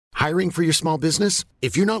Hiring for your small business?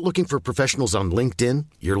 If you're not looking for professionals on LinkedIn,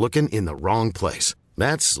 you're looking in the wrong place.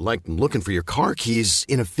 That's like looking for your car keys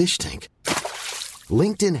in a fish tank.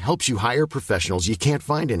 LinkedIn helps you hire professionals you can't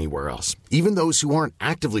find anywhere else, even those who aren't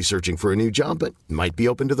actively searching for a new job but might be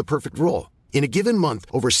open to the perfect role. In a given month,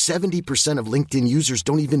 over 70% of LinkedIn users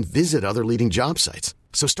don't even visit other leading job sites.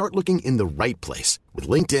 So start looking in the right place. With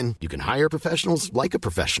LinkedIn, you can hire professionals like a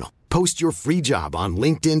professional. Post your free job on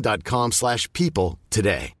linkedin.com/people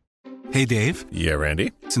today. Hey, Dave. Yeah,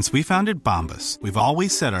 Randy. Since we founded Bombas, we've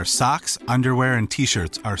always said our socks, underwear, and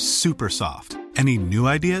T-shirts are super soft. Any new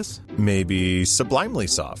ideas? Maybe sublimely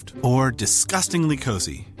soft. Or disgustingly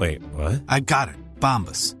cozy. Wait, what? I got it.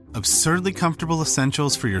 Bombas. Absurdly comfortable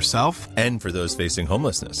essentials for yourself And for those facing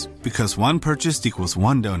homelessness. because one purchased equals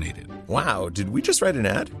one donated. Wow, did we just write an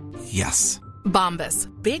ad? Yes. Bombas.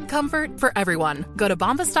 Big comfort for everyone. Go to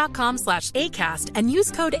bombas.com/ACAST and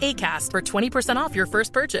use code ACAST for 20% off your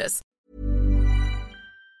first purchase.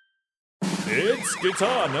 It's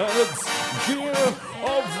Guitar Nerds Gear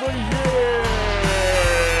of the Year!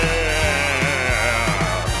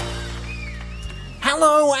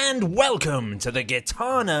 Hello and welcome to the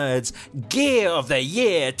Guitar Nerds Gear of the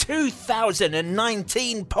Year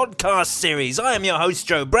 2019 podcast series. I am your host,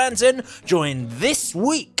 Joe Branton, joined this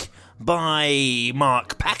week by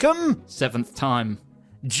Mark Packham, 7th time.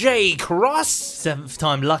 Jay Cross, 7th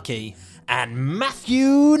time lucky, and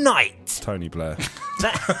Matthew Knight. Tony Blair.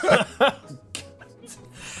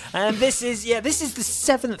 And this is the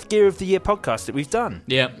 7th Gear of the Year podcast that we've done.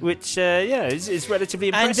 Yeah. Which, is relatively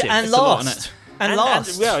impressive. and It's a lot, last. isn't it? And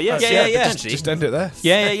last. Well, yes, yeah. potentially. Just end it there.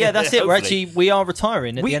 Yeah, that's it. Hopefully. We are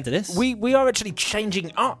retiring at the end of this. We are actually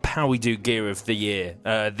changing up how we do Gear of the Year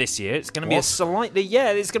this year. It's going to be it's going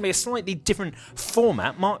to be a slightly different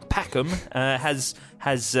format. Mark Packham has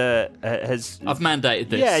I've mandated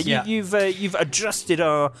this. You've adjusted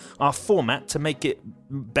our format to make it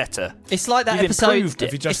better. It's like that You've episode. improved it.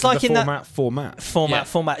 Have you just It's like the in format?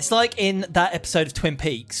 It's like in that episode of Twin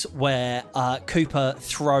Peaks where Cooper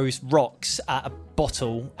throws rocks at a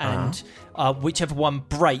bottle and whichever one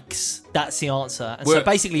breaks, that's the answer. And so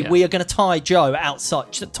basically, we are going to tie Joe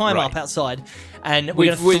outside, tie him up outside, and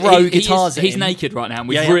we're going to throw guitars at him. He's naked right now, and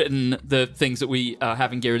we've written the things that we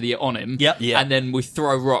have in Gear of the Year on him. And then we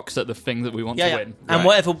throw rocks at the thing that we want to win. And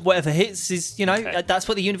whatever hits is, that's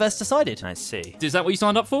what the universe decided. I see. Is that what you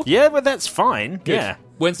signed up for? Yeah, but that's fine. Good. Yeah.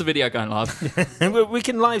 When's the video going live? We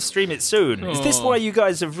can live stream it soon. Is this why you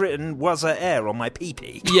guys have written "was a air" on my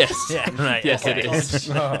pee-pee? Yes. Yeah, right. Yes, okay. it is.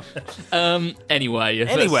 Anyway,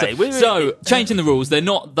 Anyway, changing the rules.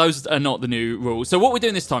 Those are not the new rules. So what we're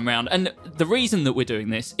doing this time around, and the reason that we're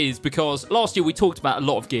doing this is because last year we talked about a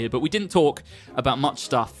lot of gear, but we didn't talk about much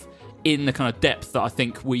stuff in the kind of depth that I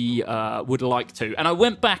think we would like to. And I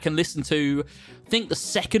went back and listened to, I think, the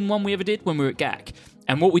second one we ever did when we were at GAC.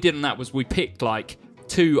 And what we did on that was we picked like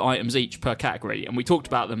 2 items each per category, and we talked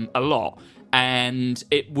about them a lot, and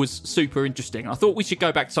it was super interesting. I thought we should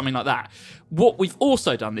go back to something like that. What we've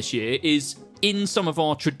also done this year is, in some of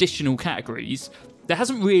our traditional categories, there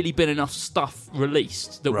hasn't really been enough stuff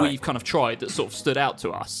released that we've kind of tried that sort of stood out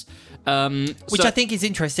to us. Which I think is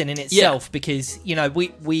interesting in itself because,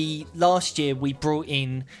 we last year we brought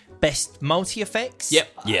in best multi-effects. Yep.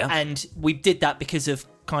 Yeah. And we did that because of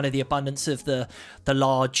kind of the abundance of the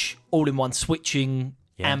large all-in-one switching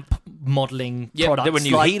amp modelling products. There were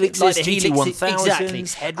new Helixes, the GT1000s, exactly.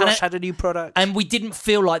 Headrush had a new product. And we didn't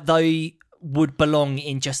feel like they would belong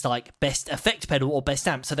in just like best effect pedal or best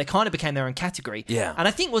amp, so they kind of became their own category. Yeah. And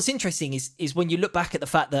I think what's interesting is when you look back at the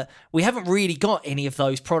fact that we haven't really got any of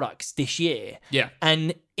those products this year. Yeah.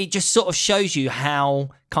 And it just sort of shows you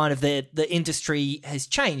how kind of the industry has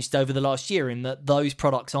changed over the last year in that those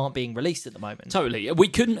products aren't being released at the moment. Totally. We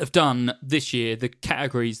couldn't have done this year the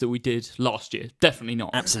categories that we did last year. Definitely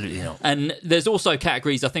not. Absolutely not. And there's also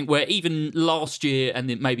categories, I think, where even last year and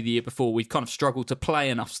then maybe the year before, we've kind of struggled to play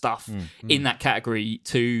enough stuff in that category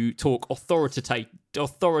to talk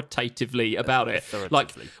authoritatively about it.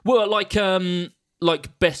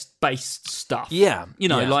 Like best-based stuff. Yeah.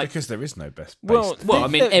 Because there is no best bass. Well, I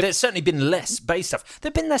mean, there's certainly been less bass stuff.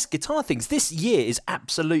 There've been less guitar things. This year is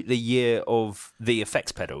absolutely year of the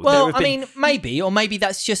effects pedal. Well, maybe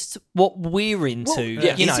that's just what we're into.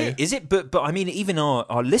 Well, is it? But I mean, even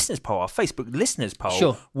our listeners poll, our Facebook listeners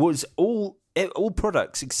poll, was all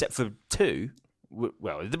products except for 2.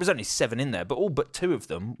 Well, there was only 7 in there, but all but 2 of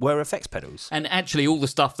them were effects pedals. And actually, all the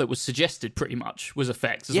stuff that was suggested pretty much was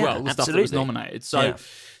effects as well. The absolutely. stuff that was nominated. So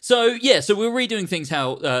we're redoing things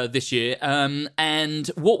this year.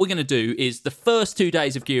 And what we're going to do is the first 2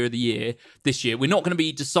 days of Gear of the Year this year, we're not going to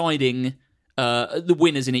be deciding the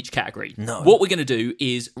winners in each category. No. What we're going to do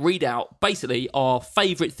is read out basically our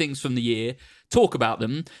favourite things from the year, talk about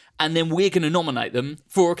them, and then we're going to nominate them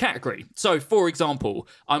for a category. So, for example,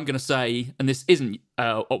 I'm going to say, and this isn't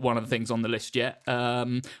one of the things on the list yet, but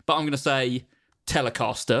I'm going to say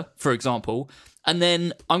Telecaster, for example, and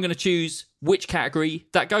then I'm going to choose which category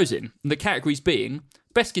that goes in. And the categories being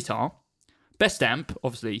best guitar, best amp.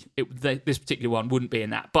 Obviously, this particular one wouldn't be in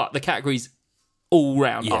that, but the categories all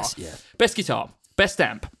round are best guitar, best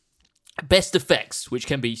amp, best effects, which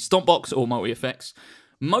can be stompbox or multi-effects,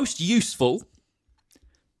 most useful,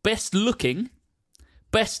 best looking,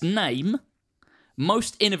 best name,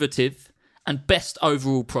 most innovative, and best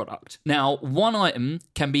overall product. Now, one item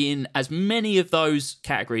can be in as many of those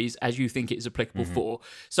categories as you think it is applicable for.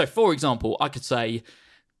 So, for example, I could say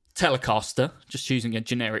Telecaster, just choosing a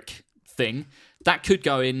generic thing. That could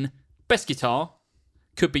go in best guitar,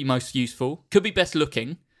 could be most useful, could be best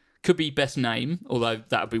looking, could be best name, although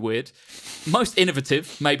that would be weird. Most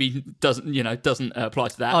innovative, maybe doesn't apply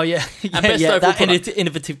to that. Oh yeah, and best overall that product.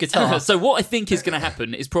 innovative guitar. So what I think is going to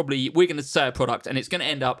happen is probably we're going to say a product, and it's going to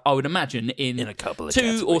end up, I would imagine, in a couple of 2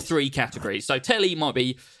 categories. or 3 categories. So Telly might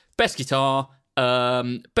be best guitar,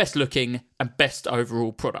 best looking, and best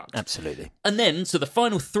overall product. Absolutely. And then, so the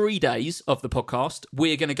final 3 days of the podcast,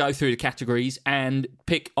 we're going to go through the categories and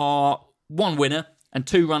pick our 1 winner and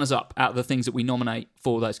 2 runners-up out of the things that we nominate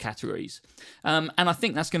for those categories. And I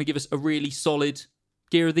think that's going to give us a really solid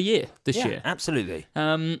Gear of the Year this year. Absolutely.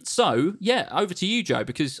 So, over to you, Joe,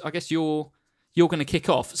 because I guess you're going to kick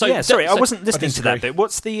off. So, I wasn't listening to that bit.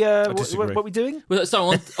 What's the what are we doing?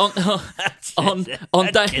 So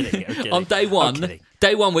on day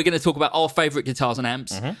one, we're going to talk about our favourite guitars and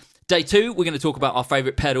amps. Day 2, we're going to talk about our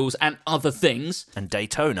favourite pedals and other things. And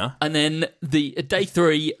Daytona. And then day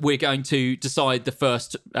 3, we're going to decide the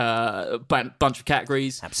first bunch of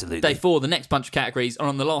categories. Absolutely. Day 4, the next bunch of categories. And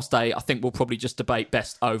on the last day, I think we'll probably just debate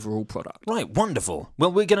best overall product. Right, wonderful.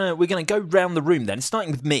 Well, we're gonna go round the room then,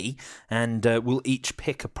 starting with me, and we'll each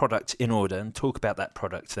pick a product in order and talk about that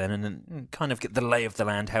product then, and then kind of get the lay of the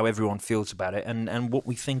land, how everyone feels about it, and what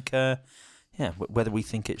we think. Whether we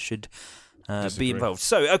think it should. Be involved.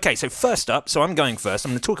 So first up, I'm going first.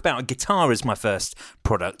 I'm going to talk about a guitar as my first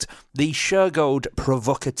product, the Shergold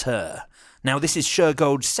Provocateur. Now, this is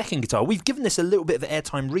Shergold's second guitar. We've given this a little bit of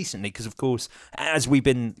airtime recently because, of course, as we've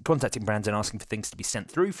been contacting brands and asking for things to be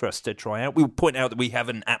sent through for us to try out, we'll point out that we have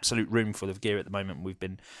an absolute room full of gear at the moment. We've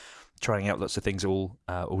been trying out lots of things all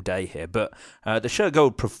day here. But the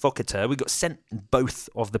Shergold Provocateur, we got sent both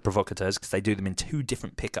of the Provocateurs because they do them in 2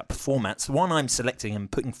 different pickup formats. The one I'm selecting and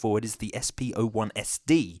putting forward is the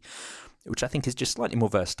SP01SD, which I think is just slightly more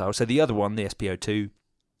versatile. So the other one, the SP02,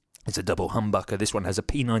 is a double humbucker. This one has a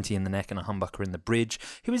P90 in the neck and a humbucker in the bridge.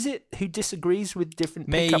 Who is it who disagrees with different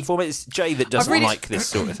pickup formats? It's Jay that doesn't like this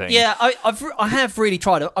sort of thing. Yeah, I have really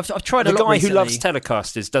tried it. I've tried a lot recently. The guy who loves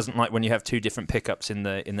Telecasters doesn't like when you have 2 different pickups in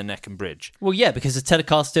the neck and bridge. Well, yeah, because a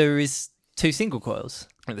Telecaster is 2 single coils.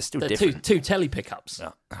 They're still different. Two Telly pickups.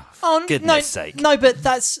 Oh, goodness sake. No, but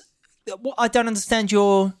that's... I don't understand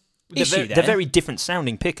your... They're very different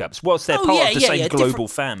sounding pickups. Whilst they're part of the same global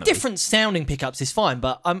family. Different sounding pickups is fine,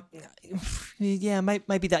 but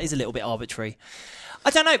maybe that is a little bit arbitrary.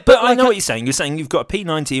 I don't know. But I know what you're saying. You're saying you've got a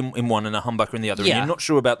P90 in one and a humbucker in the other, and you're not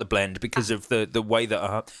sure about the blend because of the way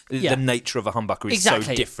that the nature of a humbucker is so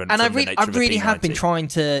different. And from I really have been trying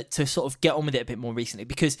to sort of get on with it a bit more recently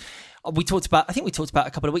because I think we talked about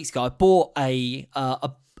a couple of weeks ago. I bought a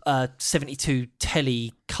 72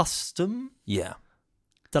 Telly Custom. Yeah.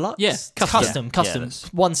 Deluxe? Yeah, custom. Yeah,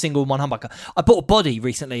 1 single, 1 humbucker. I bought a body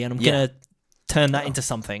recently, and I'm going to turn that into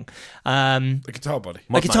something. A guitar body.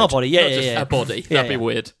 A guitar body, yeah. A body. That'd be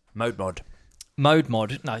weird. Mode mod. No,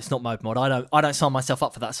 it's not mode mod. I don't sign myself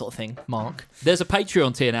up for that sort of thing, Mark. There's a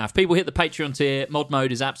Patreon tier now. If people hit the Patreon tier, mod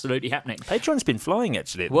mode is absolutely happening. Patreon's been flying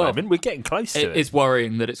actually at the moment. We're getting close to it. It's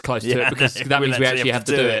worrying that it's close to it because that means we actually have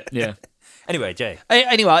to do it. Yeah. Anyway, Jay.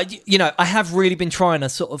 Anyway, I have really been trying to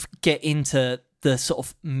sort of get into the sort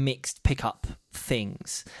of mixed pickup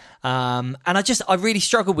things. And I really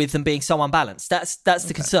struggle with them being so unbalanced. That's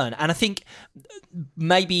the concern. And I think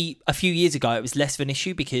maybe a few years ago it was less of an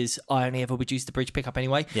issue because I only ever would use the bridge pickup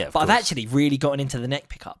anyway. Yeah, but I've actually really gotten into the neck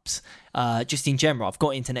pickups. just in general. I've got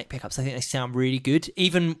into neck pickups. I think they sound really good.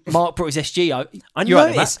 Even Mark brought his SG.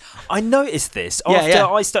 I noticed this after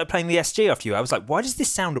I started playing the SG after you. I was like, why does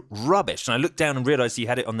this sound rubbish? And I looked down and realised you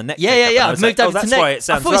had it on the neck pickup. Yeah. I've moved over to that's neck. why it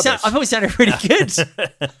sounds rubbish. I thought it sounded really good.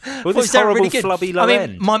 Well, this horrible flubby low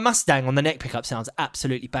end. My Mustang on the neck pickup sounds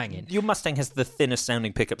absolutely banging. Your Mustang has the thinnest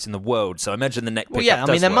sounding pickups in the world, so I imagine the neck pickup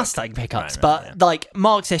they're work. Mustang pickups, like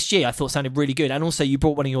Mark's SG I thought sounded really good, and also you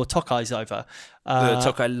brought one of your Tokais over. The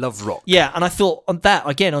Tokai Love Rock. Yeah, and I thought on that,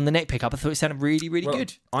 again, on the neck pickup, I thought it sounded really, really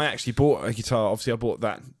good. I actually bought a guitar, obviously I bought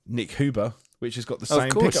that Nick Huber, which has got the same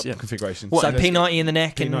pickup configuration. So P90 in the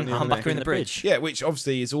neck and humbucker in the bridge. Yeah, which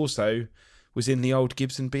obviously was in the old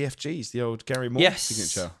Gibson BFGs, the old Gary Moore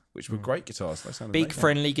signature, which were great guitars. They sounded big, amazing.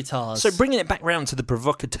 friendly guitars. So bringing it back round to the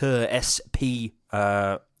Provocateur SP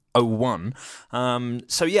 01.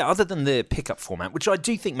 Other than the pickup format, which I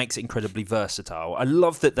do think makes it incredibly versatile, I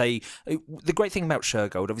love that the great thing about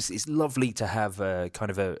Shergold, obviously, it's lovely to have a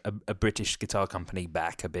British guitar company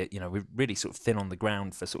back a bit. We're really sort of thin on the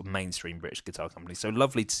ground for sort of mainstream British guitar companies, so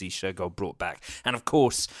lovely to see Shergold brought back. And of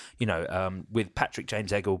course, with Patrick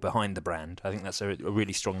James Eggle behind the brand, I think that's a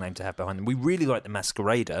really strong name to have behind them. We really like the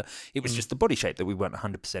Masquerader. It was just the body shape that we weren't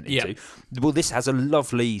 100% into. Yeah. Well, this has a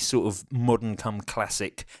lovely sort of modern come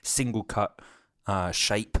classic single cut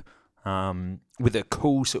shape with a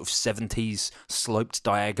cool sort of 70s sloped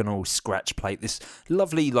diagonal scratch plate. This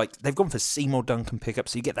lovely, they've gone for Seymour Duncan pickup,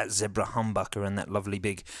 so you get that zebra humbucker and that lovely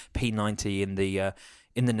big P90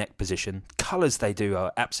 in the neck position. Colours they do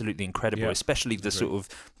are absolutely incredible, especially the sort of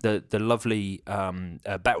the lovely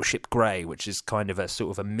Battleship Grey, which is kind of a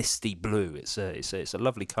sort of a misty blue. It's a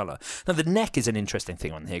lovely colour. Now the neck is an interesting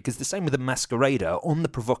thing on here, because the same with the Masquerader, on the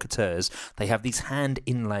Provocateurs they have these hand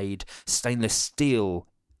inlaid stainless steel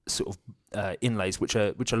sort of inlays, which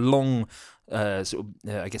are long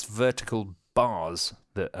vertical bars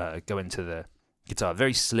that go into the guitar,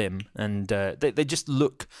 very slim, and they just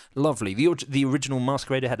look lovely. The original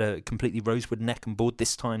Masquerader had a completely rosewood neck and board.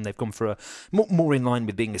 This time they've gone for a more in line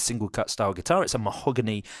with being a single cut style guitar. It's a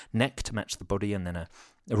mahogany neck to match the body, and then a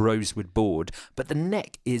rosewood board. But the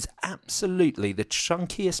neck is absolutely the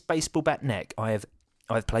chunkiest baseball bat neck I've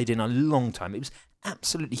played in a long time. It was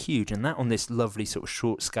absolutely huge, and that on this lovely sort of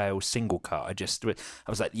short scale single cut, I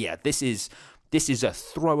was like, yeah, this is a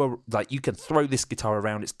thrower. Like, you can throw this guitar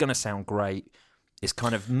around, it's gonna sound great. It's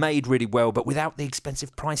kind of made really well, but without the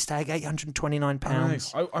expensive price tag,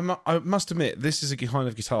 £829. I must admit, this is a kind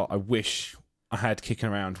of guitar I wish I had kicking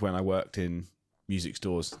around when I worked in music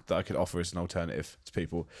stores that I could offer as an alternative to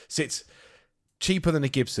people. So it's cheaper than a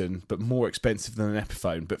Gibson, but more expensive than an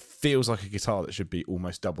Epiphone, but feels like a guitar that should be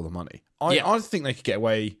almost double the money. I think they could get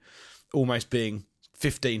away almost being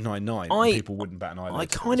 $1,599 and people wouldn't bat an eyelid. I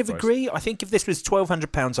kind of agree. I think if this was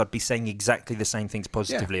 £1,200, I'd be saying exactly the same things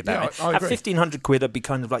positively about it. I at agree. £1,500, I'd be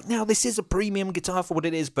kind of like, now this is a premium guitar for what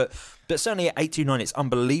it is, but certainly at $829, it's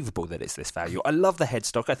unbelievable that it's this value. I love the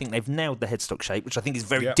headstock. I think they've nailed the headstock shape, which I think is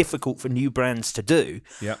very difficult for new brands to do.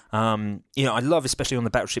 Yeah. I love, especially on the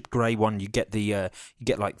Battleship Grey one, you get the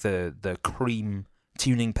cream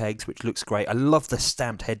tuning pegs, which looks great. I love the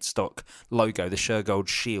stamped headstock logo, the Shergold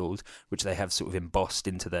shield, which they have sort of embossed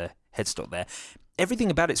into the headstock there.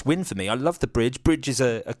 Everything about it's win for me. I love the bridge. Bridge is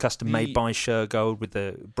a custom made by Shergold with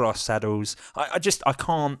the brass saddles. I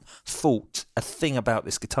can't fault a thing about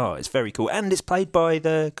this guitar. It's very cool, and it's played by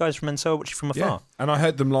the guys from Ensel, which is from afar. Yeah. And I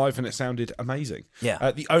heard them live, and it sounded amazing.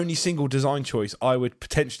 Yeah. The only single design choice I would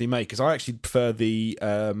potentially make is I actually prefer the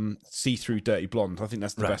see-through dirty blonde. I think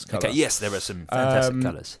that's the best colour. Okay. Yes, there are some fantastic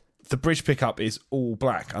colours. The bridge pickup is all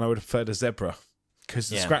black, and I would have preferred a zebra.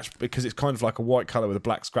 Because it's kind of like a white colour with a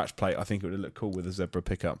black scratch plate. I think it would look cool with a zebra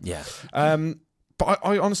pickup. Yeah. But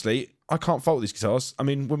I honestly, I can't fault these guitars. I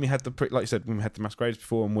mean, when we had when we had the Masqueraders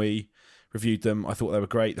before and we reviewed them, I thought they were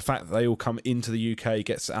great. The fact that they all come into the UK,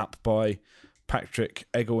 get set up by Patrick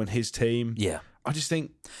Eggle and his team. Yeah. I just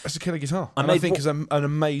think that's a killer guitar. I think it's an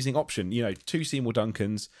amazing option. 2 Seymour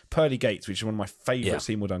Duncans, Pearly Gates, which is one of my favourite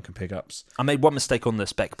Seymour Duncan pickups. I made one mistake on the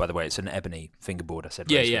spec, by the way. It's an ebony fingerboard. I said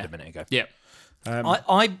a minute ago. Yeah.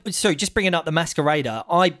 Sorry, just bringing up the Masquerader,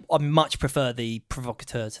 I much prefer the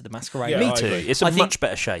Provocateur to the Masquerader. Me too. It's a much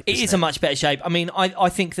better shape. It is a much better shape. I mean, I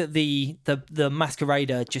think that the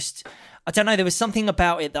Masquerader just, I don't know, there was something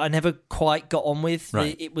about it that I never quite got on with.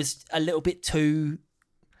 Right. It was a little bit too...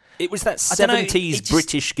 It was that 70s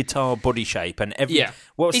British guitar body shape and everything.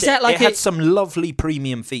 Yeah. It had some lovely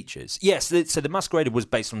premium features. Yes, so the Masquerader was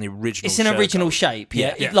based on the original. It's an original shape,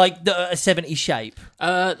 yeah. Like a 70s shape.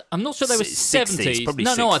 I'm not sure they were 60s, 70s. probably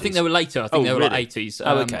No, 60s. I think they were later. I think they were really? like 80s.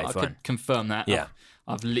 Okay, I fine. could confirm that. Yeah.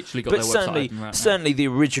 I've literally got But their website open right now. certainly the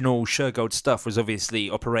original Shergold stuff was obviously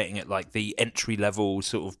operating at like the entry level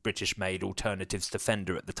sort of British made alternatives to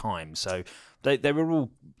Fender at the time. So they were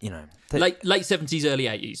all, late 70s, early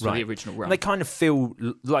 80s for right. the original run. And they kind of feel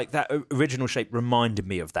like that original shape reminded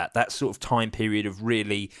me of that sort of time period of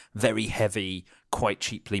really very heavy, quite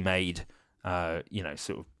cheaply made,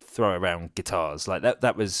 sort of throw around guitars. Like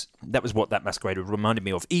that was what that Masquerader reminded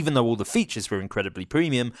me of. Even though all the features were incredibly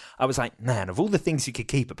premium, I was like, man, of all the things you could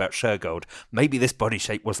keep about Shergold, maybe this body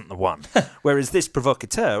shape wasn't the one. Whereas this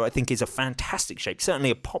Provocateur, I think, is a fantastic shape.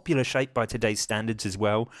 Certainly a popular shape by today's standards as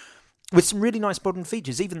well, with some really nice modern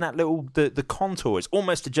features. Even that little the contour is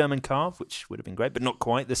almost a German carve, which would have been great, but not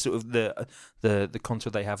quite. The sort of the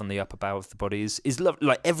contour they have on the upper bow of the body is lovely.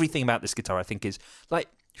 Like everything about this guitar, I think, is like.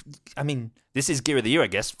 I mean, this is Gear of the Year, I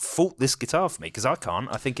guess. Fault this guitar for me, because I can't.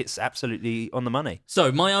 I think it's absolutely on the money. So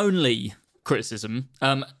my only criticism,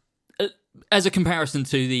 as a comparison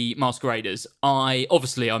to the Masqueraders, I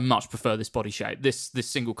much prefer this body shape. This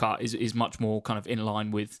single cut is much more kind of in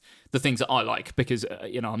line with the things that I like, because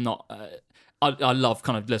I'm not. I love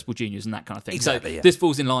kind of Les Paul Juniors and that kind of thing. Exactly, so yeah. This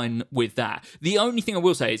falls in line with that. The only thing I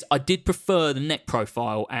will say is I did prefer the neck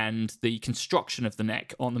profile and the construction of the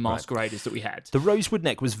neck on the Masqueraders that we had. The rosewood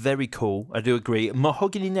neck was very cool. I do agree.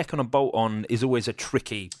 Mahogany neck on a bolt-on is always a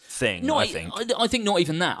tricky thing, I think. I think not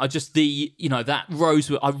even that. I just that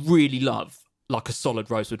rosewood I really love. Like a solid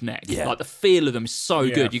rosewood neck. Yeah. Like the feel of them is so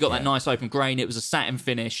good. You got that nice open grain. It was a satin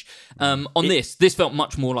finish. This felt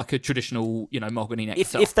much more like a traditional, mahogany neck.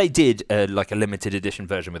 If they did like a limited edition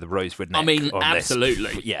version with a rosewood neck,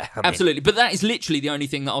 absolutely, this, absolutely. But that is literally the only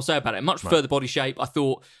thing that I'll say about it. Much prefer the body shape. I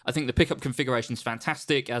think the pickup configuration's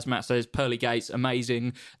fantastic. As Matt says, pearly gates,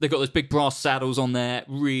 amazing. They've got those big brass saddles on there,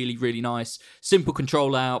 really, really nice. Simple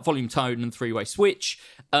control out, volume, tone, and 3-way switch.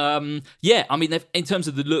 They've in terms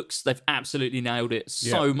of the looks, they've absolutely nailed it.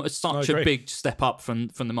 Such a big step up from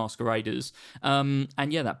the Masqueraders.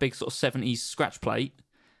 That big sort of 70s scratch plate.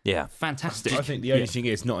 Yeah, fantastic. I think the only thing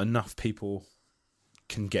is not enough people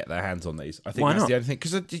can get their hands on these. I think Why that's not? the only thing,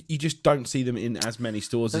 because you just don't see them in as many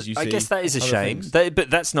stores as you see. I guess that is a other shame. things.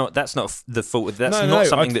 But that's not the fault. That's not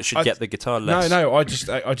something that should get the guitar less. No, I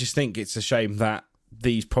just think it's a shame that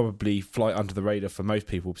these probably fly under the radar for most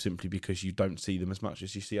people simply because you don't see them as much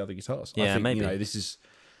as you see other guitars. Yeah, I think, maybe. This is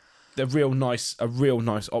a real nice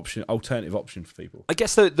option, alternative option for people. I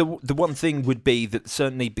guess the one thing would be that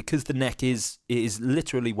certainly because the neck is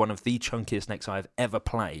literally one of the chunkiest necks I've ever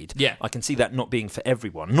played. Yeah, I can see that not being for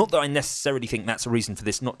everyone. Not that I necessarily think that's a reason for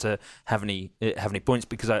this not to have any points,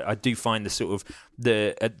 because I do find the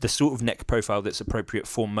sort of neck profile that's appropriate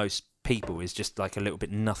for most people is just like a little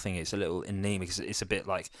bit nothing. It's a little anemic. It's a bit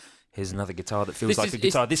like, here's another guitar that feels like a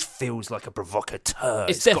guitar. This feels like a Provocateur.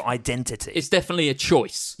 It's got identity. It's definitely a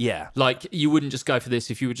choice. Yeah. Like, you wouldn't just go for this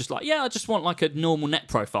if you were just like, I just want like a normal neck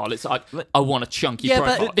profile. It's like, I want a chunky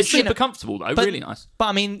profile. But it's super comfortable though, really nice. But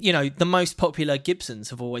I mean, the most popular Gibsons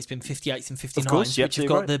have always been 58s and 59s, Of course, which have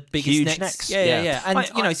got the biggest huge necks. Yeah. And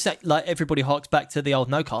like everybody harks back to the old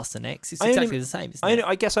Nocaster necks. It's exactly the same, isn't it?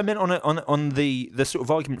 I guess I meant on the sort of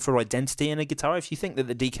argument for identity in a guitar. If you think that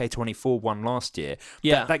the DK24 won last year,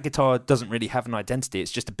 that guitar doesn't really have an identity.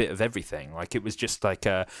 It's just a bit of everything. Like, it was just like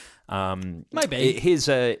a maybe here's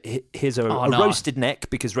a roasted neck,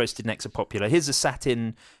 because roasted necks are popular. Here's a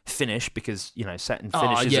satin finish, because satin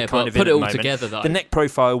finishes are kind of put in it all at the moment. together though. The neck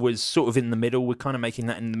profile was sort of in the middle. We're kind of making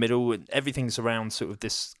that in the middle. Everything's around sort of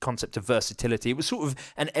this concept of versatility. It was sort of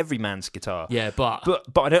an everyman's guitar. Yeah, but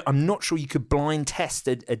I'm not sure you could blind test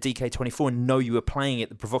a DK24 and know you were playing it.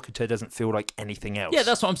 The Provocateur doesn't feel like anything else. Yeah,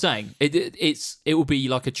 that's what I'm saying. It will be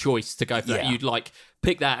like a choice to go for that. You'd like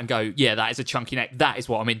pick that and go, that is a chunky neck. That is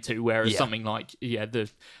what I'm into. Whereas something like,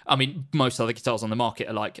 most other guitars on the market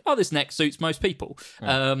are like, this neck suits most people.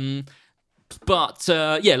 Like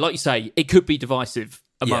you say, it could be divisive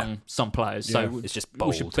among some players. So it's just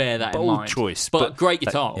bold. We should bear that bold in mind. Choice. But great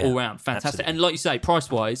guitar all round. Fantastic. Absolutely. And like you say,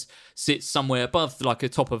 price-wise, sits somewhere above like a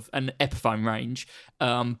top of an Epiphone range,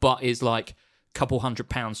 but is like couple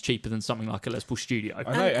 £100 cheaper than something like a Les Paul Studio. I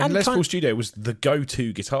know, and Les Paul Studio was the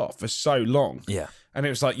go-to guitar for so long. Yeah. And it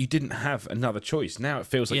was like you didn't have another choice. Now it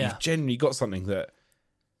feels like you've genuinely got something that,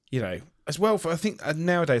 as well, I think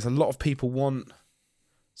nowadays a lot of people want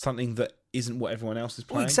something that isn't what everyone else is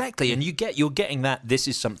playing. Well, exactly, and you're getting that this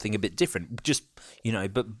is something a bit different. Just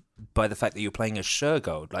but by the fact that you're playing a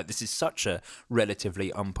Shergold. Like, this is such a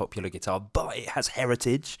relatively unpopular guitar, but it has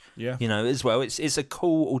heritage, as well. It's a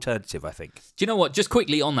cool alternative, I think. Do you know what? Just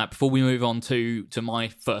quickly on that, before we move on to my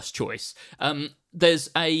first choice, there's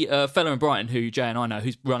a fella in Brighton who Jay and I know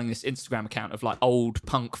who's running this Instagram account of like old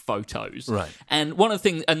punk photos. Right. And one of the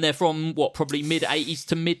things, and they're from probably mid 80s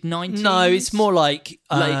to mid 90s? No, it's more like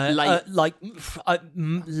late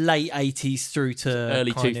 80s through to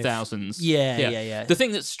early 2000s. Yeah. The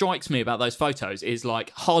thing that strikes me about those photos is like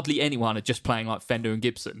hardly anyone are just playing like Fender and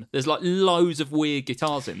Gibson. There's like loads of weird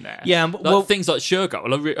guitars in there. Yeah, like things like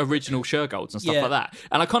Shergold, original Shergolds and stuff like that.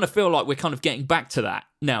 And I kind of feel like we're kind of getting back to that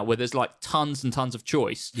now, where there's like tons and tons of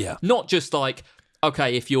choice. Yeah. Not just like,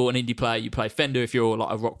 okay, if you're an indie player, you play Fender. If you're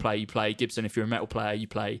like a rock player, you play Gibson. If you're a metal player, you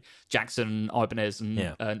play Jackson, Ibanez,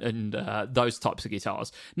 and those types of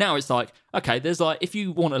guitars. Now it's like, okay, there's like, if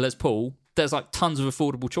you want a Les Paul, there's like tons of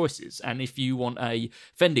affordable choices. And if you want a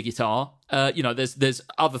Fender guitar, there's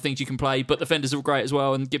other things you can play, but the Fenders are great as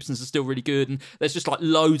well, and Gibsons are still really good. And there's just like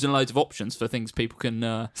loads and loads of options for things people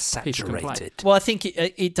can saturated. Well, I think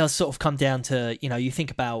it does sort of come down to, you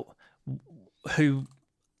think about who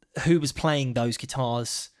was playing those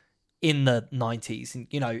guitars in the 90s, and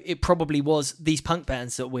it probably was these punk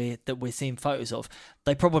bands that we're seeing photos of.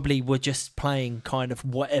 They probably were just playing kind of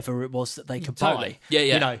whatever it was that they could buy.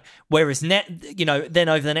 Yeah. Whereas then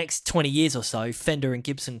over the next 20 years or so, Fender and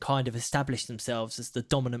Gibson kind of established themselves as the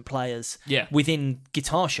dominant players within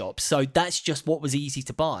guitar shops. So that's just what was easy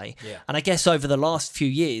to buy. Yeah. And I guess over the last few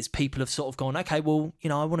years, people have sort of gone, okay, well,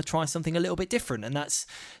 I want to try something a little bit different, and that's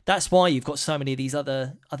why you've got so many of these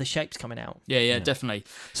other shapes coming out. Yeah, definitely.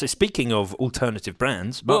 So speaking of alternative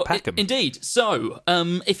brands, Mark Packham. Indeed. So,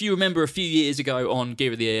 if you remember a few years ago on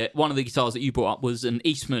Gear of the Year, one of the guitars that you brought up was an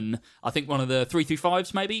Eastman, I think one of the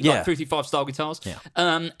 335s maybe? Yeah. Like 335 style guitars. Yeah.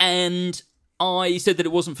 And I said that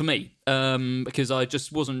it wasn't for me because I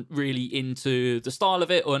just wasn't really into the style of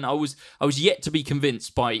it, and I was yet to be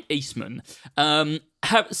convinced by Eastman.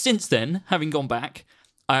 Since then, having gone back,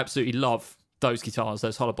 I absolutely love those guitars,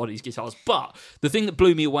 those hollow bodies guitars. But the thing that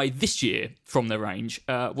blew me away this year from their range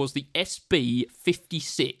was the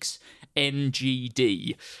SB56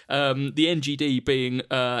 NGD. The NGD being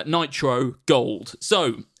Nitro Gold.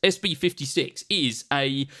 So SB56 is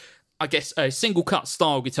a single cut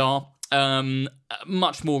style guitar.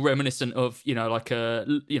 Much more reminiscent of like a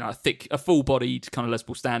full bodied kind of Les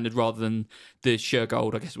Paul standard rather than the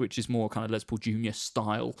Shergold, I guess, which is more kind of Les Paul Junior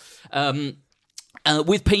style.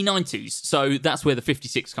 With P90s, so that's where the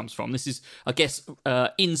 56 comes from. This is, I guess,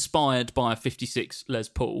 inspired by a 56 Les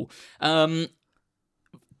Paul.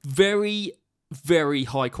 Very, very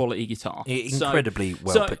high quality guitar. Incredibly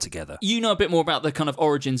well put together. You know a bit more about the kind of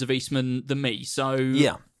origins of Eastman than me, so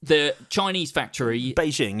the Chinese factory,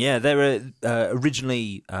 Beijing. Yeah, they're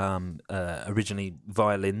originally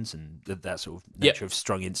violins and that sort of nature of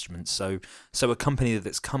strung instruments. So a company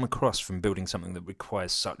that's come across from building something that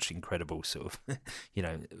requires such incredible sort of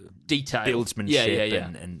detail,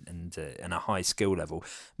 buildsmanship and a high skill level,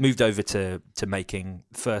 moved over to making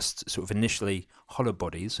first sort of initially hollow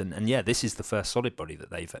bodies, and this is the first solid body that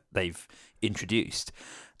they've introduced.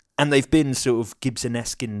 And they've been sort of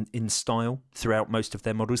Gibson-esque in style throughout most of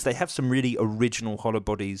their models. They have some really original hollow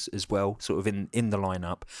bodies as well, sort of in the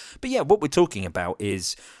lineup. But yeah, what we're talking about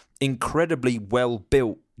is incredibly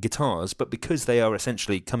well-built guitars, but because they are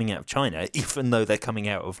essentially coming out of China, even though they're coming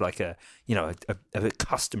out of like a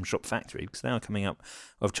custom shop factory, because they are coming out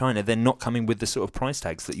of China, they're not coming with the sort of price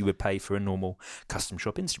tags that you would pay for a normal custom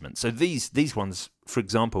shop instrument. So these ones, for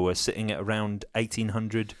example, are sitting at around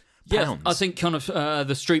 £1,800. Yeah, I think kind of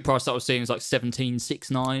the street price that I was seeing was like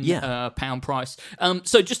 £17.69 pound price.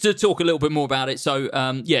 So just to talk a little bit more about it, so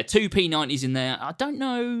two P90s in there. I don't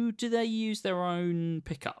know, do they use their own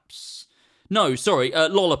pickups? No, sorry,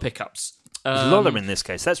 Lola pickups. Lola in this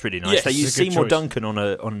case, that's really nice. Yes, they use Seymour Duncan on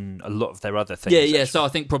a lot of their other things. Yeah. So I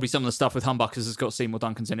think probably some of the stuff with humbuckers has got Seymour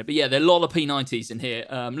Duncans in it. But yeah, they're Lola P90s in here.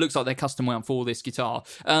 Looks like they're custom wound for this guitar.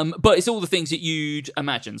 But it's all the things that you'd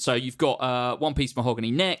imagine. So you've got one-piece mahogany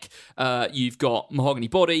neck, you've got mahogany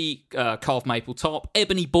body, carved maple top,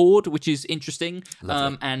 ebony board, which is interesting,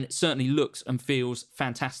 and certainly looks and feels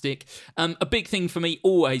fantastic. A big thing for me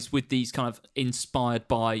always with these kind of inspired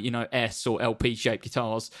by S or LP shaped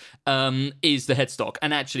guitars is the headstock,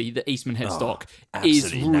 and actually the Eastman headstock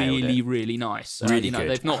is really, really nice. Really good.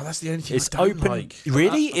 They've not. That's the only thing It's I don't open. like.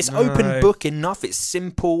 Really, it's open book enough. It's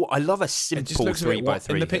simple. I love a simple It just looks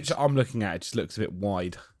 3x3. in the picture I'm looking at. It just looks a bit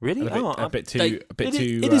wide. Really, And a bit too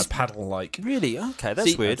it is paddle-like. Really, okay,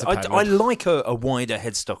 that's weird. That's I like a wider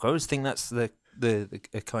headstock. I always think that's the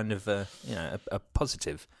kind of a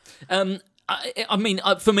positive. I mean,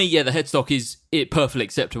 for me, the headstock is perfectly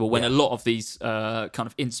acceptable when a lot of these kind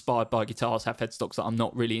of inspired by guitars have headstocks that I'm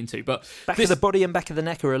not really into. But back of the body and back of the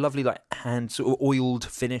neck are a lovely like hand sort of oiled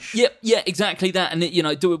finish. Yeah, exactly that. And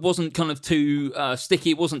it wasn't kind of too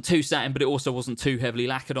sticky. It wasn't too satin, but it also wasn't too heavily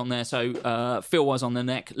lacquered on there. So feel-wise on the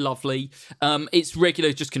neck, lovely. It's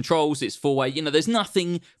regular, just controls. It's 4-way. There's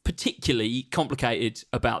nothing particularly complicated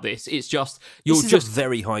about this. It's just this is a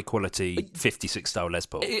very high quality 56 style Les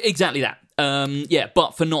Paul. Exactly that.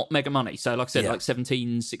 But for not mega money. So like I said, like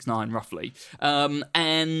 17.69 roughly.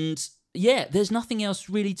 And yeah, there's nothing else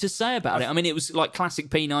really to say about it. I mean, it was like classic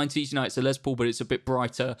P90s. It's a Les Paul, but it's a bit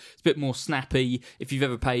brighter. It's a bit more snappy. If you've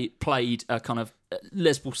ever played a kind of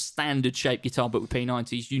Les Paul standard shaped guitar, but with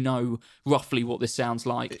P90s, you know roughly what this sounds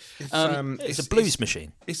like. It's a blues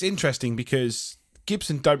machine. It's interesting because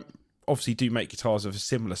Gibson obviously do make guitars of a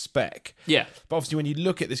similar spec. Yeah. But obviously when you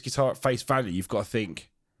look at this guitar at face value, you've got to think,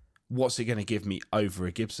 what's it going to give me over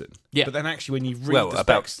a Gibson? Yeah. But then actually when you read the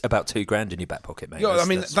specs, about $2,000 in your back pocket, mate. Yeah, I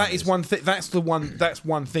mean that is one thing. That's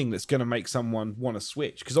one thing that's going to make someone want to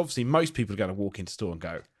switch, because obviously most people are going to walk into the store and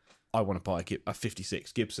go, I want to buy a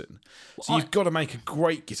 56 Gibson. So you've got to make a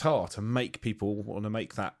great guitar to make people want to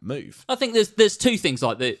make that move. I think there's two things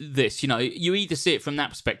like this. You either see it from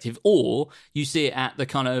that perspective, or you see it at the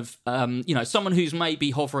kind of someone who's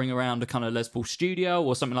maybe hovering around a kind of Les Paul Studio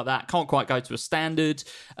or something like that, can't quite go to a standard.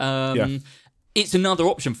 It's another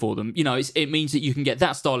option for them. It means that you can get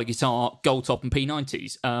that style of guitar, gold top and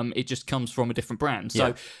P90s. It just comes from a different brand.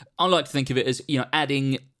 So I like to think of it as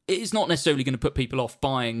adding. It's not necessarily going to put people off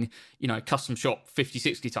buying, custom shop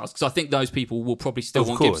 56 guitars, because I think those people will probably still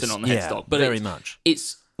want Gibson on the headstock. But very much.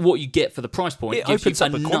 It's what you get for the price point. It gives opens you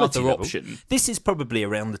up another a option. This is probably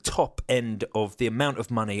around the top end of the amount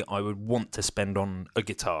of money I would want to spend on a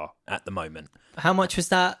guitar at the moment. How much was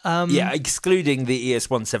that? Excluding the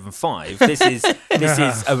ES175, this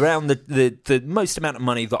is around the most amount of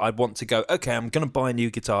money that I'd want to go, okay, I'm going to buy a new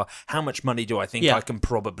guitar. How much money do I think I can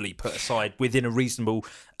probably put aside within a reasonable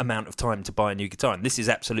amount of time to buy a new guitar? And this is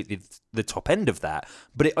absolutely the top end of that.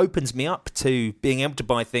 But it opens me up to being able to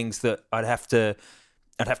buy things that I'd have to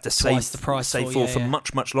save the price for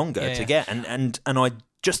much, much longer to get. And I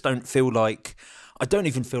just don't feel like... I don't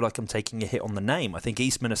even feel like I'm taking a hit on the name. I think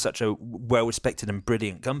Eastman are such a well-respected and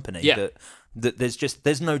brilliant company that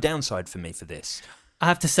there's no downside for me for this. I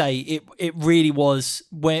have to say, it really was,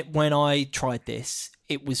 when I tried this,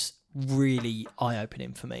 it was really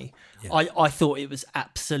eye-opening for me. Yeah. I thought it was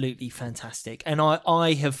absolutely fantastic. And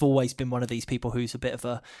I have always been one of these people who's a bit of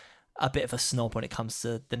a snob when it comes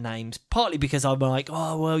to the names, partly because I'm like,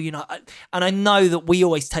 oh, well, and I know that we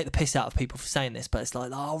always take the piss out of people for saying this, but it's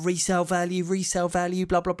like, oh, resale value,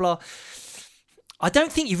 blah, blah, blah. I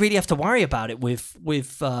don't think you really have to worry about it with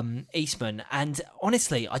Eastman. And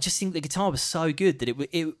honestly, I just think the guitar was so good that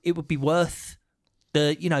it would be worth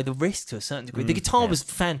the risk to a certain degree. The guitar was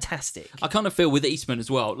fantastic. I kind of feel with Eastman as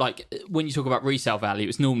well, like when you talk about resale value,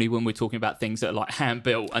 it's normally when we're talking about things that are like hand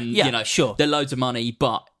built and sure, they're loads of money,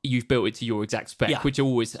 but you've built it to your exact spec, which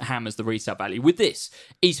always hammers the resale value. With this,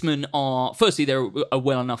 Eastman are, firstly, they're a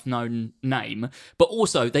well enough known name, but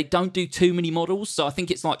also they don't do too many models, so I think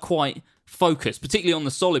it's like quite focused, particularly on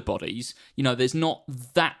the solid bodies. There's not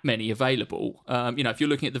that many available. If you're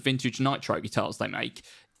looking at the vintage Nitro guitars they make,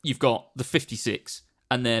 you've got the 56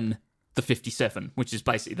 and then the 57, which is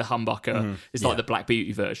basically the humbucker. It's like the Black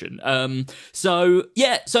Beauty version. So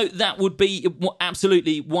that would be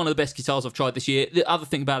absolutely one of the best guitars I've tried this year. The other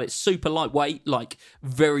thing about it, super lightweight, like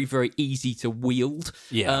very, very easy to wield.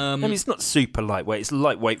 Yeah. I mean, it's not super lightweight. It's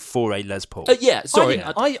lightweight for a Les Paul. Sorry.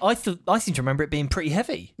 I seem to remember it being pretty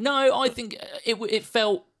heavy. No, I think it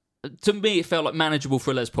felt... To me, it felt like manageable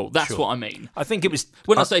for a Les Paul. That's what I mean. I think it was...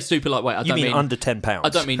 When I say super lightweight, I don't mean under £10. I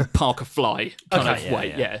don't mean Parker Fly kind of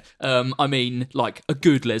weight, I mean, like, a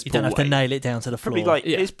good Les Paul You don't have to nail it down to the floor.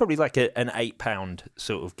 It's probably like an £8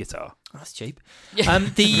 sort of guitar. Oh, that's cheap.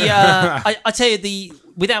 I tell you,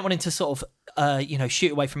 without wanting to sort of,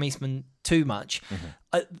 shoot away from Eastman too much,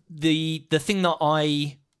 the thing that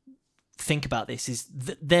I think about this is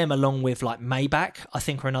them, along with like Maybach, I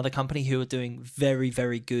think, are another company who are doing very,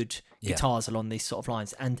 very good guitars along these sort of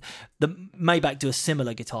lines. And the Maybach do a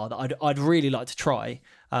similar guitar that I'd really like to try.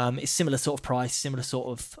 It's similar sort of price, similar sort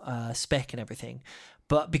of spec and everything.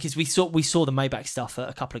 But because we saw the Maybach stuff at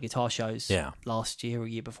a couple of guitar shows last year or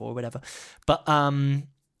year before or whatever. But I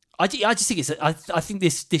just think I think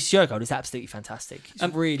this Show Gold is absolutely fantastic.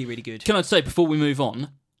 It's really, really good. Can I say, before we move on,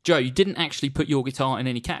 Joe, you didn't actually put your guitar in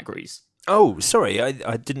any categories. Oh, sorry, I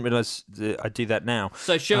didn't realise I'd do that now.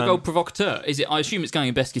 So Shergold Provocateur, is it? I assume it's going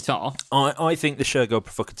in best guitar. I think the Shergold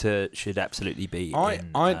Provocateur should absolutely be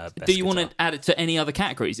in best Do you guitar. want to add it to any other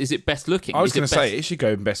categories? Is it best looking? I was going to say it should go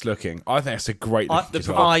in best looking. I think it's a great looking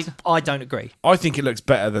guitar. I don't agree. I think it looks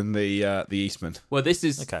better than the Eastman. Well, this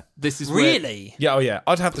is Okay. This is Really? Yeah, oh yeah.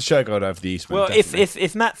 I'd have the Shergold over the Eastman. Well, definitely.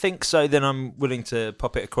 if Matt thinks so, then I'm willing to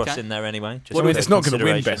pop it across in there anyway. Just I mean, for it's not going to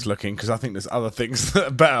win consideration. best looking because I think there's other things that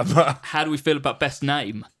are better. But How do we feel about best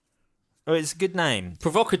name? Oh, it's a good name.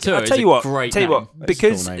 Provocateur I'll tell is you a what. great Tell you name. what, That's a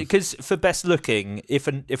cool name. because for best looking, if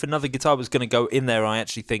another guitar was going to go in there, I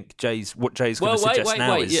actually think what Jay's going to suggest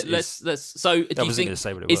now is. Yeah, let's. So, do you wasn't think gonna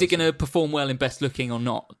say what it is it was. going to perform well in best looking or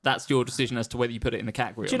not? That's your decision as to whether you put it in the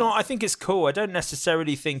category. Do you or know not. what? I think it's cool. I don't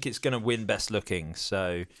necessarily think it's going to win best looking.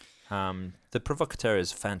 So, the Provocateur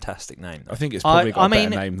is a fantastic name. I think it's probably got a better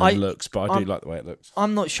name than I- looks. But I do like the way it looks.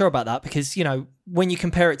 I'm not sure about that because, when you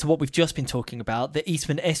compare it to what we've just been talking about, the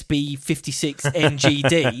Eastman SB56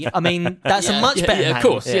 NGD, I mean, that's a much better name. Of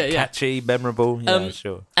course, yeah. Catchy, memorable. Yeah,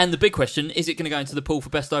 sure. And the big question is: it going to go into the pool for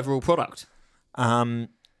best overall product?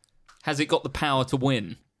 Has it got the power to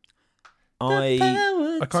win?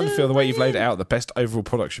 I kind of feel the way you've laid it out, the best overall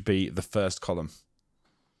product should be the first column.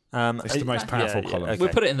 It's the most powerful column. okay. We'll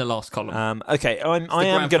put it in the last column. Okay, I am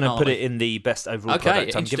grand going to put finale. it in the best overall Okay,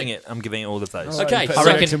 product. I'm interesting. giving it all of those. Okay, Put so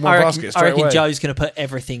the eggs in one basket I straight reckon away. Joe's going to put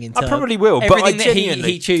everything into. I probably will, but everything I that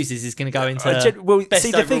genuinely he chooses is going to go into. Well, best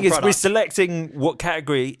see, the thing overall is, we're product. selecting what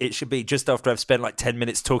category it should be just after I've spent like 10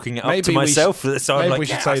 minutes talking it up Maybe to we myself. should- So I'm Maybe like, we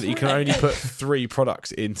should say that you can only put 3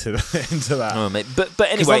 products into that. Oh, mate. But Because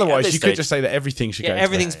anyway, at otherwise, this you could stage- just say that everything should go. into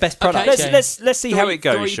everything's that. best product. Okay, yeah. let's see how it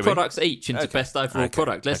goes. Three shall we? products each into best overall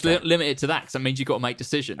product. Let's limit it to that because that means you've got to make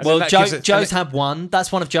decisions. Well, that gives it- Joe's had one.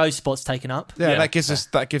 That's one of Joe's spots taken up. Yeah, that gives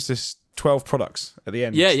us 12 products at the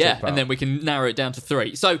end. Yeah, to yeah, talk about. and then we can narrow it down to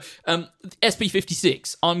 3. So,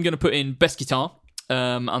 SB56, I'm going to put in best guitar,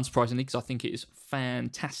 unsurprisingly, because I think it is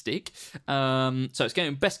fantastic. So it's going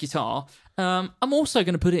in best guitar. I'm also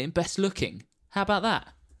going to put it in best looking. How about that?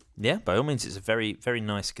 Yeah, by all means, it's a very, very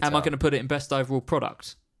nice guitar. Am I going to put it in best overall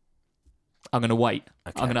product? I'm going to wait.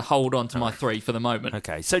 Okay. I'm going to hold on to my 3 for the moment.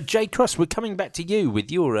 Okay, so Jay Cross, we're coming back to you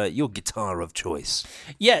with your guitar of choice.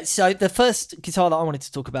 Yeah, so the first guitar that I wanted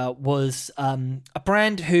to talk about was a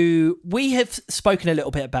brand who we have spoken a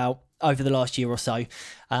little bit about over the last year or so.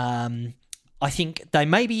 I think they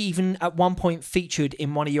maybe even at one point featured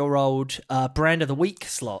in one of your old Brand of the Week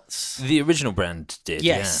slots. The original brand did,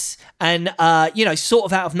 Yes. And, sort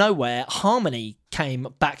of out of nowhere, Harmony came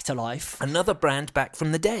back to life. yeah. Another brand back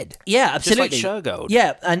from the dead. Yeah, absolutely. Just like Shergold.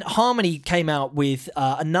 Yeah, and Harmony came out with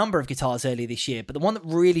a number of guitars earlier this year, but the one that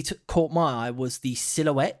really caught my eye was the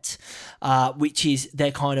Silhouette, which is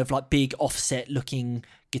their kind of like big offset looking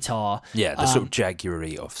guitar. Yeah, the sort of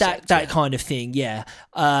Jaguar-y offset. That kind of thing, yeah.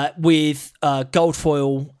 With gold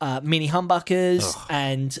foil mini humbuckers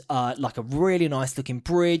and like a really nice looking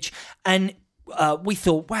bridge. And we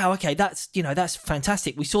thought, wow, okay, that's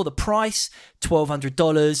fantastic. We saw the price,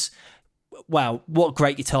 $1,200. Wow, what a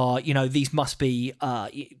great guitar. These must be,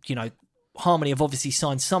 Harmony have obviously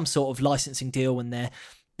signed some sort of licensing deal, and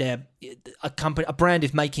they're a brand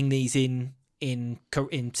is making these in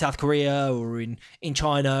South Korea or in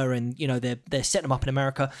China, and they're setting them up in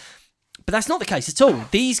America. But that's not the case at all.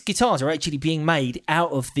 These guitars are actually being made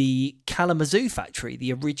out of the Kalamazoo factory,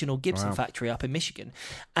 the original Gibson factory up in Michigan.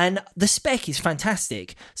 And the spec is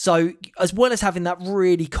fantastic. So as well as having that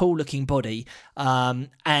really cool looking body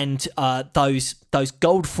and those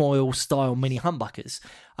gold foil style mini humbuckers,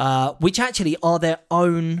 which actually are their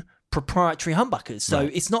own proprietary humbuckers. So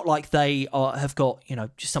it's not like they have got,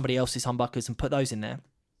 just somebody else's humbuckers and put those in there.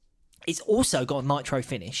 It's also got a nitro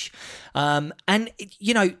finish. And,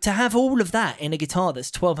 to have all of that in a guitar that's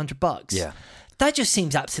 $1,200, Yeah. that just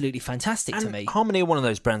seems absolutely fantastic to me. Harmony are one of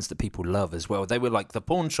those brands that people love as well. They were like the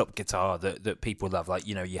pawn shop guitar that people love. Like,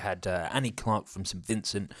 you had Annie Clark from St.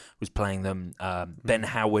 Vincent was playing them. Ben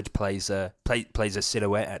Howard plays a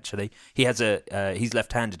Silhouette, actually. He has he's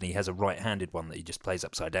left-handed and he has a right-handed one that he just plays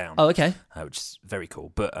upside down. Oh, okay. Which is very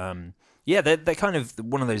cool. But they're kind of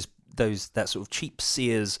one of that sort of cheap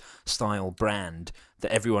Sears style brand that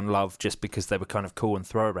everyone loved just because they were kind of cool and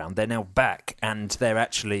throw around. They're now back, and they're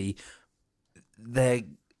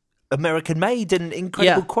American made and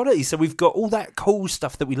incredible quality. So we've got all that cool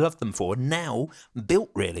stuff that we love them for now built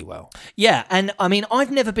really well. Yeah, and I mean, I've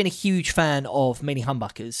never been a huge fan of mini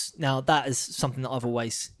humbuckers. Now, that is something that I've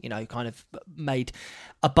always, kind of made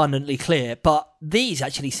abundantly clear. But these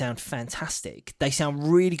actually sound fantastic. They sound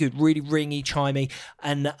really good, really ringy, chimey.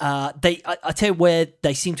 And I tell you where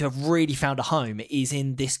they seem to have really found a home is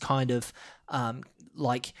in this kind of,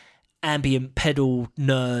 ambient pedal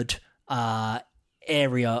nerd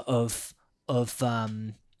area of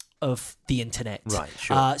the internet. Right,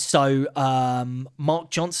 sure. So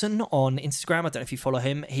Mark Johnson on Instagram, I don't know if you follow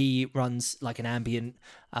him, he runs like an ambient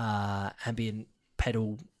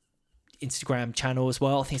pedal Instagram channel as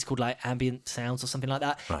well. I think it's called like Ambient Sounds or something like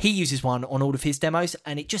that. Right. He uses one on all of his demos,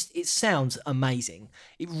 and it sounds amazing.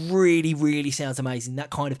 It really, really sounds amazing.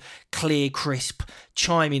 That kind of clear, crisp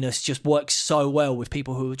chiminess just works so well with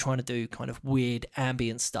people who are trying to do kind of weird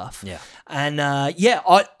ambient stuff. Yeah. And I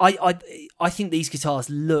think these guitars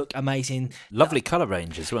look amazing. Lovely color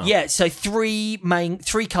range as well. Yeah, so three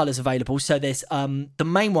colors available. So there's the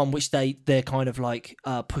main one, which they're kind of like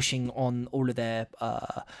pushing on all of their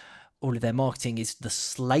marketing, is the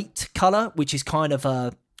slate color, which is kind of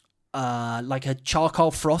like a charcoal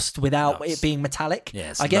frost without it being metallic.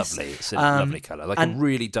 Yeah, I guess. Lovely. It's a lovely color, like a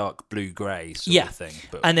really dark blue-grey sort of thing.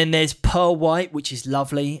 But... And then there's pearl white, which is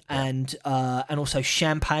lovely, and also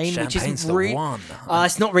champagne, which isn't really. The one.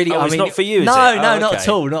 It's not really. It's not for you. No, is it? not at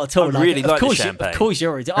all. Not at all. I really like the champagne. Of course,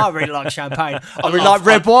 you're. I really like champagne. I really like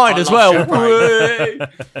red wine as well.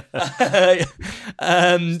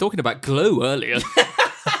 Talking about glue earlier.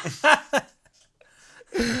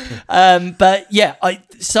 But yeah,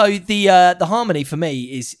 so the harmony for me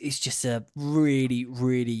is just a really,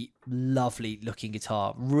 really lovely looking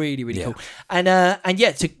guitar, really, really cool. And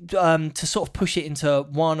to sort of push it into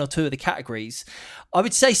one or two of the categories, I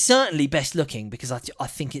would say certainly best looking, because I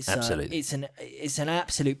think it's an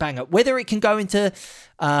absolute banger. Whether it can go into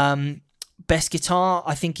best guitar,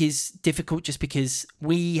 I think, is difficult, just because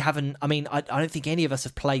we haven't. I mean, I don't think any of us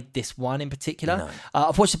have played this one in particular. No.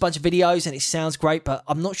 I've watched a bunch of videos and it sounds great, but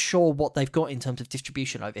I'm not sure what they've got in terms of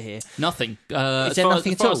distribution over here. Nothing. Is there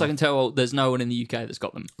nothing as far as I can tell, there's no one in the UK that's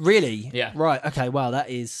got them. Really? Yeah. Right. Okay. Wow. That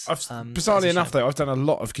is. Bizarrely enough, though, I've done a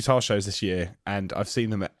lot of guitar shows this year, and I've seen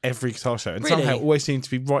them at every guitar show, and Really? somehow always seem to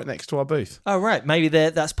be right next to our booth. Oh, right. Maybe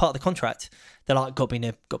that's part of the contract. They're like, got to be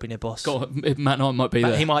near boss. Matt Knight might be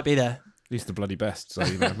there. He might be there. He's the bloody best, so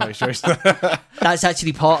make sure. That's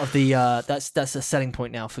actually part of the. That's a selling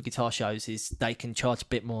point now for guitar shows, is they can charge a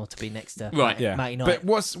bit more to be next to Matty Knight. But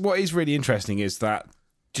what is really interesting is that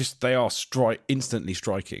just they are instantly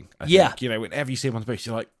striking. I think. You know, whenever you see them on the booth,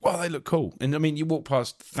 you're like, "Wow, they look cool." And I mean, you walk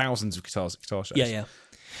past thousands of guitars at guitar shows. Yeah.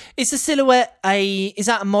 Is the Silhouette is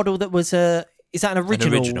that a model that was is that an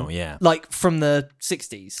original? An original, yeah. Like from the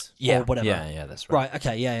 60s or whatever. Yeah, that's right. Right,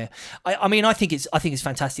 okay, yeah. I mean, I think it's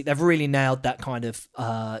fantastic. They've really nailed that kind of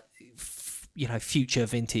future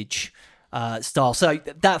vintage style. So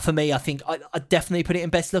that for me, I think I definitely put it in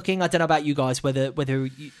best looking. I don't know about you guys, whether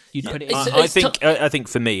you'd put it in. I think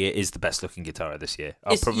for me it is the best looking guitar this year.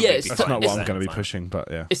 That's not what I'm going to be pushing, but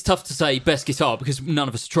yeah. It's tough to say best guitar because none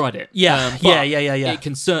of us tried it. Yeah. It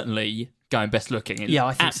can certainly go in best looking. Yeah,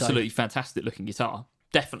 I think absolutely fantastic looking guitar.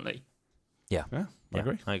 Definitely. Yeah, I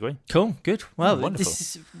agree. Cool, good. Well,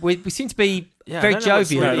 wonderful. We seem to be very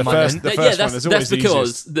jovial at the moment. The first one is always that's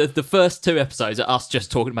because the first two episodes are us just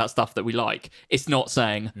talking about stuff that we like. It's not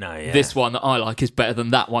saying this one that I like is better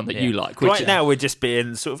than that one that you like. Right now we're just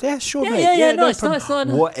being sort of sure, mate. Yeah, no nice.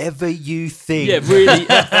 Whatever you think. Yeah, really,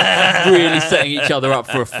 really setting each other up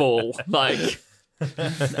for a fall. Like,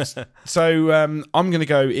 so I'm going to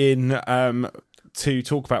go in to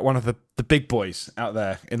talk about one of the big boys out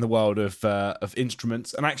there in the world of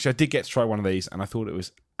instruments. And actually, I did get to try one of these, and I thought it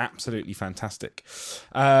was absolutely fantastic.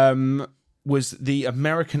 Was the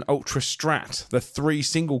American Ultra Strat, the 3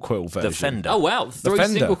 single coil version. The Fender. Oh, wow. The 3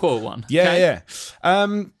 single coil one. Yeah.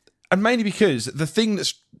 And mainly because the thing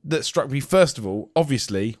that struck me first of all,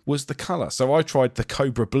 obviously, was the colour. So I tried the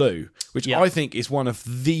Cobra Blue, which I think is one of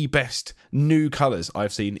the best new colours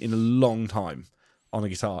I've seen in a long time on a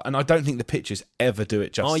guitar, and I don't think the pictures ever do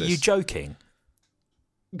it justice. Are you joking?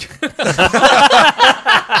 Didn't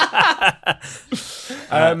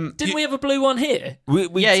we have a blue one here?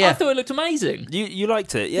 I thought it looked amazing. You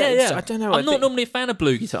liked it? Yeah. I don't know. I'm not normally a fan of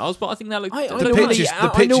blue guitars, but I think that looked. I pictures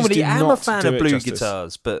normally am do a fan of it blue justice.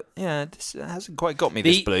 guitars, but this hasn't quite got me.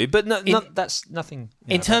 This blue, but that's nothing.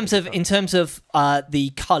 In terms of the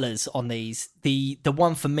colours on these, the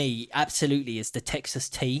one for me absolutely is the Texas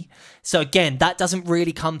T. So again, that doesn't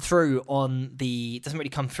really come through on any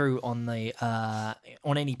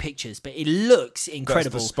pictures, but it looks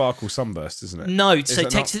incredible. That's the Sparkle Sunburst, isn't it? No, so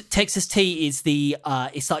Texas T is the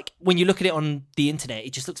it's like when you look at it on the internet,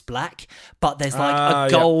 it just looks black, but there's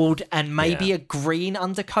like a gold and maybe a green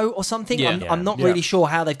undercoat or something. Yeah. I'm not really sure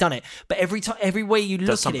how they've done it, but every way you look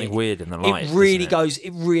at it, something weird in the light. It really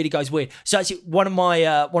goes weird. So actually, one of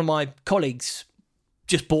my colleagues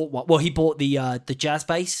just bought one. Well, he bought the jazz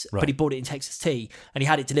bass, Right. but he bought it in Texas T, and he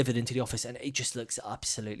had it delivered into the office, and it just looks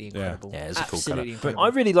absolutely incredible. Yeah, it's a cool absolutely colour. incredible. I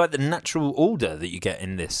really like the natural order that you get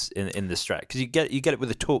in this in the Strat, because you get it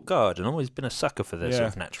with a taut guard, and I've always been a sucker for the sort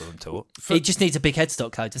of natural and taut. It just needs a big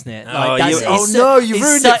headstock, though, doesn't it? You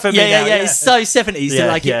ruined it for me. Yeah, it's so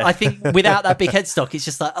 70s. Yeah, I think without that big headstock, it's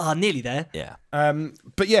just like, nearly there. Yeah.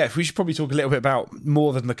 But yeah, we should probably talk a little bit about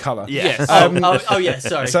more than the colour. Yes. Yeah,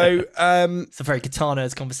 sorry. So it's a very Guitar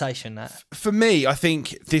Nerds conversation, that. for me, I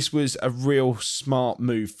think this was a real smart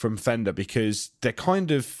move from Fender, because they're kind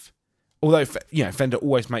of, although Fender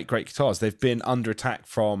always make great guitars, they've been under attack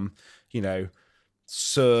from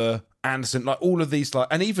Suhr, Anderson, like all of these,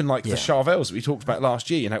 and even the Charvels that we talked about last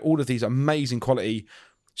year. All of these amazing quality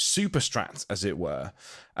super strats, as it were.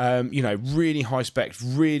 Really high spec,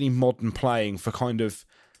 really modern playing for kind of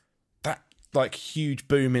that huge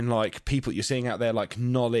boom in people you're seeing out there like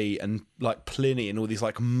Nolly and Pliny and all these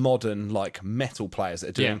modern metal players that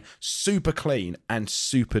are doing super clean and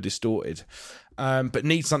super distorted, but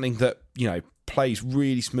need something that plays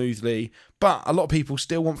really smoothly. But a lot of people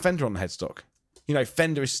still want Fender on the headstock.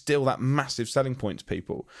 Fender is still that massive selling point to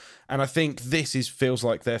people, and I think this feels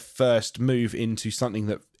like their first move into something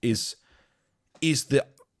that is the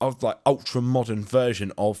ultra modern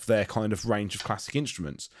version of their kind of range of classic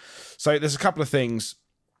instruments. So there's a couple of things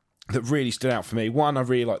that really stood out for me. One, I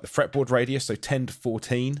really like the fretboard radius, so 10 to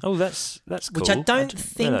 14. Oh, that's cool. Which I don't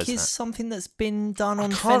think is something that's been done on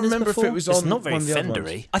Fenders before. I can't remember if it was on. It's not very one of the other ones.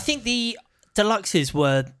 Fendery. I think the Deluxes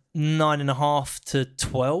were 9.5 to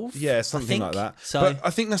 12. Yeah, something like that. So, but I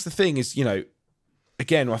think that's the thing is,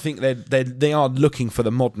 again, I think they are looking for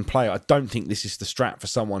the modern player. I don't think this is the Strat for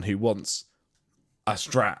someone who wants a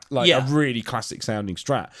Strat, a really classic sounding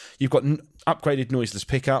Strat. You've got upgraded noiseless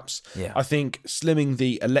pickups. Yeah. I think slimming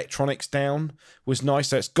the electronics down was nice.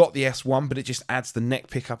 So it's got the S1, but it just adds the neck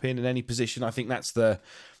pickup in any position. I think that's the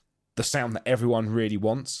sound that everyone really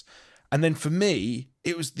wants. And then for me,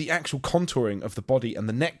 it was the actual contouring of the body and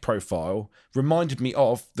the neck profile reminded me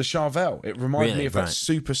of the Charvel. It reminded me of that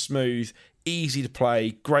super smooth, easy to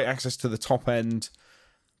play, great access to the top end.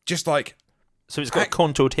 Just So it's got a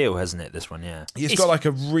contoured heel, hasn't it, this one? Yeah. It's got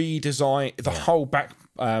a redesign. The whole back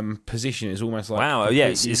position is almost wow, yeah,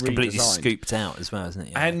 it's completely scooped out as well, isn't it?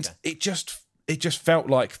 Yeah, and it just felt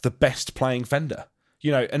like the best playing Fender.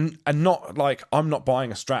 And not I'm not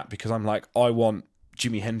buying a Strat because I'm I want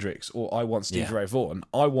Jimi Hendrix or I want Stevie Ray Vaughan.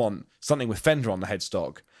 I want something with Fender on the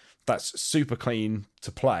headstock that's super clean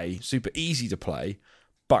to play, super easy to play,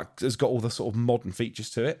 but has got all the sort of modern features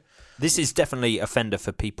to it. This is definitely a Fender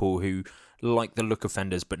for people who like the look of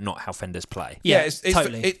Fenders, but not how Fenders play. Yeah, it's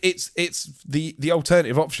totally. It's the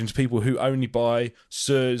alternative option to people who only buy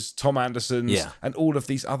Suhrs, Tom Andersons, and all of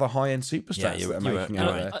these other high end super strats that are making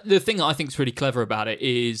out there. The thing that I think is really clever about it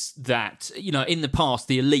is that in the past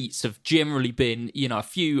the elites have generally been a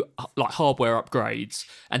few hardware upgrades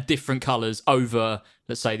and different colours over,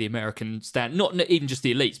 let's say, the American standard, not even just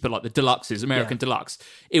the elites, but the Deluxes, American Deluxe.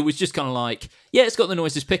 It was just kind of it's got the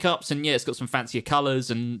noiseless pickups and it's got some fancier colours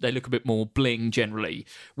and they look a bit more bling generally.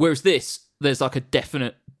 Whereas this, there's a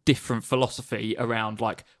definite different philosophy around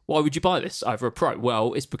why would you buy this over a Pro?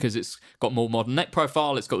 Well, it's because it's got more modern neck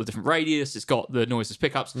profile, it's got the different radius, it's got the noiseless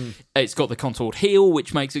pickups, it's got the contoured heel,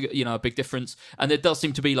 which makes a big difference. And there does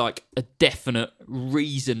seem to be a definite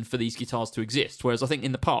reason for these guitars to exist. Whereas I think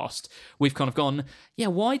in the past we've kind of gone,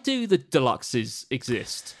 why do the Deluxes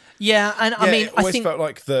exist? Yeah, and I mean, it always I think felt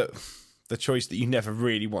like the choice that you never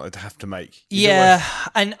really wanted to have to make.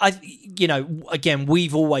 And again,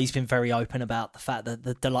 we've always been very open about the fact that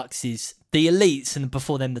the Deluxes, the elites, and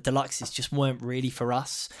before them the Deluxes just weren't really for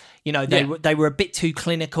us. They were a bit too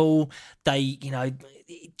clinical. They,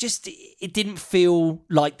 it didn't feel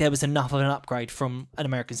like there was enough of an upgrade from an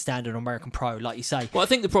American Standard or American Pro, like you say. Well, I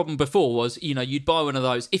think the problem before was, you'd buy one of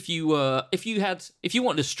those if you wanted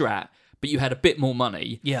a Strat, but you had a bit more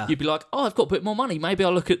money, you'd be like, oh, I've got a bit more money. Maybe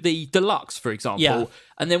I'll look at the Deluxe, for example. Yeah.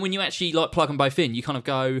 And then when you actually plug them both in, you kind of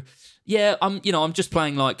go, I'm just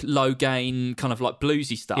playing low gain, kind of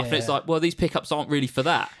bluesy stuff. Yeah. And it's well, these pickups aren't really for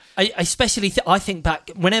that. Especially, I think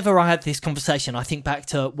back, whenever I had this conversation, I think back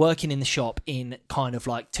to working in the shop in kind of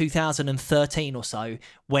 2013 or so,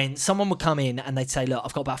 when someone would come in and they'd say, look,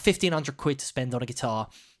 I've got about 1,500 quid to spend on a guitar.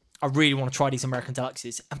 I really want to try these American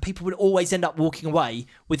Deluxes, and people would always end up walking away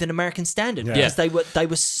with an American Standard because they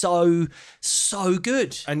were so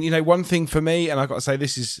good. And one thing for me, and I've got to say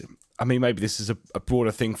maybe this is a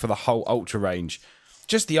broader thing for the whole Ultra range,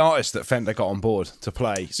 just the artists that Fender got on board to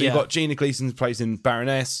play. So you've got Gina Gleason who plays in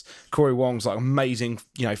Baroness, Corey Wong's amazing,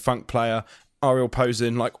 funk player, Ariel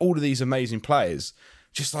Posen, all of these amazing players.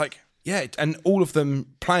 Just Yeah, and all of them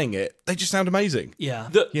playing it, they just sound amazing. Yeah.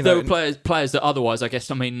 There were players that otherwise, I guess,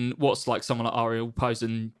 I mean, what's like someone like Ariel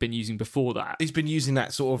Posen been using before that? He's been using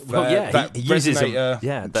that sort of he uses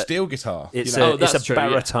resonator steel guitar. It's that's a true,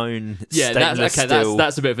 baritone. Yeah,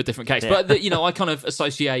 that's a bit of a different case. But I kind of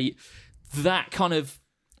associate that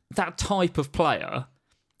type of player,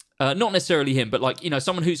 not necessarily him, but like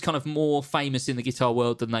someone who's kind of more famous in the guitar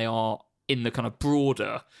world than they are in the kind of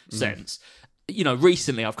broader sense.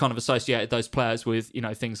 Recently I've kind of associated those players with,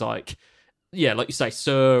 things like, like you say,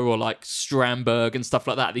 Sir or like Strandberg and stuff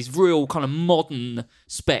like that. These real kind of modern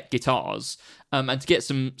spec guitars, and to get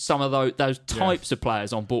some of those types of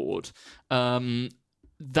players on board,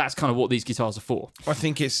 that's kind of what these guitars are for. I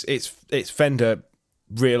think it's Fender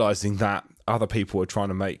realizing that other people are trying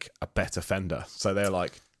to make a better Fender, so they're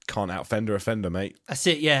like, can't out Fender a Fender, mate. That's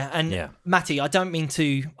it, yeah. And Matty, I don't mean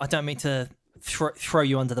to throw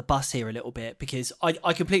you under the bus here a little bit, because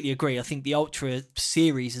I completely agree. I think the Ultra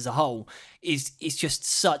series as a whole is just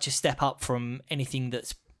such a step up from anything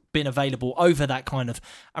that's been available over that kind of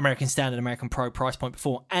American Standard, American Pro price point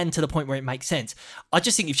before, and to the point where it makes sense. I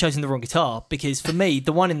just think you've chosen the wrong guitar, because for me,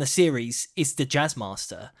 the one in the series is the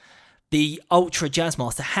Jazzmaster. The Ultra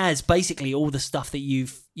Jazzmaster has basically all the stuff that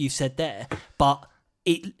you've said there, but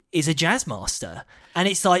it is a Jazzmaster, and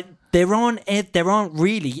it's like there isn't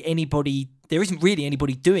really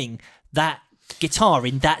anybody doing that guitar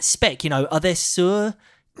in that spec. Are there Sir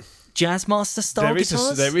Jazzmaster style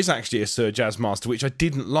guitars? There is actually a Sir Jazzmaster, which I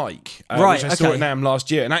didn't like. Right, which I saw at NAMM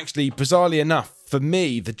last year. And actually, bizarrely enough, for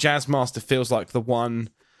me, the Jazzmaster feels like the one...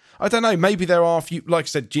 I don't know, maybe there are a few... Like I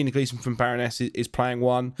said, Gina Gleason from Baroness is playing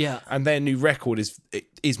one. Yeah. And their new record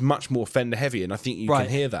is much more Fender heavy, and I think you can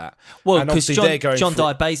hear that. Well, because John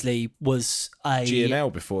Dyer Baisley was a...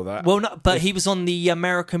 G&L before that. Well, no, but he was on the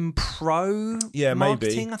American Pro marketing,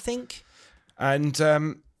 maybe. I think. And,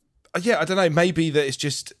 I don't know, maybe that it's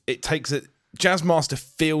just... It takes it... Jazzmaster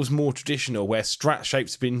feels more traditional, where Strat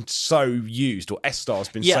shapes have been so used, or S-Star's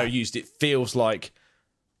been so used, it feels like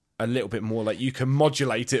a little bit more like you can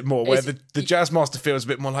modulate it more, where the Jazzmaster feels a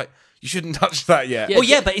bit more like you shouldn't touch that yet.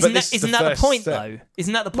 Well, but isn't that the point, though?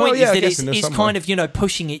 Isn't that the point? Well, is that it's kind of,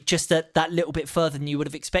 pushing it just that little bit further than you would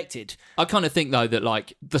have expected. I kind of think, though, that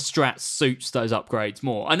like the Strat suits those upgrades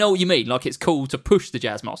more. I know what you mean. Like, it's cool to push the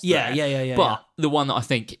Jazzmaster there. But the one that I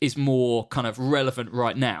think is more kind of relevant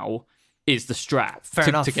right now is the Strat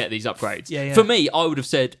to get these upgrades. For me, I would have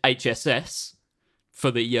said HSS for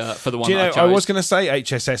the one that I chose. I was going to say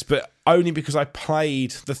HSS, but only because I played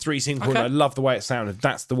the 3-single and I love the way it sounded.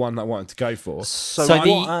 That's the one that I wanted to go for. So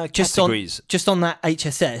what categories? Just on that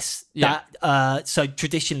HSS, so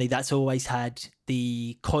traditionally that's always had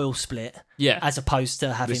the coil split, as opposed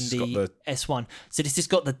to having the S1. So this has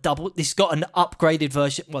got the double. This has got an upgraded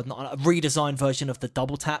version, well, not a redesigned version of the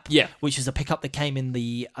double tap, which is a pickup that came in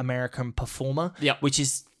the American Performer, which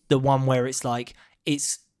is the one where it's like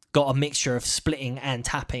it's got a mixture of splitting and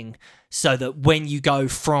tapping, so that when you go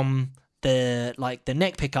from the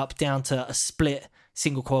neck pickup down to a split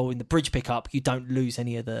single coil in the bridge pickup, you don't lose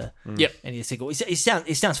any of the single. It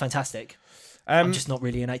sounds fantastic. I'm just not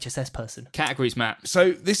really an HSS person. Categories, Matt.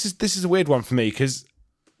 So this is a weird one for me, because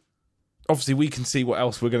obviously we can see what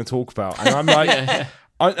else we're going to talk about, and I'm like,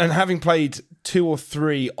 and having played 2 or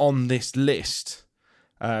 3 on this list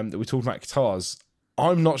that we're talking about guitars,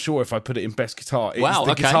 I'm not sure if I put it in best guitar. It's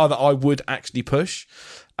the guitar that I would actually push.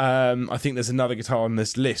 I think there's another guitar on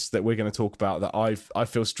this list that we're going to talk about that I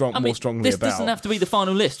feel more strongly this about. This doesn't have to be the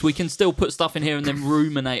final list. We can still put stuff in here and then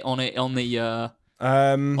ruminate on it on the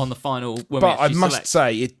final. But I must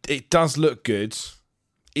say, it does look good.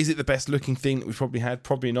 Is it the best looking thing that we've probably had?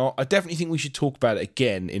 Probably not. I definitely think we should talk about it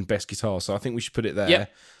again in best guitar. So I think we should put it there.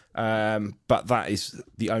 Yep. But that is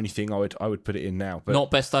the only thing I would put it in now. But not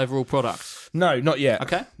best overall product. No, not yet.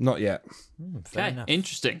 Okay, not yet. Okay,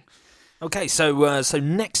 interesting. Okay, so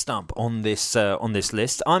next up on this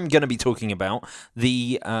list, I'm going to be talking about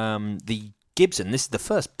the Gibson. This is the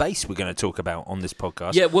first bass we're going to talk about on this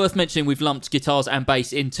podcast. Yeah, worth mentioning, we've lumped guitars and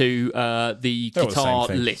bass into the guitar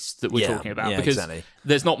list that we're talking about, because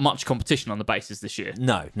there's not much competition on the basses this year.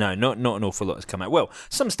 No, not an awful lot has come out. Well,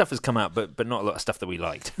 some stuff has come out, but not a lot of stuff that we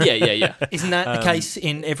liked. Yeah. Isn't that the case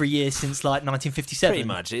in every year since like 1957? Pretty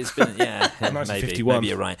much. It's been 1951. Maybe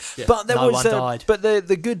you're right. Yeah. But there one died. But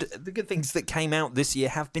the good things that came out this year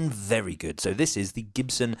have been very good. So this is the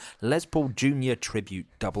Gibson Les Paul Jr. Tribute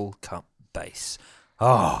Double Cut bass.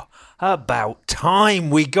 Oh, about time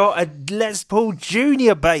we got a Les Paul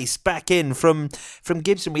Junior bass back in from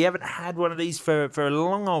Gibson. We haven't had one of these for a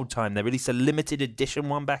long old time. They released a limited edition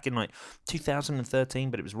one back in like 2013,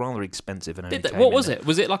 but it was rather expensive. And What was it?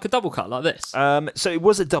 Was it like a double cut like this? So it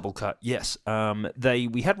was a double cut, yes.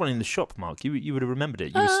 We had one in the shop, Mark. You would have remembered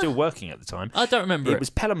it. You were still working at the time. I don't remember it. It was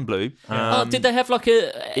Pelham Blue. Did they have like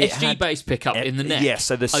a SG bass pickup in the neck? Yes,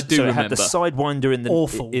 it had the sidewinder in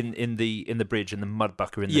the in the bridge and the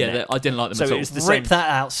mudbucker in the neck. I didn't like them at all. It was the Rip that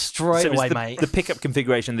out straight away, mate. The pickup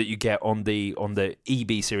configuration that you get on the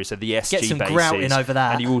EB series, so the SG get some bases, grouting over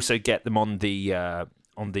that, and you also get them on the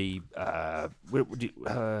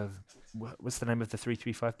what's the name of the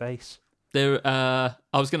 335 bass? I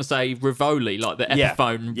was going to say Rivoli, like the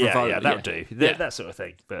Epiphone Rivoli. Yeah, that would do. That sort of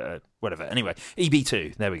thing. But whatever. Anyway,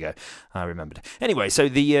 EB2. There we go. I remembered. Anyway, so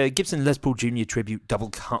the Gibson Les Paul Junior Tribute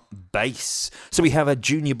double cut bass. So we have a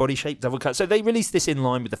junior body shape double cut. So they released this in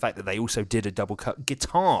line with the fact that they also did a double cut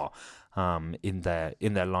guitar in their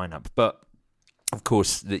lineup. But of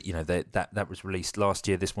course, that was released last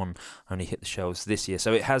year. This one only hit the shelves this year.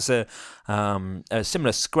 So it has a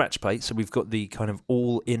similar scratch plate. So we've got the kind of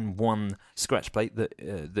all-in-one scratch plate that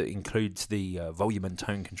includes the volume and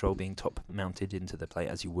tone control being top-mounted into the plate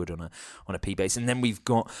as you would on a P bass. And then we've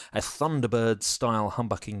got a Thunderbird-style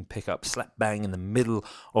humbucking pickup slap bang in the middle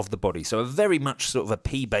of the body. So a very much sort of a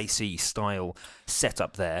P bassy style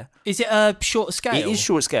setup there. Is it a short scale? It is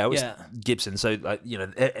short scale. Yeah. It's Gibson. So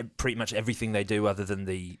pretty much everything they do, other than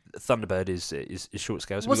the Thunderbird, is short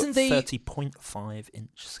scale. So Wasn't we've got 30.5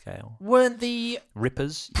 inch scale. Weren't the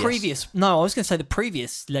Rippers previous? Yes. No, I was going to say the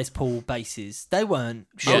previous Les Paul basses. They weren't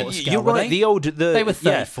short scale. You're right. They were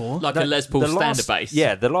 34, like a Les Paul standard bass.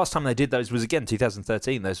 Yeah, the last time they did those was again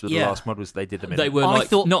 2013. Those were the last models they did them in. They were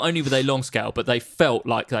not only were they long scale, but they felt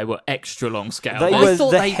like they were extra long scale. They were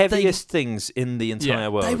the heaviest things in the entire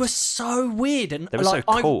world. They were so weird, and they were so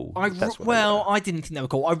cool. I didn't think they were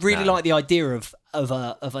cool. I really like the idea of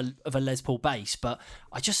a Les Paul bass, but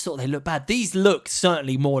I just thought they looked bad. These look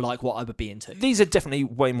certainly more like what I would be into. These are definitely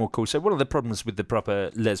way more cool. So one of the problems with the proper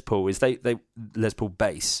Les Paul is they Les Paul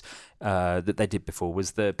bass that they did before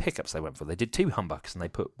was the pickups they went for. They did two humbuckers and they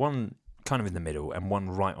put one kind of in the middle and one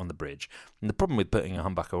right on the bridge. And the problem with putting a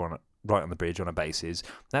humbucker right on the bridge on a bass is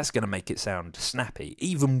that's going to make it sound snappy,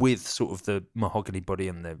 even with sort of the mahogany body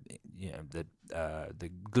and the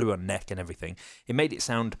glue-on neck and everything. It made it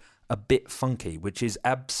sound a bit funky, which is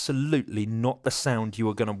absolutely not the sound you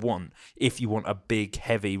are going to want if you want a big,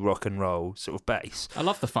 heavy rock and roll sort of bass. I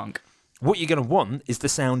love the funk. What you're going to want is the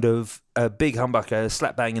sound of a big humbucker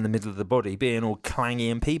slap bang in the middle of the body being all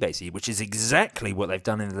clangy and P-bassy, which is exactly what they've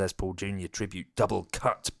done in the Les Paul Junior Tribute double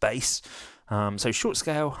cut bass. So short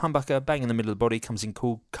scale, humbucker, bang in the middle of the body, comes in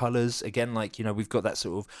cool colours. Again, we've got that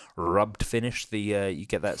sort of rubbed finish. You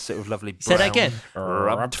get that sort of lovely brown, say that again,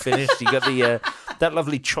 rubbed finish. You get the that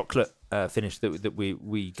lovely chocolate finish that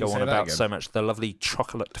we go on about so much. The lovely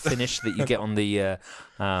chocolate finish that you get on the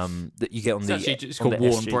it's called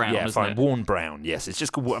worn brown. Yeah, fine, it? Worn brown. Yes, it's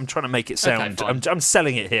just called. I'm trying to make it sound. Okay, I'm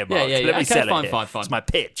selling it here, Mark. Let me sell it here. Fine. It's my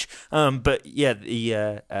pitch. But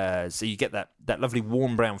yeah, so you get that lovely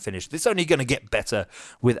warm brown finish. It's only going to get better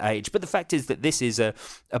with age. But the fact is that this is a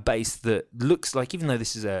bass that looks like, even though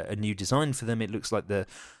this is a new design for them, it looks like the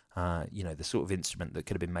sort of instrument that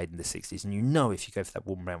could have been made in the 60s. And if you go for that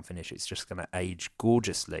warm brown finish, it's just going to age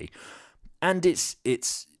gorgeously. And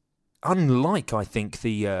it's unlike, I think,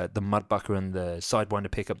 the mudbucker and the sidewinder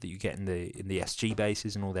pickup that you get in the SG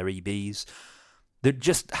basses and all their EBs. That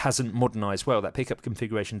just hasn't modernised well. That pickup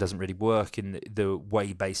configuration doesn't really work in the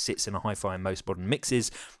way bass sits in a hi-fi in most modern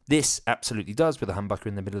mixes. This absolutely does with a humbucker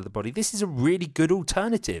in the middle of the body. This is a really good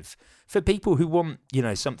alternative for people who want,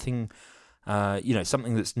 something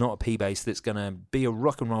that's not a P bass, that's going to be a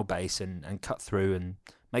rock and roll bass and cut through and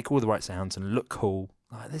make all the right sounds and look cool.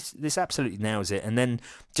 This absolutely nails it. And then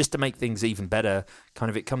just to make things even better,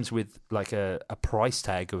 it comes with like a price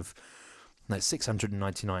tag of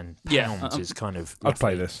 £699 is kind of... I'd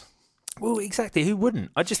play this. Well, exactly. Who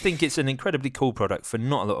wouldn't? I just think it's an incredibly cool product for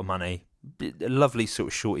not a lot of money. A lovely sort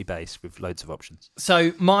of shorty bass with loads of options.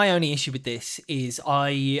 So my only issue with this is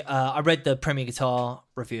I read the Premier Guitar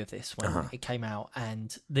review of this when it came out,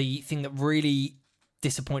 and the thing that really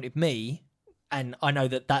disappointed me, and I know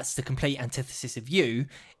that that's the complete antithesis of you,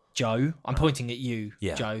 Joe. I'm pointing at you,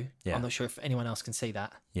 Yeah. Joe. Yeah. I'm not sure if anyone else can see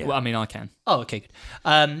that. Yeah. Well, I mean, I can. Oh, okay, good.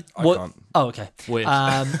 can't. Oh, okay. Weird.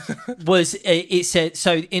 Was it said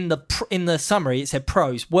so in the summary? It said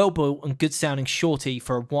pros: well built and good sounding shorty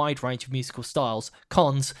for a wide range of musical styles.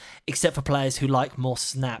 Cons, except for players who like more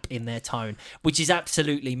snap in their tone, which is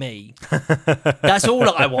absolutely me. That's all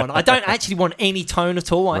I want. I don't actually want any tone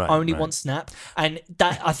at all. I only want snap, and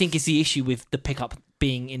that I think is the issue with the pickup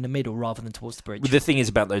being in the middle rather than towards the bridge. The thing is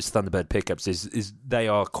about those Thunderbird pickups is they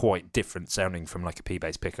are quite different sounding from like a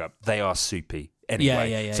P-bass pickup. They are soupy anyway.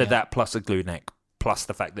 Yeah, so yeah. that plus a glue neck, plus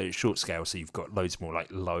the fact that it's short scale, so you've got loads more like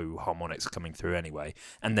low harmonics coming through anyway.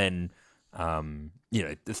 And then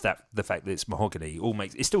the fact that it's mahogany all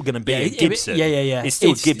makes it's still going to be a Gibson. Yeah. It's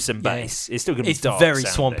still Gibson bass. It's still going to be It's dark very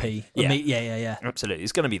sounding. swampy. Yeah. Yeah. Absolutely.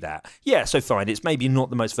 It's going to be that. Yeah, so fine. It's maybe not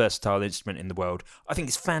the most versatile instrument in the world. I think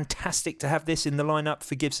it's fantastic to have this in the lineup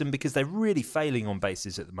for Gibson because they're really failing on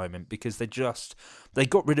basses at the moment because they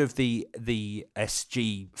got rid of the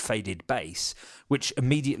SG faded bass, which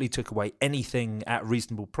immediately took away anything at a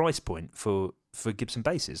reasonable price point for Gibson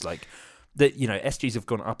basses. Like SGs have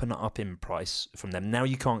gone up and up in price from them. Now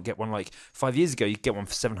you can't get one like 5 years ago. You could get one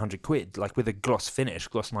for £700, like with a gloss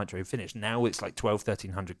nitro finish. Now it's like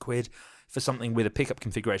 £1,200-1,300 for something with a pickup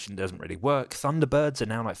configuration that doesn't really work. Thunderbirds are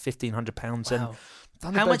now like £1,500, Wow.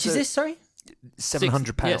 and How much is this? Sorry,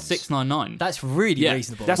 £700. Yeah, $699. that's really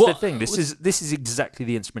reasonable. That's the thing. This is exactly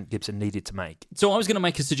the instrument Gibson needed to make. So I was going to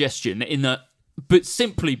make a suggestion in that, but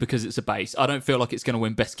simply because it's a bass, I don't feel like it's going to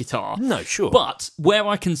win best guitar. No, sure. But where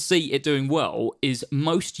I can see it doing well is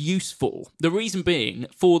most useful. The reason being,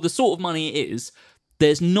 for the sort of money it is,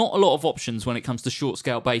 there's not a lot of options when it comes to short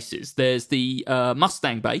scale basses. There's the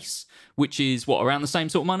Mustang bass, which is around the same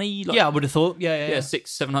sort of money. Like, I would have thought. Yeah.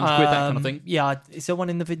 £600-700, that kind of thing. Yeah, is there one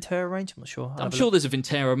in the Vintera range? I'm not sure. I'm sure there's a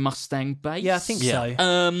Vintera Mustang bass. Yeah, I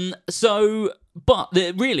think so. But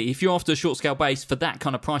really, if you're after a short scale bass for that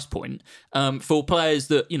kind of price point, for players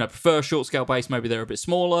that prefer a short scale bass, maybe they're a bit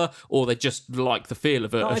smaller, or they just like the feel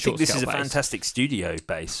of a short scale bass. I think this is a fantastic studio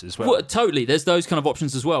bass as well. Totally, there's those kind of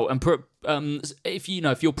options as well. And if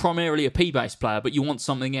you're primarily a P bass player, but you want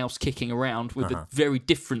something else kicking around with a very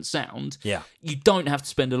different sound, you don't have to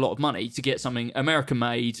spend a lot of money to get something American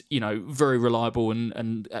made, very reliable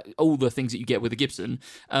and all the things that you get with a Gibson.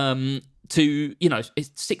 It's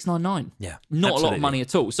 $699. Yeah, not a lot of money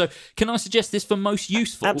at all. So, can I suggest this for most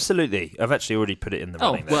useful? Absolutely. I've actually already put it in the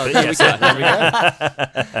running. There we go.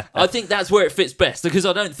 I think that's where it fits best because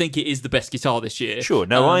I don't think it is the best guitar this year. Sure,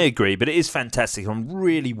 no, I agree, but it is fantastic. I'm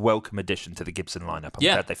really welcome addition to the Gibson lineup. I'm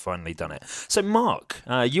glad they've finally done it. So, Mark,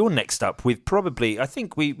 you're next up with I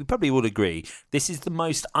think we probably all agree, this is the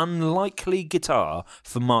most unlikely guitar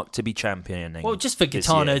for Mark to be championing. Well, just for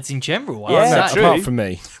guitar nerds in general. Apart from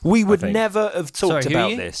me. We would never have talked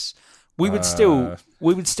about this. We would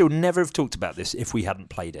still never have talked about this if we hadn't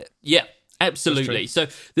played it. Yeah, absolutely. So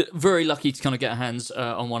very lucky to kind of get our hands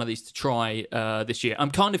on one of these to try this year.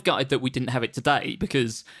 I'm kind of gutted that we didn't have it today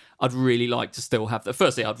because I'd really like to still have that.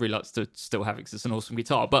 Firstly, I'd really like to still have it because it's an awesome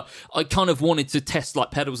guitar, but I kind of wanted to test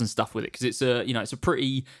like pedals and stuff with it because it's a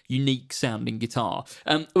pretty unique sounding guitar.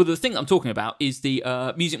 Well, the thing I'm talking about is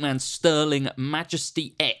the Music Man Sterling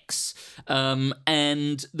Majesty X.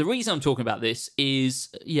 And the reason I'm talking about this is,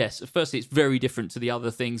 yes, firstly, it's very different to the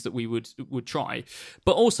other things that we would try,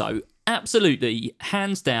 but also absolutely,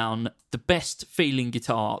 hands down, the best feeling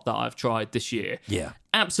guitar that I've tried this year. Yeah.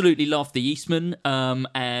 Absolutely loved the Eastman,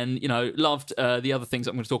 and loved the other things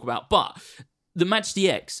I'm going to talk about. But the Majesty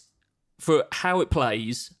X, for how it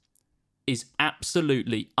plays, is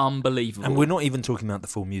absolutely unbelievable. And we're not even talking about the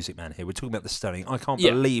full Music Man here. We're talking about the Sterling. I can't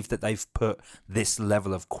believe that they've put this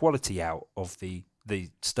level of quality out of the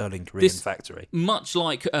Sterling Korean factory. Much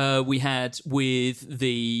like we had with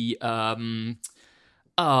the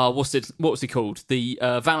what was he called? The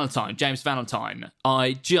Valentine, James Valentine.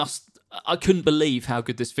 I couldn't believe how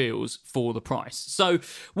good this feels for the price. So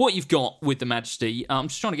what you've got with the Majesty, I'm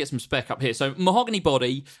just trying to get some spec up here. So mahogany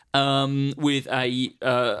body with a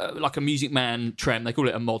like a Music Man trem. They call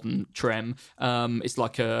it a modern trem. It's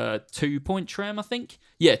like a 2-point trem, I think.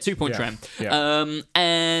 Yeah, 2-point trem. Yeah.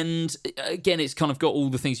 And again, it's kind of got all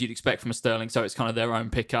the things you'd expect from a Sterling. So it's kind of their own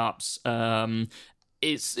pickups.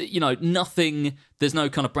 It's nothing. There's no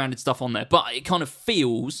kind of branded stuff on there, but it kind of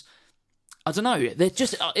feels I don't know. They're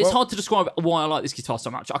just. It's hard to describe why I like this guitar so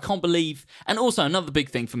much. I can't believe. And also another big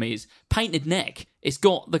thing for me is painted neck. It's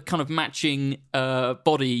got the kind of matching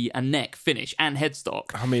body and neck finish and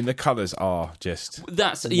headstock. I mean, the colours are just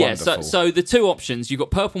wonderful. So the two options, you've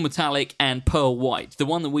got purple metallic and pearl white. The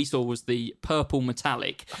one that we saw was the purple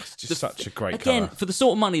metallic. It's just such a great again, colour. for the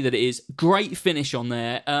sort of money that it is, great finish on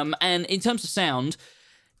there. And in terms of sound,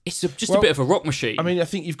 it's just a bit of a rock machine. I mean, I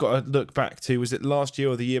think you've got to look back to, was it last year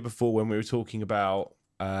or the year before when we were talking about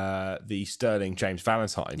the Sterling James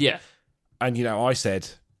Valentine? Yeah. And, I said,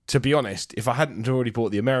 to be honest, if I hadn't already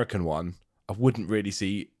bought the American one, I wouldn't really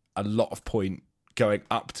see a lot of point going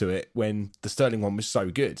up to it when the Sterling one was so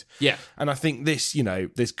good. Yeah. And I think this,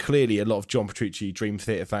 there's clearly a lot of John Petrucci Dream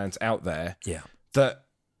Theater fans out there that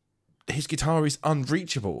his guitar is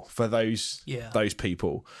unreachable for those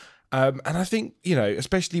people. And I think,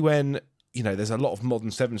 especially when, there's a lot of modern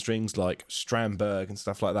 7-strings like Strandberg and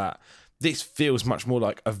stuff like that, this feels much more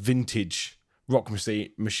like a vintage rock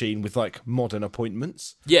machine with like modern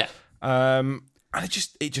appointments. Yeah. And it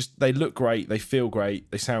just they look great, they feel great,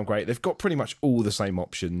 they sound great. They've got pretty much all the same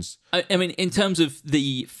options. I mean, in terms of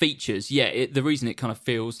the features, the reason it kind of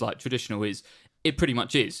feels like traditional is it pretty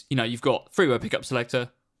much is. You've got three-way pickup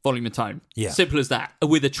selector, volume and tone. Yeah. Simple as that,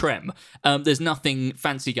 with a trem. There's nothing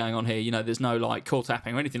fancy going on here. There's no like core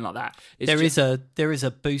tapping or anything like that. There is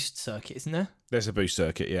a boost circuit, isn't there? There's a boost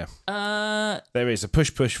circuit, yeah. There is a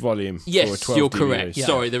push volume. Yes, for a 12 you're dB. correct. Yeah.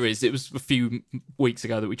 Sorry, there is. It was a few weeks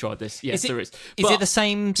ago that we tried this. Yes, there is. Is it the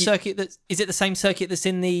same circuit that's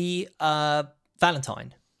in the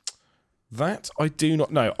Valentine? That I do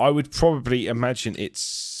not know. I would probably imagine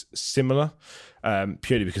it's similar.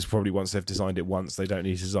 Purely because probably once they've designed it once, they don't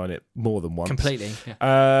need to design it more than once. Completely.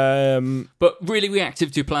 Yeah. But really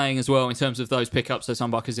reactive to playing as well in terms of those pickups, those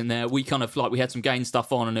humbuckers in there. We kind of we had some gain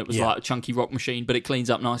stuff on and it was like a chunky rock machine, but it cleans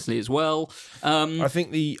up nicely as well. I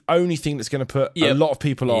think the only thing that's going to put a lot of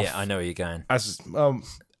people off... Yeah, I know where you're going. As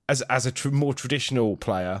a more traditional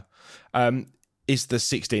player... is the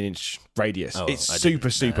 16-inch radius. It's super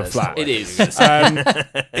flat. It is.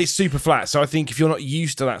 It's super flat. So I think if you're not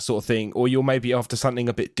used to that sort of thing, or you're maybe after something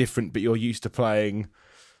a bit different, but you're used to playing,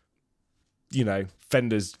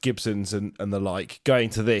 Fenders, Gibsons and the like, going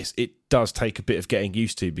to this, it does take a bit of getting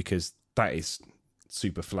used to because that is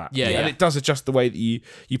super flat. Yeah. And it does adjust the way that you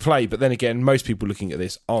play. But then again, most people looking at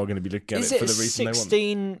this are going to be looking at it for the reason they want. Is it a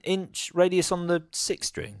 16-inch radius on the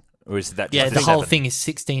 6-string? Or is that just the whole thing is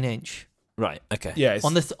 16-inch. Right. Okay. Yeah.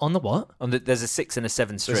 On the what? There's a 6 and a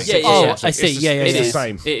 7 string. Yeah. I see. It's the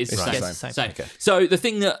same. It is the same. Okay. So the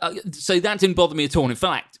thing that that didn't bother me at all. In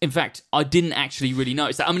fact, I didn't actually really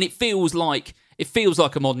notice that. I mean, it feels like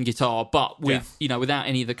a modern guitar, but with without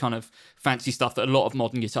any of the kind of fancy stuff that a lot of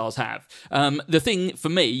modern guitars have. The thing for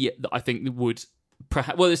me that I think would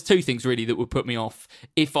perhaps, there's two things really that would put me off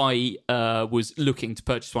if I was looking to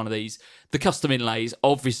purchase one of these. The custom inlays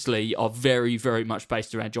obviously are very, very much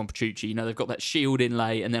based around John Petrucci. They've got that shield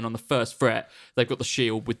inlay, and then on the first fret, they've got the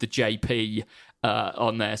shield with the JP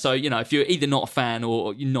on there. So, if you're either not a fan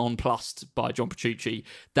or you're nonplussed by John Petrucci,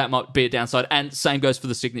 that might be a downside. And same goes for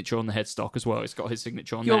the signature on the headstock as well. It's got his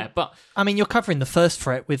signature on there. But I mean, you're covering the first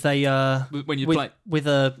fret with a when you play with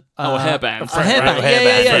a hairband. A hairband.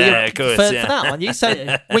 Yeah. Of course, for that one, you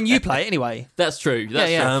say when you play it anyway. That's true.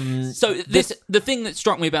 Yeah. So the thing that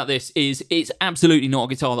struck me about this is it's absolutely not a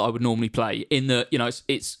guitar that I would normally play. In that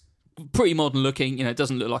it's pretty modern looking. It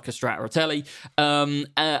doesn't look like a Strat or a Tele.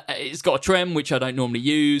 It's got a trem, which I don't normally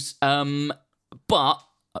use. But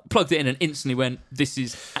I plugged it in and instantly went, this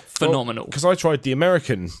is phenomenal. Because I tried the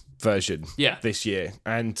American version this year,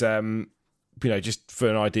 and just for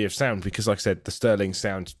an idea of sound, because like I said, the Sterling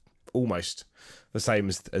sound almost the same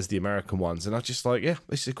as the American ones, and I just this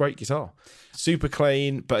is a great guitar. Super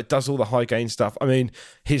clean, but it does all the high gain stuff. I mean,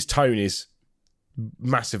 his tone is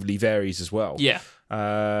massively varies as well. Yeah.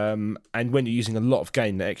 And when you're using a lot of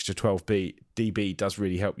gain, the extra 12 dB does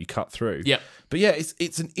really help you cut through. Yeah. But yeah,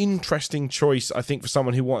 it's an interesting choice, I think, for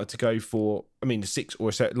someone who wanted to go for, a 6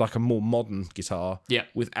 or a more modern guitar. Yeah.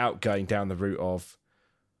 Without going down the route of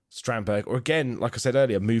Strandberg, or again, like I said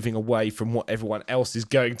earlier, moving away from what everyone else is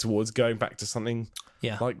going towards, going back to something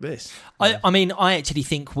like this. I mean, I actually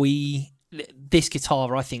think this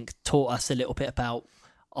guitar, I think, taught us a little bit about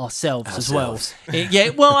ourselves as well. Yeah,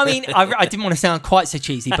 well, I mean, I didn't want to sound quite so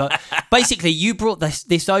cheesy, but basically you brought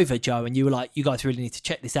this over, Joe, and you were like, you guys really need to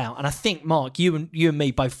check this out. And I think, Mark, you and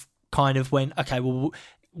me both kind of went, okay, well,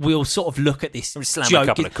 we'll sort of look at this slam joke. A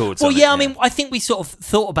couple of chords. Well, I mean, I think we sort of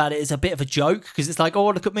thought about it as a bit of a joke, because it's like, oh,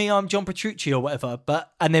 look at me, I'm John Petrucci or whatever.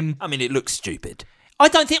 And then, I mean, it looks stupid. I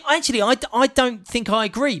don't think I don't think I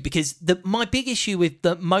agree, because my big issue with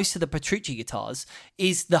most of the Petrucci guitars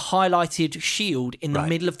is the highlighted shield in the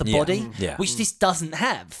middle of the body, which this doesn't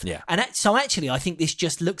have. Yeah. And so actually, I think this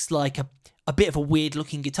just looks like a bit of a weird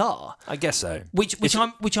looking guitar. I guess so. Which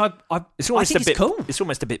I It's think is cool. It's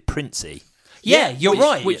almost a bit Princey. Yeah, you're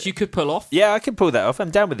right. Which you could pull off. Yeah, I can pull that off.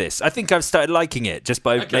 I'm down with this. I think I've started liking it just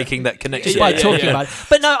by making that connection. Just by talking about it.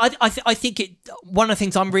 But no, I think one of the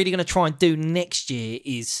things I'm really going to try and do next year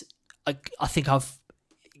is, I think I've,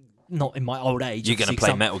 not in my old age. You're going to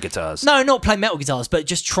play metal guitars? No, not play metal guitars, but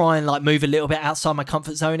just try and like move a little bit outside my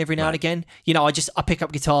comfort zone every now and again. You know, I pick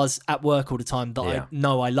up guitars at work all the time that I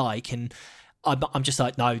know I like, and I'm just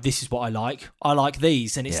like, no, this is what I like. I like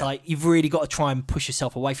these, and it's like you've really got to try and push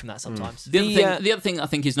yourself away from that sometimes. The other thing I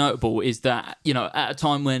think is notable is that, you know, at a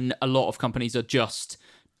time when a lot of companies are just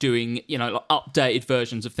doing, you know, like updated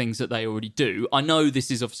versions of things that they already do. I know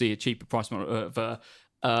this is obviously a cheaper price point of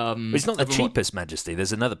it's not the cheapest, Majesty.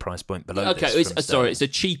 There's another price point below this. Okay, it's a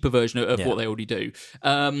cheaper version of what they already do.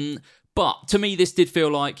 But to me, this did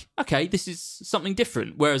feel like, okay, this is something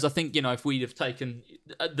different. Whereas I think, you know, if we'd have taken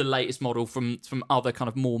the latest model from other kind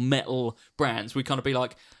of more metal brands, we'd kind of be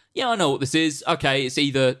like, yeah, I know what this is. Okay, it's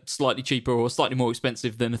either slightly cheaper or slightly more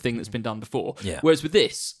expensive than a thing that's been done before. Yeah. Whereas with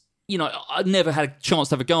this, you know, I never had a chance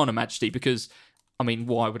to have a go on a Majesty because, I mean,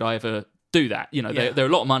 why would I ever do that? You know, they're a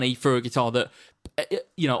lot of money for a guitar that,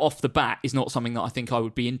 you know, off the bat is not something that I think I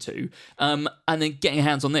would be into. And then getting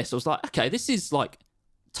hands on this, I was like, okay, this is like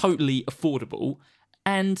totally affordable,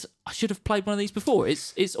 and I should have played one of these before.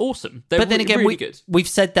 It's awesome. They're really good. We've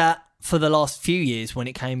said that for the last few years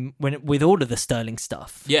with all of the Sterling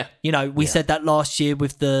stuff. Yeah, you know, we said that last year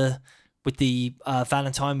with the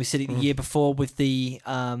Valentine. We said it the year before with the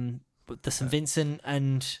St. Vincent,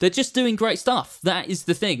 and they're just doing great stuff. That is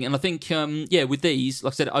the thing, and I think with these,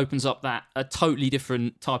 like I said, it opens up a totally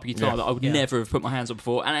different type of guitar that I would never have put my hands on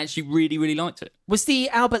before, and I actually really, really liked it. Was the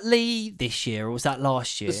Albert Lee this year, or was that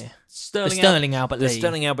last year? The Sterling Albert Lee. The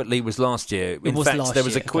Sterling Albert Lee was last year. In fact, last there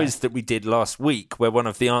was a year, quiz that we did last week where one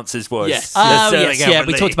of the answers was yes.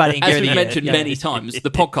 We talked about it in as we mentioned many times.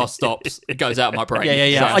 The podcast stops, it goes out of my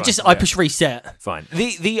brain. Yeah. I push reset. Fine.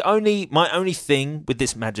 My only thing with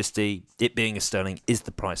this Majesty, it being a Sterling, is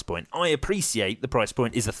the price point. I appreciate the price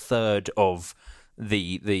point is a third of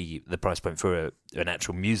the price point for an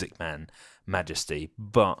actual Music Man Majesty,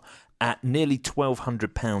 but at nearly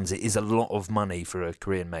 £1,200, it is a lot of money for a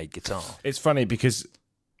Korean-made guitar. It's funny because,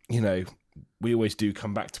 you know, we always do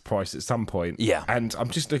come back to price at some point. Yeah. And I'm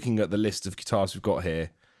just looking at the list of guitars we've got here,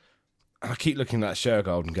 and I keep looking at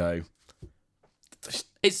Shergold and go,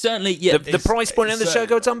 it's certainly the price point on the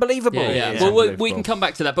Shergold's unbelievable. Yeah. Well, we can come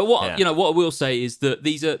back to that. But what I will say is that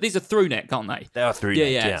these are through neck, aren't they? They are through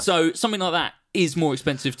neck. Yeah. So something like that is more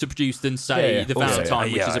expensive to produce than say the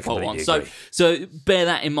Valentine, which is a pot one. So bear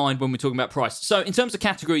that in mind when we're talking about price. So in terms of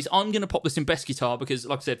categories, I'm going to pop this in best guitar because,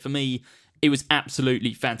 like I said, for me, it was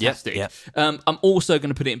absolutely fantastic. Yep. I'm also going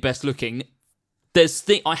to put it in best looking.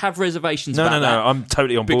 I have reservations about that. No, I'm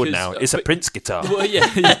totally on board now. It's a Prince guitar. Well,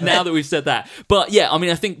 yeah, now that we've said that. But yeah, I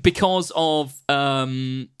mean, I think because of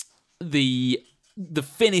the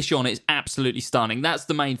finish on it is absolutely stunning. That's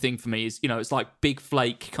the main thing for me is, you know, it's like big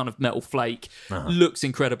flake, kind of metal flake, looks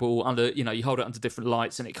incredible under, you know, you hold it under different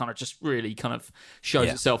lights and it kind of just really kind of shows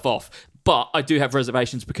itself off. But I do have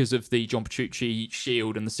reservations because of the John Petrucci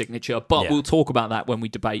shield and the signature, but we'll talk about that when we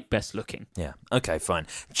debate best looking. Yeah, okay, fine.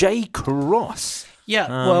 J. Cross. Yeah,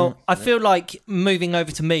 well, I feel like moving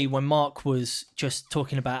over to me when Mark was just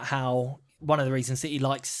talking about how one of the reasons that he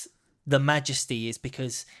likes the Majesty is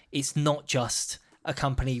because it's not just a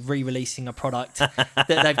company re-releasing a product that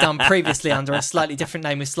they've done previously under a slightly different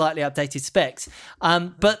name with slightly updated specs.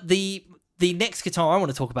 But the next guitar I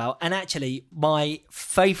want to talk about, and actually my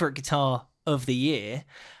favourite guitar of the year,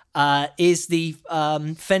 is the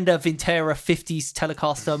Fender Vintera 50s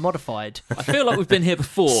Telecaster Modified. I feel like we've been here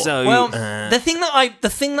before. So, the thing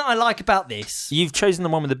that I like about this, you've chosen the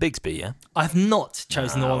one with the Bigsby, yeah? I've not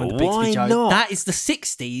chosen the one with the Bigsby, why Joe. not? That is the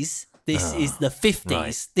 60s. This is the 50s.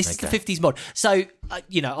 Right. This is the 50s mod. So,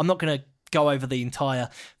 you know, I'm not going to go over the entire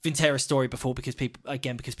Vintera story because people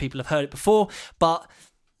have heard it before. But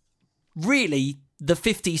really, the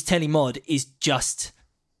 50s Tele mod is just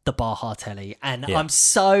the Baja Telly, and I'm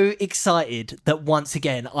so excited that once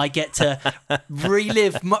again I get to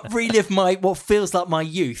relive my what feels like my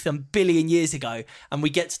youth a billion years ago, and we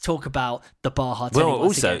get to talk about the Baja Telly. Well,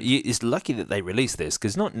 also, again. it's lucky that they released this,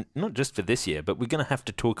 because not just for this year, but we're going to have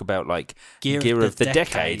to talk about like Gear of the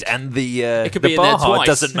Decade. and the It could be in there Baja twice.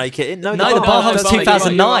 doesn't make it in. No, the Baja was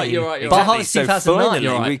 2009. You're right. Baja Exactly. was So 2009. finally,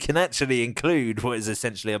 You're right. we can actually include what is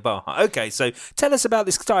essentially a Baja. Okay, so tell us about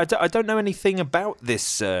this guitar. I don't know anything about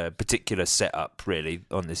this particular setup really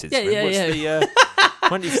on this instrument. Yeah. Why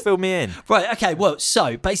don't you fill me in? Right, okay, well,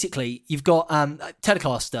 so basically you've got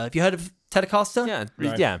Telecaster. Have you heard of Telecaster?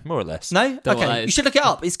 Yeah, more or less. No? Don't Okay, worry. you should look it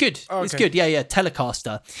up. It's good. Oh, It's okay. good. Yeah,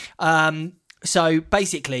 Telecaster. So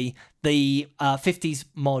basically, the 50s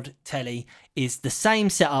mod telly is the same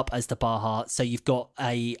setup as the Baja. So you've got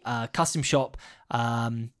a custom shop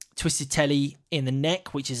twisted telly in the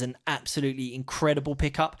neck, which is an absolutely incredible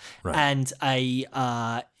pickup, and a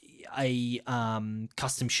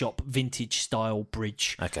custom shop vintage style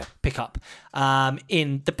bridge pickup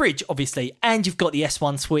in the bridge, obviously. And you've got the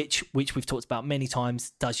S1 switch, which we've talked about many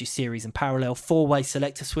times, does your series and parallel 4-way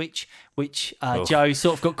selector switch, which Joe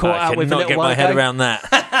sort of got caught out with a little while ago. I cannot get my head around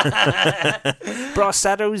that. Brass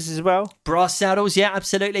saddles as well. Brass saddles, yeah,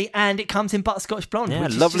 absolutely. And it comes in butterscotch blonde. Yeah,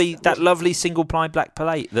 which is lovely. just- That lovely single ply black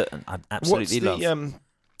plate that I absolutely love.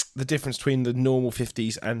 The difference between the normal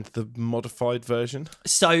 50s and the modified version?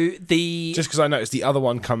 So the... Just because I noticed the other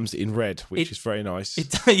one comes in red, which is very nice.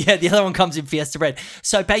 Yeah, the other one comes in Fiesta Red.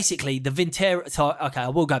 So basically, the Vintera... So, okay, I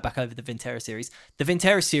will go back over the Vintera series. The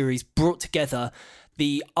Vintera series brought together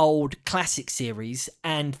the old classic series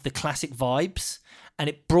and the classic vibes, and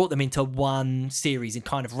it brought them into one series and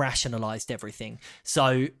kind of rationalised everything.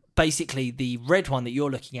 So basically, the red one that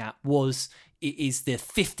you're looking at is the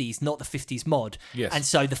 50s, not the 50s mod. Yes. And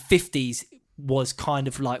so the 50s was kind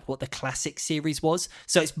of like what the classic series was.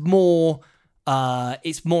 So it's more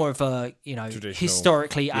of a,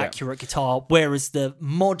 historically accurate guitar, whereas the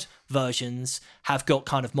mod versions have got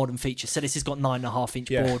kind of modern features. So this has got 9.5 inch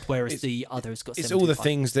board, whereas the other has got 7.5. It's all the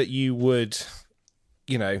things that you would,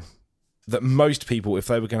 that most people, if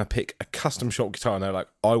they were going to pick a custom shop guitar, and they're like,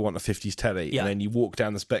 I want a 50s telly. Yeah. And then you walk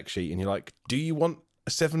down the spec sheet and you're like, do you want a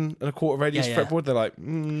 7 1/4 radius fretboard? They're like,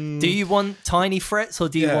 do you want tiny frets or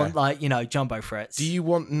do you want jumbo frets? Do you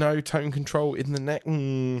want no tone control in the neck?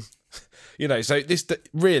 So this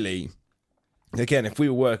really, again, if we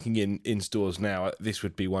were working in stores now, this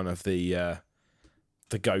would be one of the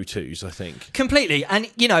go-tos, I think. Completely. And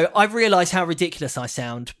I realise how ridiculous I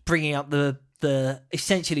sound bringing up the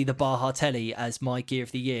essentially the Baja Telly as my gear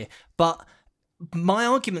of the year, but my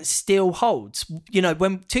argument still holds.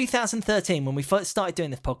 When 2013, when we first started doing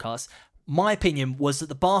this podcast, my opinion was that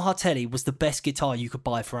the Baja Telly was the best guitar you could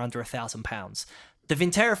buy for under £1,000. The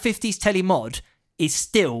Vintera 50s Telly mod is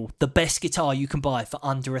still the best guitar you can buy for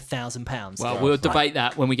under £1,000. Well, we'll debate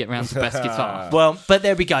that when we get round to best guitar. Well, but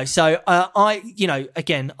there we go. So I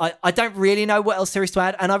don't really know what else there is to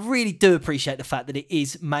add, and I really do appreciate the fact that it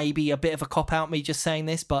is maybe a bit of a cop-out, me just saying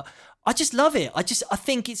this, but I just love it. I just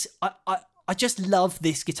love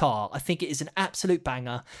this guitar. I think it is an absolute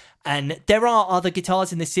banger. And there are other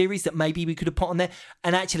guitars in this series that maybe we could have put on there.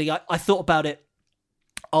 And actually, I thought about it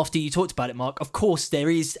after you talked about it, Mark. Of course, there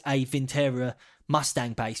is a Vintera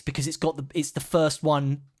Mustang bass because it's the first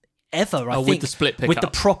one ever, I think. With the split pickup. With the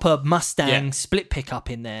proper Mustang split pickup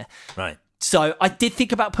in there. Right. So I did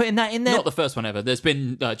think about putting that in there. Not the first one ever. There's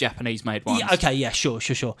been Japanese made ones. Yeah, okay, yeah, sure.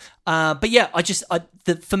 But yeah,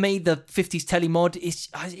 for me, the 50s Telly mod it's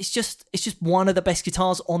just one of the best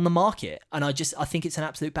guitars on the market, and I think it's an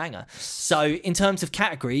absolute banger. So in terms of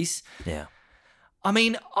categories, yeah. I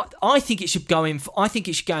mean, I think it should go in. I think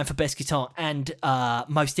it should go in for best guitar and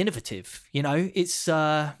most innovative. It's.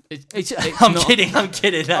 I'm kidding.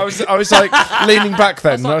 I was like leaning back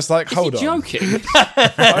then, and I was like, hold on. Joking?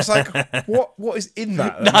 I was like, what is in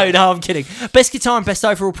that? No, I'm kidding. Best guitar and best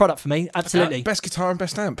overall product for me, absolutely. Best guitar and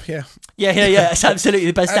best amp, yeah. Yeah. It's absolutely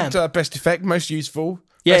the best amp. And best effect, most useful,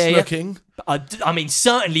 Yeah, best yeah. looking. I mean,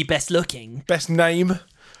 certainly best looking. Best name.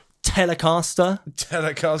 Telecaster.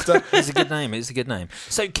 It's a good name.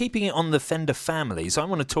 So keeping it on the Fender family, so I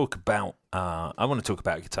want to talk about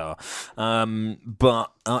guitar,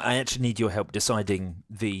 but I actually need your help deciding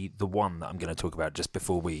the one that I'm going to talk about just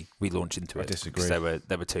before we launch into it. I disagree. There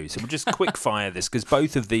were two, so we'll just quick fire this because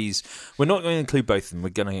both of these we're not going to include both of them. We're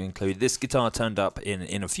going to include this guitar turned up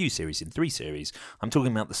in a few series, in 3 series. I'm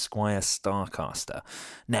talking about the Squier Starcaster.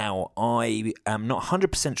 Now I am not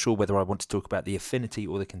 100% sure whether I want to talk about the Affinity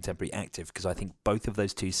or the Contemporary Active because I think both of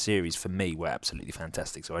those 2 series for me were absolutely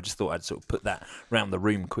fantastic. So I just thought I'd sort of put that round the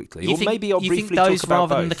room quickly. You think maybe I'll briefly talk those about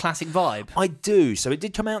rather both. than the classic vibe? I do. So it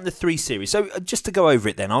did come out in the 3 series. So just to go over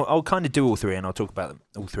it then, I'll kind of do all 3 and I'll talk about them,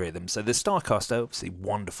 all 3 of them. So the Starcaster, obviously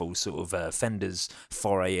wonderful sort of Fender's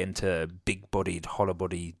foray into big-bodied,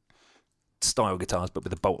 hollow-bodied style guitars, but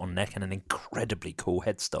with a bolt-on neck and an incredibly cool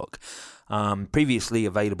headstock. Previously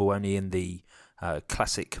available only in the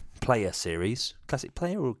Classic Player series. Classic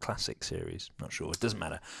Player or Classic series? Not sure. It doesn't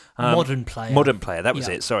matter. Modern Player. Modern Player. That was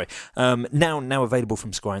it. Sorry. Now available from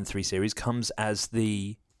Squier in 3 series. Comes as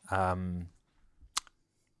the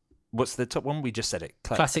what's the top one? We just said it.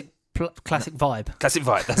 Classic Vibe. Classic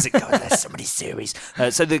Vibe, that's it. God, there's so many series.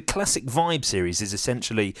 So the Classic Vibe series is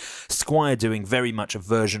essentially Squier doing very much a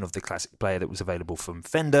version of the Classic Player that was available from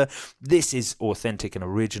Fender. This is authentic and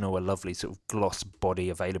original, a lovely sort of gloss body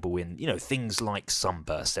available in, things like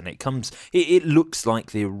Sunburst. And it looks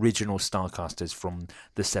like the original Starcasters from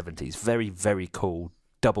the 70s. Very, very cool,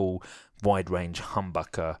 double wide range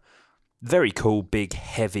humbucker. Very cool, big,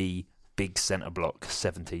 heavy, big centre block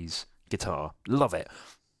 70s guitar. Love it.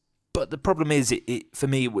 But the problem is, for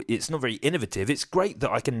me, it's not very innovative. It's great that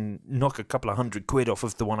I can knock a couple of £100 off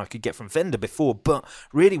of the one I could get from Fender before, but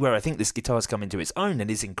really where I think this guitar's come into its own and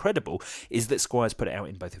is incredible is that Squier's put it out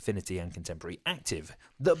in both Affinity and Contemporary Active.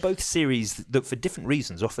 That both series, that for different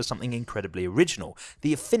reasons, offer something incredibly original.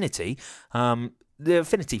 The Affinity, for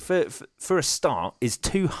a start, is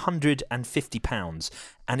 £250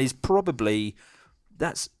 and is probably...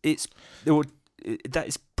 That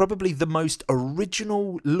is probably the most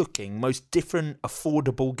original looking, most different,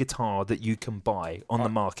 affordable guitar that you can buy on the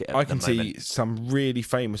market at the moment. I can see some really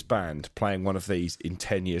famous band playing one of these in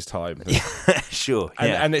 10 years' time. Sure.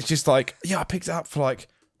 And it's just like, I picked it up for like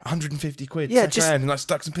 £150, and I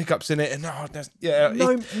stuck some pickups in it, and no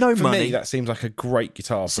for money. Me, that seems like a great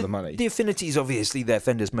guitar for the money. The Affinity is obviously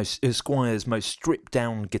Squire's most stripped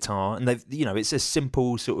down guitar, and they've it's a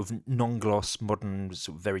simple sort of non-gloss, modern,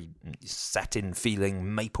 sort of very satin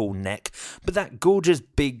feeling maple neck, but that gorgeous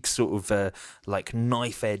big sort of like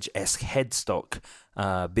knife edge-esque headstock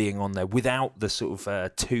being on there without the sort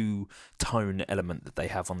of two-tone element that they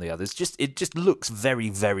have on the others. It just looks very,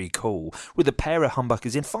 very cool. With a pair of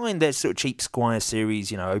humbuckers in, fine, they're sort of cheap Squier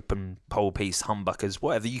series, open pole piece humbuckers,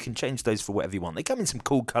 whatever. You can change those for whatever you want. They come in some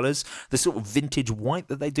cool colours. The sort of vintage white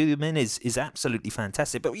that they do them in is absolutely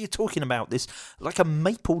fantastic. But when you're talking about this, like a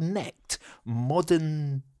maple-necked,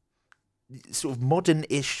 modern, sort of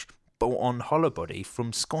modern-ish on hollow body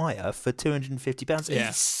from Squier for £250. Yeah.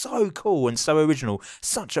 It's so cool and so original.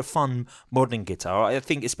 Such a fun modern guitar. I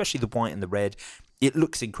think especially the white and the red, it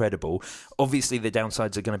looks incredible. Obviously the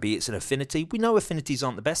downsides are going to be it's an Affinity. We know Affinities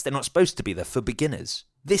aren't the best. They're not supposed to be. They're for beginners.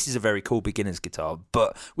 This is a very cool beginner's guitar,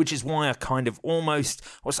 but which is why I kind of I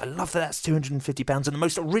love that that's £250 and the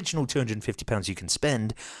most original £250 you can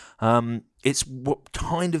spend. It's what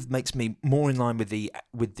kind of makes me more in line with the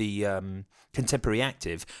Contemporary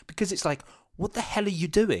Active, because it's like, what the hell are you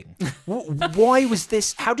doing? Why was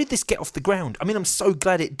this? How did this get off the ground? I mean, I'm so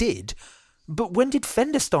glad it did, but when did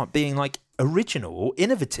Fender start being like original or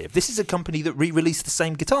innovative? This is a company that re-released the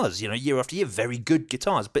same guitars, year after year, very good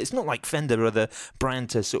guitars, but it's not like Fender are the brand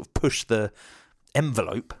to sort of push the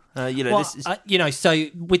envelope. This is... so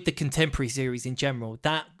with the Contemporary series in general,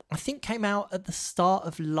 that I think came out at the start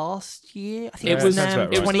of last year. I think it was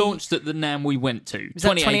launched at the NAMM we went to. Was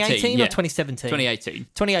that 2018 or 2017?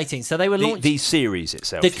 2018. So they were launched... The series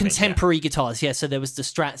itself. The Contemporary guitars, yeah. So there was the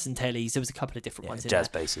Strats and Tellys. There was a couple of different ones in jazz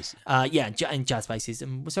there. basses. And jazz basses.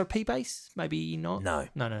 And was there a P bass? Maybe not? No.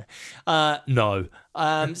 No.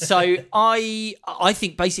 So I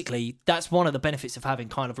think basically that's one of the benefits of having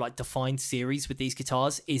kind of like defined series with these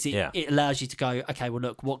guitars is it allows you to go, okay, well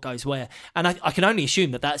look, what goes where? And I can only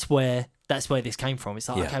assume that's where this came from. It's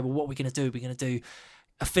like, okay, well what are we going to do? Are we going to do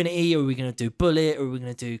Affinity, or are we going to do Bullet, or are we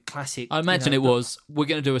going to do Classic? I imagine we're going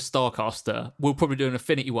to do a Starcaster. We'll probably do an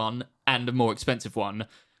Affinity one and a more expensive one.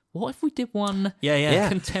 What if we did one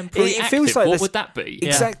Contemporary Active? Feels like what would that be?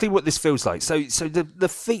 Exactly what this feels like. So the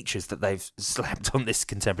features that they've slapped on this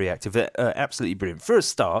Contemporary Active are absolutely brilliant. For a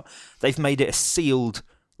start, they've made it a sealed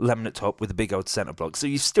laminate top with a big old centre block. So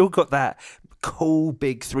you've still got that cool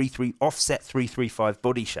big offset 335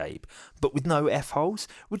 body shape, but with no F holes,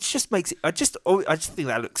 which just makes it. I just think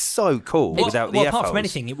that looks so cool without the F holes. Apart from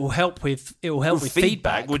anything, it will help with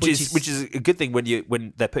feedback, which is a good thing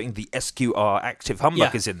when they're putting the SQR Active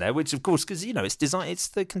humbuckers in there, which of course because it's designed, it's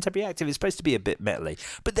the Contemporary Active, it's supposed to be a bit metally,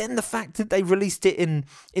 but then the fact that they released it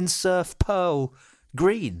in Surf Pearl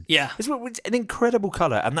green. Yeah. It's an incredible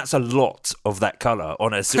colour, and that's a lot of that colour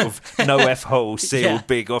on a sort of no F-hole sealed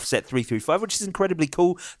big offset 335, which is incredibly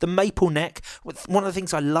cool. The maple neck. One of the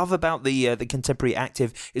things I love about the Contemporary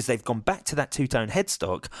Active is they've gone back to that two-tone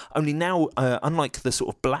headstock, only now, unlike the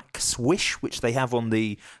sort of black swish, which they have on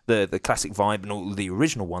the classic Vibe and all the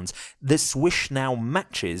original ones, the swish now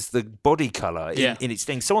matches the body colour in its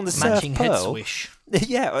thing. So on the matching Surf Pearl, head swish.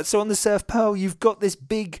 Yeah, so on the Surf Pearl, you've got this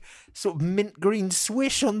big sort of mint green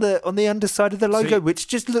swish on the underside of the logo, which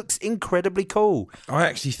just looks incredibly cool. I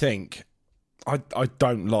actually think I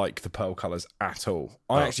don't like the pearl colours at all.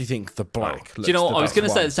 I actually think the black looks Do you know what? I was going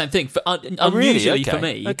to say the same thing. Unusually for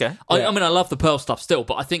me. Okay. I mean, I love the pearl stuff still,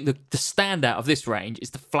 but I think the standout of this range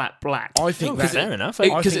is the flat black. I think fair enough.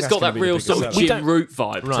 Because it's got that real sort of Jim Root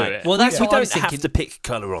vibe to it. Well, that's we what I'm don't thinking. have to pick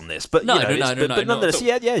colour on this, but No, but nonetheless,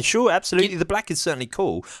 not yeah, sure, absolutely. The black is certainly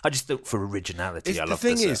cool. I just thought for originality, I love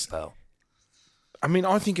the Surf Pearl. I mean,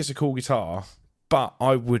 I think it's a cool guitar, but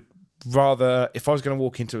I would rather, if I was going to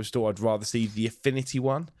walk into a store, I'd rather see the Affinity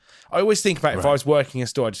one. I always think about if I was working in a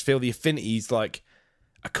store, I just feel the Affinity is like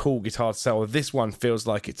a cool guitar to sell. This one feels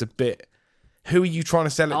like it's a bit. Who are you trying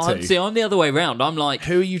to sell it to? See, I'm the other way around. I'm like,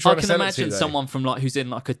 who are you trying to sell it to? I can imagine someone from like who's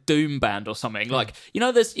in like a doom band or something. Like, you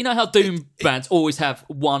know how doom bands always have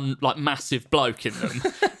one like massive bloke in them.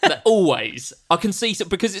 That always, I can see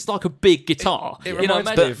because it's like a big guitar.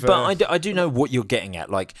 But I do know what you're getting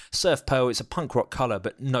at. Like Surf Pearl, it's a punk rock colour,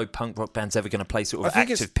 but no punk rock band's ever going to play sort of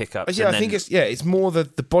active pickups. Yeah, I think it's more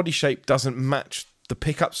that the body shape doesn't match the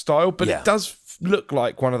pickup style, but it does look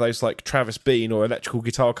like one of those like Travis Bean or Electrical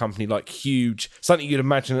Guitar Company, like huge, something you'd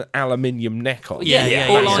imagine an aluminium neck on.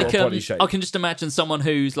 Yeah. Or like body shape. I can just imagine someone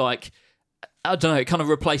who's like, I don't know, it kind of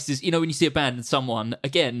replaces, when you see a band and someone,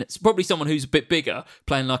 again, it's probably someone who's a bit bigger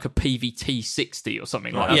playing like a PVT 60 or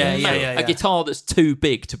something like that. A guitar that's too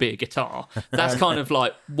big to be a guitar. That's kind of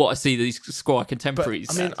like what I see these Squire Contemporaries.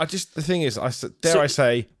 But, I mean, the thing is, I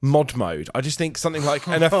say mod mode. I just think something like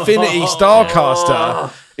an Affinity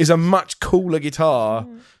Starcaster is a much cooler guitar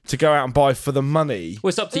to go out and buy for the money. Well,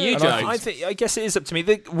 it's up to you, Joe. I guess it is up to me.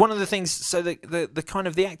 One of the things, so the kind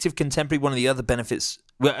of the Active Contemporary, one of the other benefits,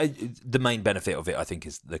 the main benefit of it, I think,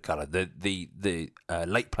 is the colour. The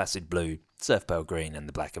Lake Placid blue, Surf Pearl green, and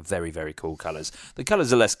the black are very, very cool colours. The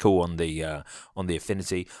colours are less cool on the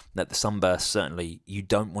Affinity. That the Sunburst, certainly, you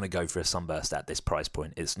don't want to go for a Sunburst at this price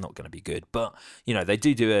point. It's not going to be good. But they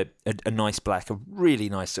do a nice black, a really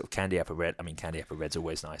nice sort of candy apple red. I mean, candy apple red's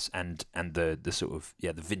always nice, and the sort of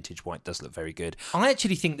the vintage white does look very good. I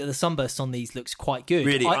actually think that the Sunburst on these looks quite good.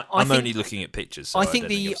 Really, I'm only looking at pictures. So I think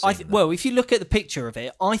if you look at the picture of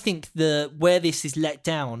it, I think where this is let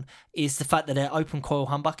down is the fact that they're open coil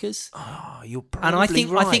humbuckers. Oh, you're probably and I think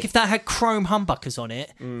right. I think if that had chrome humbuckers on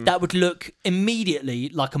it, that would look immediately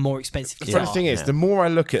like a more expensive guitar. The funny thing is, the more I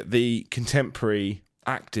look at the Contemporary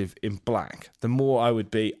Active in black, the more I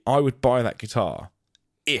would buy that guitar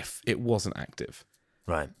if it wasn't active.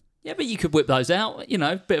 Right. Yeah, but you could whip those out,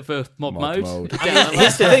 bit of a mod mode.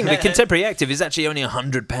 Here's the thing: the Contemporary Active is actually only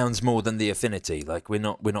 £100 more than the Affinity. Like we're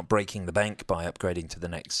not breaking the bank by upgrading to the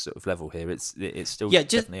next sort of level here. It's still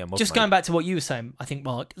definitely a mod just mode. going back to what you were saying, I think,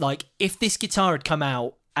 Mark. Like if this guitar had come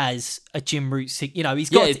out as a Jim Root, he's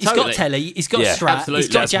got Telly, he's got Strat, he's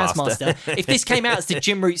got Jazzmaster. If this came out as the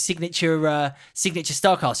Jim Root signature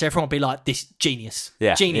Starcaster, everyone would be like, "This genius,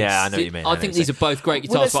 genius." Yeah, I know what you mean. I think these are both great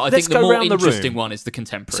guitars, but I think the more interesting one is the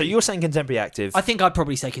Contemporary. So you're saying Contemporary Active? I think I'd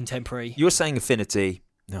probably say Contemporary. You're saying Affinity.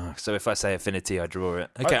 No, so if I say Affinity, I draw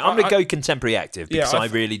it. Okay, I'm going to go Contemporary Active because I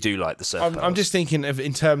really do like the Surf Pearl. I'm just thinking of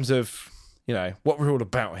in terms of what we're all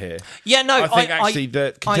about here. Yeah, no, I think actually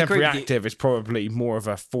the Contemporary Active is probably more of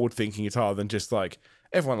a forward-thinking guitar than just like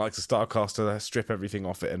everyone likes a Starcaster, strip everything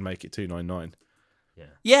off it and make it $299.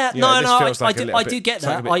 Yeah, I do get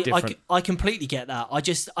that. I completely get that.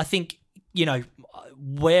 I think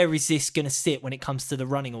where is this going to sit when it comes to the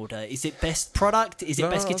running order? Is it best product? Is it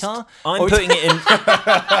best guitar? I'm putting it in.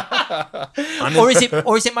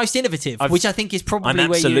 Or is it most innovative? Which I think is probably I'm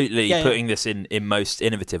where absolutely putting this in most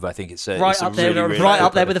innovative. I think it's right up there, really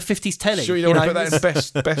up there with a 50s Telly. Sure, you don't want to put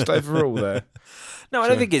that in best overall there. No, I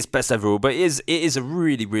don't think it's best overall, but it is a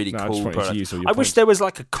really, really cool product. I wish there was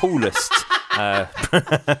like a coolest.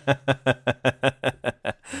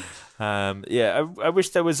 I wish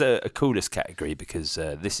there was a coolest category because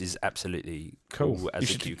this is absolutely cool. As you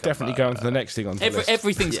should definitely go on to the next thing on the list.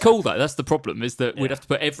 Everything's cool though. That's the problem, is that we'd have to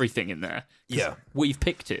put everything in there. Yeah, we've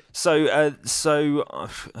picked it. So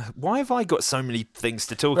why have I got so many things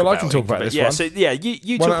to talk about? Well, I can talk about this one. So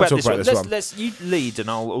you talk about this one. Let's you lead, and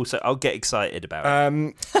I'll get excited about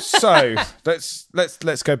it. So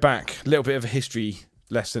let's go back a little bit of a history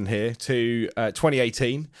lesson here to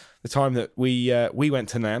 2018, the time that we went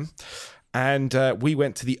to NAMM, and we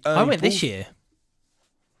went to the Ernie I went Ball. this year.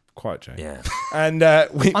 Quite, Jay. Yeah. And I'm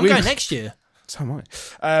going next year. So am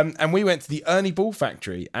I. And we went to the Ernie Ball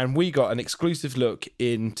factory, and we got an exclusive look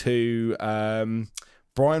into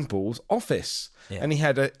Brian Ball's office. Yeah. And he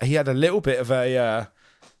had a little bit of a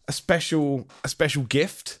special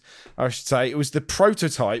gift, I should say. It was the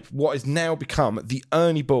prototype, what has now become the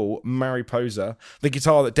Ernie Ball Mariposa, the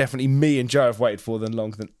guitar that definitely me and Joe have waited for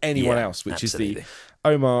longer than anyone else, which absolutely. is the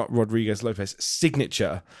Omar Rodriguez Lopez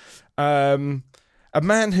signature. A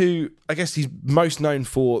man who, I guess he's most known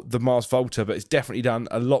for the Mars Volta, but has definitely done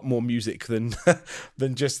a lot more music than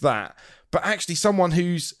than just that. But actually someone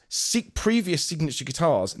whose previous signature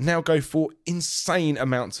guitars now go for insane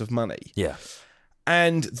amounts of money. Yeah.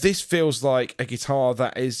 And this feels like a guitar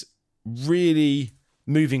that is really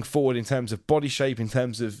moving forward in terms of body shape, in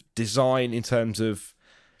terms of design, in terms of...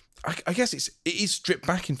 I guess it is stripped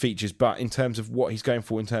back in features, but in terms of what he's going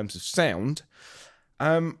for in terms of sound...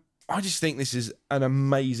 I just think this is an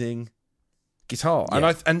amazing guitar,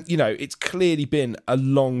 Yeah. and you know, it's clearly been a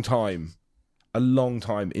long time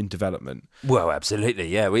in development. Well, absolutely,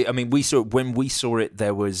 yeah. We saw when we saw it.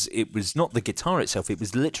 It was not the guitar itself. It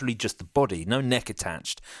was literally just the body, no neck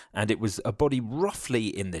attached, and it was a body roughly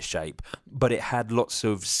in this shape, but it had lots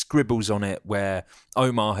of scribbles on it where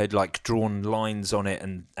Omar had like drawn lines on it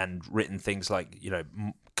and written things like, you know,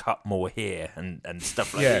 cut more here and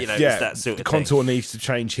stuff like that. You know, it's that sort the of thing. contour needs to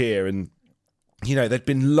change here, and you know, there'd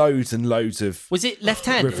been loads and loads of Was it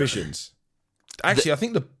left-handed? revisions. Actually, I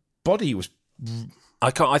think the body was. I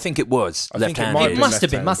think it was I think it left-handed. might have It been must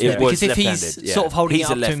have been, left-handed. mustn't it? It was Because if he's left-handed, yeah. sort of holding He's it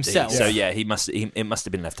a up to lefty, himself. so yeah, it must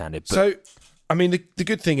have been left-handed. But So, I mean, the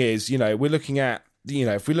good thing is, you know, we're looking at, you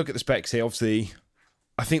know, if we look at the specs here, obviously,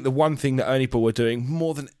 I think the one thing that Ernie Ball were doing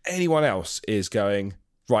more than anyone else is going,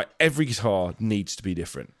 right, every guitar needs to be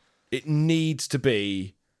different. It needs to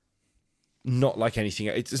be not like anything.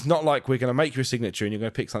 It's not like we're going to make you a signature and you're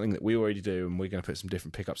going to pick something that we already do and we're going to put some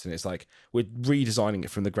different pickups in it. It's like we're redesigning it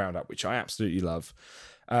from the ground up, which I absolutely love.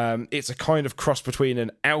 It's a kind of cross between an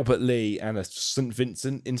Albert Lee and a St.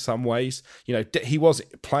 Vincent in some ways. You know, he was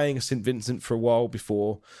playing a St. Vincent for a while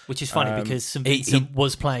before. Which is funny because St. Vincent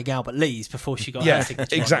was playing Albert Lee's before she got her Yeah,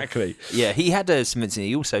 signature. exactly. yeah, he had a St. Vincent.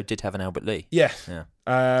 He also did have an Albert Lee. Yeah. Yeah.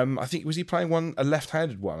 I think, was he playing a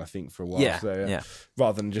left-handed one, I think, for a while. Yeah, So, yeah.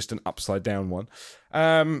 Rather than just an upside-down one.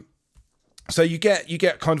 So you get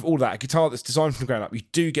kind of all that. A guitar that's designed from the ground up. You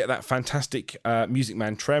do get that fantastic Music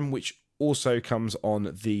Man trem, which also comes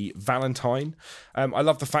on the Valentine. I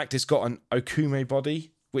love the fact it's got an Okume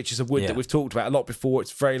body, which is a wood that we've talked about a lot before.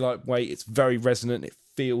 It's very lightweight. It's very resonant. It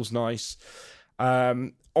feels nice.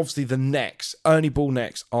 Obviously, the necks, Ernie Ball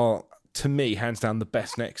necks, are, to me, hands down the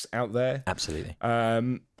best necks out there. Absolutely.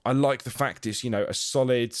 I like the fact it's, you know, a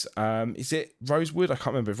solid, is it rosewood? I can't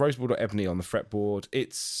remember if rosewood or ebony on the fretboard.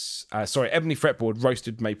 It's, ebony fretboard,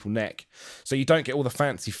 roasted maple neck. So you don't get all the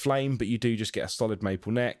fancy flame, but you do just get a solid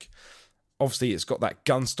maple neck. Obviously, it's got that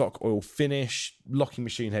gunstock oil finish, locking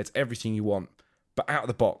machine heads, everything you want. But out of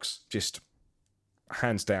the box, just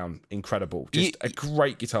hands down, incredible. Just a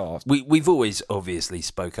great guitar. We've always obviously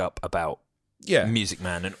spoke up about Yeah. Music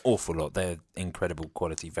Man an awful lot. They're incredible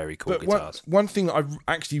quality, very cool But guitars. one thing that I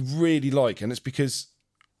actually really like, and it's because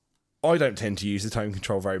I don't tend to use the tone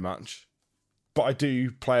control very much, but I do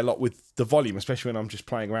play a lot with the volume, especially when I'm just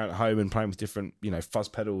playing around at home and playing with different, you know, fuzz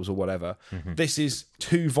pedals or whatever. Mm-hmm. This is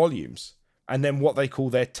 2 volumes, and then what they call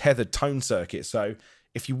their tethered tone circuit. So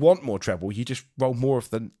if you want more treble, you just roll more of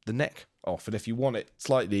the neck off, and if you want it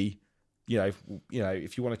slightly, you know,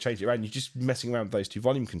 if you want to change it around, you're just messing around with those 2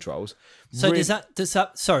 volume controls. So does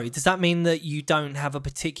that mean that you don't have a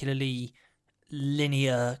particularly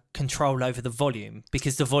linear control over the volume,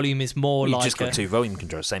 because the volume is more You like just got 2 volume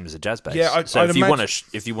controls, same as a jazz bass. Yeah, so I'd if you want imagine-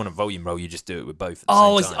 if you want a volume roll, you just do it with both. At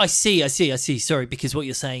the same time. I see. Sorry, because what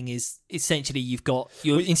you're saying is essentially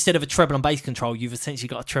instead of a treble and bass control, you've essentially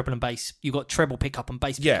got a treble and bass. You've got treble pickup and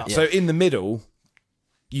bass Yeah, pickup. so in the middle,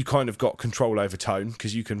 you kind of got control over tone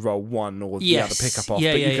because you can roll one or the other pickup off.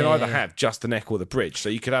 Yeah, but you yeah, can yeah, either yeah. have just the neck or the bridge. So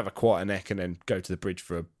you could have a quieter neck and then go to the bridge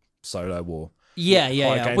for a solo or Yeah.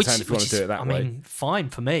 high gain Which, tone if you want which to do is, it that I way. mean, fine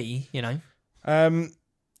for me. You know,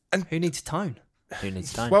 who needs tone? Who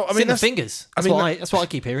needs time? Well, I It's mean, in the that's, fingers. I That's mean, that's what I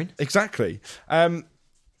keep hearing. exactly. To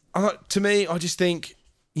me, I just think,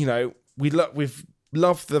 you know, we've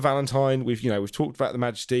loved the Valentine. We've talked about the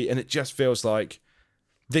Majesty, and it just feels like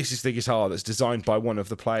this is the guitar that's designed by one of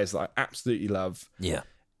the players that I absolutely love. yeah.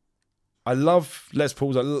 I love Les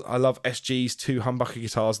Pauls. I love SG's 2 humbucker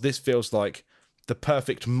guitars. This feels like the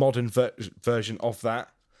perfect modern version of that.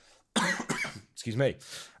 Excuse me.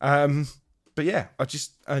 But yeah,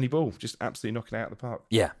 Ernie Ball, just absolutely knocking it out of the park.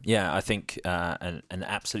 Yeah, I think an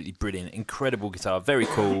absolutely brilliant, incredible guitar, very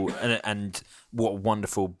cool, and what a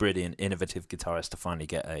wonderful, brilliant, innovative guitarist to finally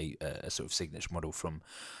get a sort of signature model from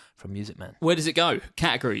Music Man. Where does it go?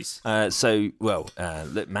 Categories? Look,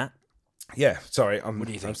 Matt. Yeah, sorry, What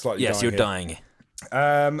do you think? I'm slightly yes, you're dying.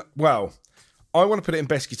 Well, I want to put it in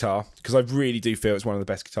best guitar because I really do feel it's one of the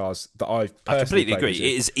best guitars that I've personally I completely played agree. this year.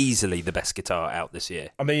 It is easily the best guitar out this year.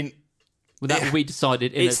 I mean, Well, that will be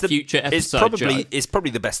decided in a future episode. It's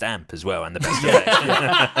probably the best amp as well, and the best.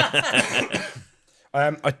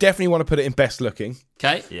 I definitely want to put it in best looking.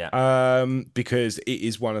 Okay. Yeah. Because it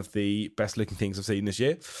is one of the best looking things I've seen this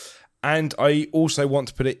year, and I also want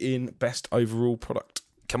to put it in best overall product.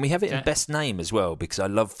 Can we have it in best name as well? Because I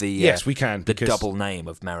love the yes, we can the double name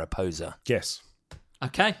of Mariposa. Yes.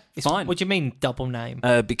 Okay, fine. What do you mean double name?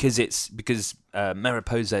 Because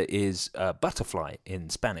Mariposa is butterfly in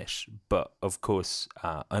Spanish, but of course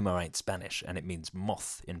Omar ain't Spanish, and it means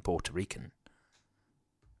moth in Puerto Rican.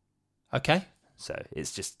 Okay. So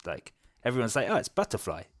it's just like everyone's like, oh, it's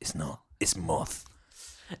butterfly. It's not. It's moth.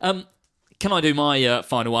 Can I do my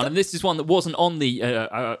final one? And this is one that wasn't on the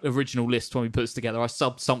original list when we put this together. I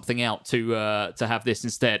subbed something out to have this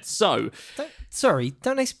instead. So,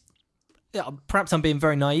 don't they? Perhaps I'm being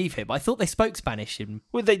very naive here, but I thought they spoke Spanish in.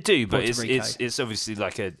 Well, they do, but Puerto Rico. it's obviously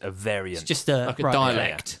like a variant. It's just a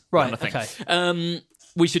dialect, right? Kind of Okay. thing.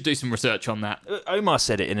 We should do some research on that. Omar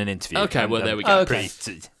said it in an interview. Okay, well, there we go. Okay.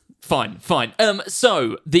 Fine.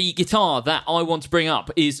 So the guitar that I want to bring up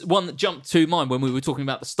is one that jumped to mind when we were talking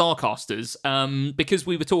about the Starcasters, because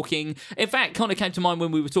we were talking. In fact, kind of came to mind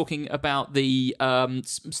when we were talking about the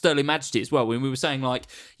Sterling Majesty as well. When we were saying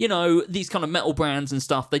these kind of metal brands and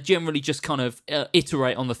stuff, they generally just kind of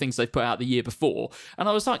iterate on the things they've put out the year before. And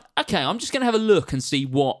I was like, okay, I'm just going to have a look and see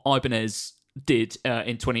what Ibanez did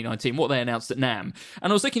in 2019, what they announced at NAMM.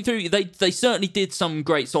 And I was looking through, they certainly did some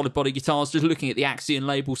great solid body guitars, just looking at the Axion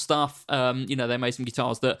label stuff. They made some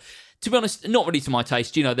guitars that, to be honest, not really to my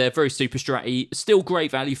taste. They're very super stratty, still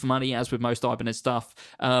great value for money, as with most Ibanez stuff,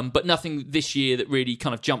 but nothing this year that really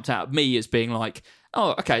kind of jumped out at me as being like,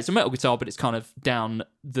 oh, okay, it's a metal guitar, but it's kind of down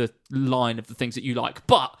the line of the things that you like.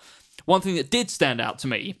 But one thing that did stand out to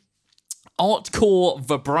me, Artcore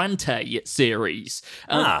Vibrante series.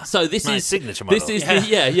 So this nice is signature model. This is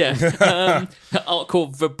Artcore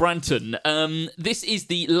Vibranton. This is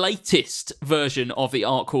the latest version of the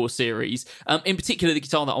Artcore series. In particular, the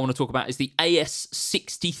guitar that I want to talk about is the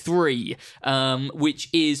AS63, which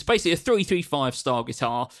is basically a 335 style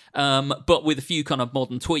guitar, but with a few kind of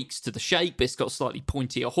modern tweaks to the shape. It's got slightly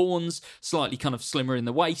pointier horns, slightly kind of slimmer in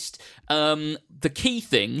the waist. The key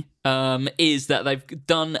thing is that they've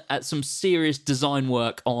done some serious design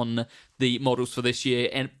work on the models for this year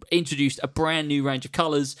and introduced a brand new range of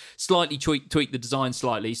colours, slightly tweaked the design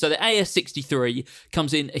slightly. So the AS63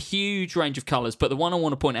 comes in a huge range of colours, but the one I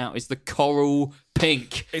want to point out is the coral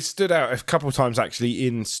pink. It stood out a couple of times actually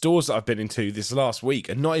in stores that I've been into this last week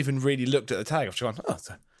and not even really looked at the tag. I've just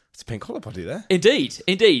gone, it's a pink hollow body there. Indeed.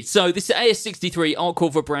 So this is AS63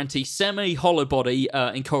 Artcore Vibrante semi-hollow body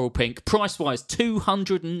in coral pink. Price-wise,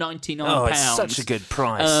 £299. Oh, it's such a good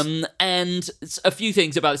price. And a few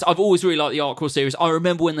things about this. I've always really liked the Artcore series. I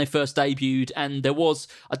remember when they first debuted, and there was,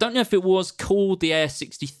 I don't know if it was called the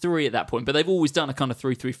AS63 at that point, but they've always done a kind of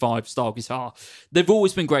 335 style guitar. They've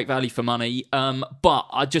always been great value for money,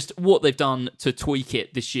 but what they've done to tweak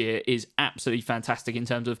it this year is absolutely fantastic in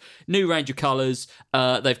terms of new range of colours.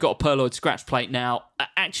 They've got a Perloid scratch plate now,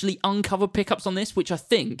 actually uncovered pickups on this, which I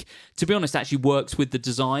think, to be honest, actually works with the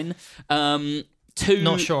design.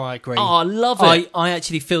 Not sure I agree. Oh, I love it. I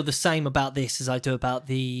actually feel the same about this as I do about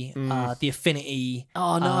the Affinity.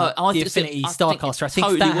 Oh no, the Affinity Starcaster. I think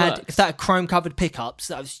totally if that had chrome covered pickups,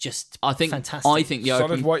 that was just fantastic. I think the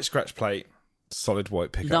solid white scratch plate. Solid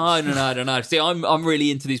white pickups. No. See, I'm really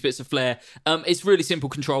into these bits of flair. It's really simple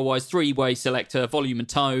control-wise, 3-way selector, volume and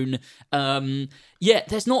tone.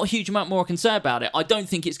 There's not a huge amount more I can say about it. I don't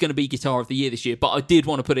think it's going to be Guitar of the Year this year, but I did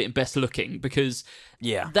want to put it in best looking because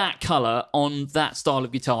that colour on that style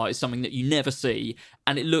of guitar is something that you never see,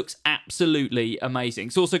 and it looks absolutely amazing.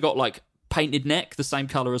 It's also got like painted neck, the same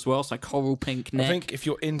colour as well, so coral pink neck. I think if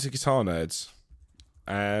you're into guitar nerds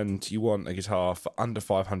and you want a guitar for under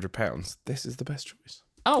 £500, this is the best choice.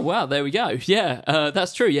 Oh, wow, there we go. Yeah,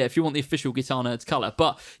 that's true. Yeah, if you want the official Guitar Nerds colour.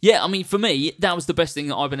 But, yeah, I mean, for me, that was the best thing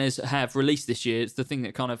that Ibanez have released this year. It's the thing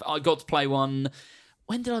that kind of... I got to play one...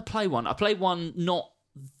 When did I play one? I played one not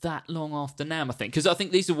that long after NAMM, I think. Because I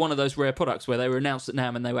think these are one of those rare products where they were announced at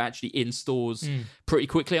NAMM and they were actually in stores pretty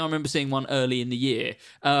quickly. I remember seeing one early in the year.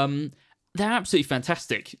 They're absolutely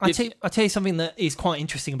fantastic. I tell you something that is quite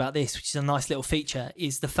interesting about this, which is a nice little feature,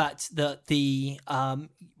 is the fact that the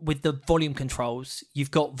with the volume controls, you've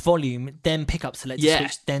got volume, then pickup selector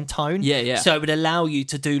switch, then tone. Yeah. So it would allow you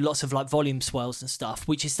to do lots of like volume swells and stuff,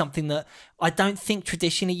 which is something that I don't think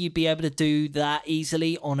traditionally you'd be able to do that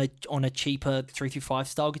easily on a cheaper 335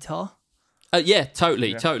 style guitar.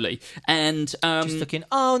 Totally. And just looking.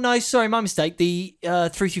 Oh no, sorry, my mistake. The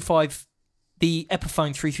 325, the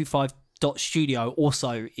Epiphone 325. Dot Studio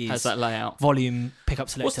also has that layout, volume, pickup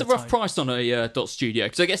selector. What's the rough price on a Dot Studio?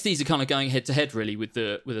 Because I guess these are kind of going head to head really with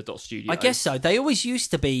the Dot Studio. I guess so. They always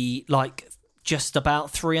used to be like just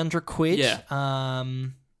about £300. Yeah.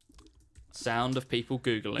 Sound of people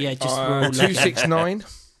googling. Yeah, just 269.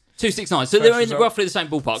 269. So they're in roughly the same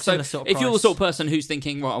ballpark. Similar So sort of if you're the price. sort of person who's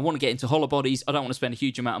thinking, right, I want to get into hollow bodies, I don't want to spend a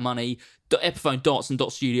huge amount of money, Epiphone Dots and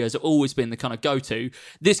Dot Studios have always been the kind of go-to.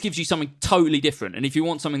 This gives you something totally different. And if you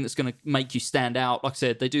want something that's going to make you stand out, like I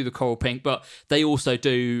said, they do the coral pink, but they also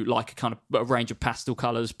do like a kind of a range of pastel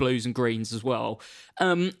colours, blues and greens as well.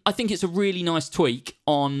 I think it's a really nice tweak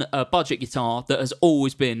on a budget guitar that has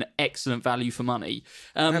always been excellent value for money.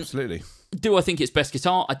 Absolutely. Do I think it's best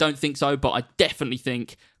guitar? I don't think so, but I definitely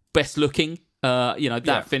think best looking.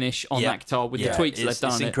 That finish on that guitar with the tweaks they've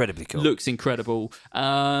done. It's incredibly cool. Looks incredible.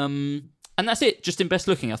 And that's it. Just in best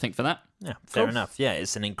looking, I think, for that. Yeah, fair enough. Yeah,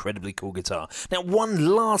 it's an incredibly cool guitar. Now,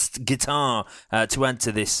 one last guitar to add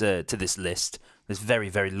to this list. This very,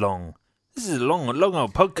 very long. This is a long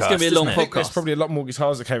old podcast. It's going to be a long podcast. There's probably a lot more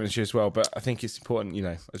guitars that came this year as well, but I think it's important,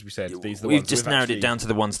 as we said, these are the we've ones just narrowed it down to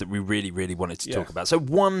the ones that we really, really wanted to talk about. So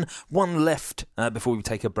one left before we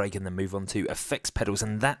take a break and then move on to effects pedals,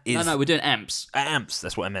 and that is no, we're doing amps. Amps,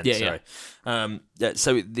 that's what I meant. Yeah, sorry.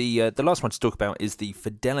 So the last one to talk about is the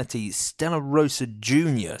Fidelity Stella Rosa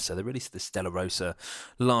Junior. So they released the Stella Rosa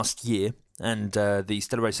last year, and the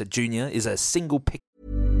Stella Rosa Junior is a single pick.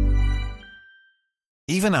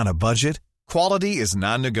 Even on a budget, quality is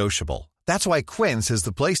non-negotiable. That's why Quince is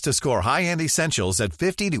the place to score high-end essentials at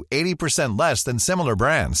 50 to 80% less than similar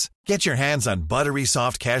brands. Get your hands on buttery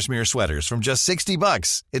soft cashmere sweaters from just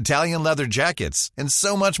 $60, Italian leather jackets, and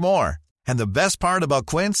so much more. And the best part about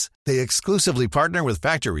Quince, they exclusively partner with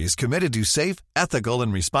factories committed to safe, ethical,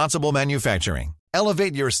 and responsible manufacturing.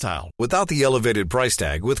 Elevate your style without the elevated price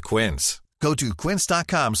tag with Quince. Go to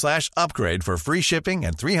quince.com/upgrade for free shipping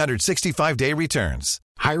and 365-day returns.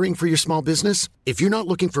 Hiring for your small business? If you're not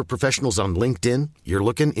looking for professionals on LinkedIn, you're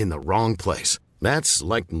looking in the wrong place. That's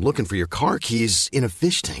like looking for your car keys in a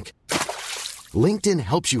fish tank. LinkedIn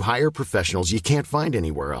helps you hire professionals you can't find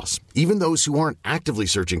anywhere else, even those who aren't actively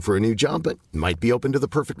searching for a new job but might be open to the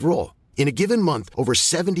perfect role. In a given month, over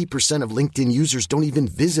 70% of LinkedIn users don't even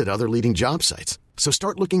visit other leading job sites. So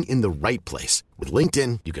start looking in the right place. With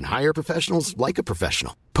LinkedIn, you can hire professionals like a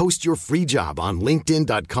professional. Post your free job on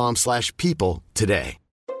linkedin.com/people today.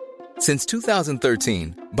 Since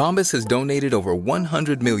 2013, Bombas has donated over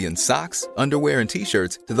 100 million socks, underwear, and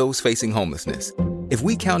T-shirts to those facing homelessness. If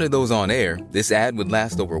we counted those on air, this ad would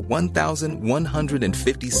last over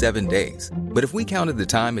 1,157 days. But if we counted the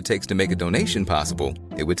time it takes to make a donation possible,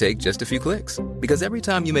 it would take just a few clicks. Because every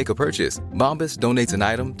time you make a purchase, Bombas donates an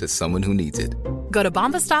item to someone who needs it. Go to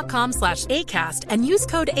bombas.com/ACAST and use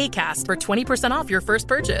code ACAST for 20% off your first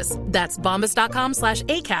purchase. That's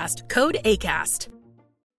bombas.com/ACAST, code ACAST.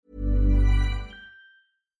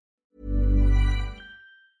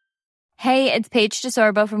 Hey, it's Paige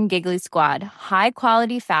DeSorbo from Giggly Squad. High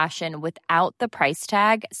quality fashion without the price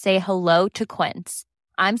tag. Say hello to Quince.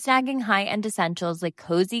 I'm snagging high-end essentials like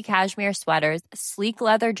cozy cashmere sweaters, sleek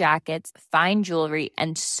leather jackets, fine jewelry,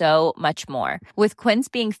 and so much more. With Quince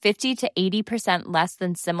being 50 to 80% less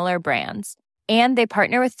than similar brands. And they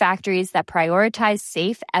partner with factories that prioritize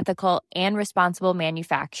safe, ethical, and responsible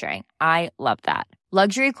manufacturing. I love that.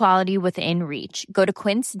 Luxury quality within reach. Go to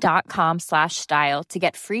quince.com/style to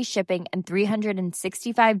get free shipping and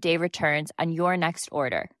 365-day returns on your next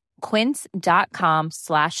order.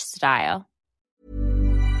 Quince.com/style.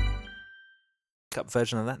 Cup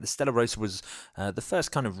version of that. The Stella Rosa was the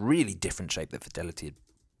first kind of really different shape that Fidelity had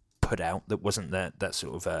put out that wasn't that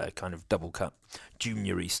sort of kind of double cut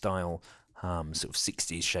junior-y style sort of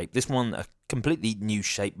 60s shape. This one, a completely new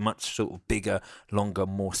shape, much sort of bigger, longer,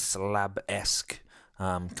 more slab-esque,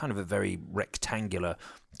 kind of a very rectangular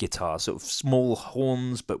guitar, sort of small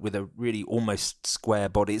horns but with a really almost square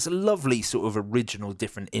body. It's a lovely sort of original,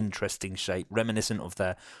 different, interesting shape, reminiscent of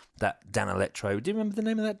that Danelectro. Do you remember the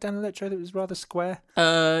name of that Danelectro that was rather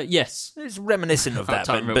Yes. It's reminiscent of that,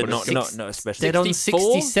 but not especially. Dead on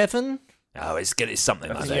 67? Oh, it's good. It's something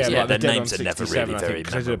like Yeah, that. Yeah, like their the Dead names on are never 67, really I very think,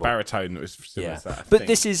 'cause they did a memorable. baritone that was similar to that. I But think.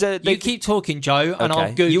 this is You keep talking, Joe, and I'll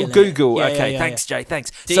Google You'll it. Google. Yeah, okay, yeah, thanks, Jay.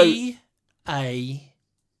 Thanks. D-A-N.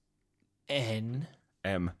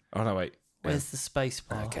 M. Oh no, wait. Where's the space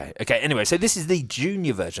bar? Okay. Anyway, so this is the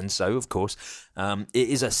junior version. So, of course, it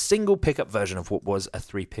is a single pickup version of what was a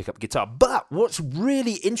 3 pickup guitar. But what's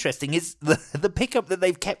really interesting is the pickup that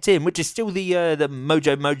they've kept in, which is still the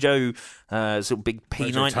Mojo sort of big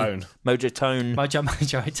P90 Mojo Tone.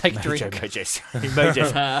 Mojo. Take a drink.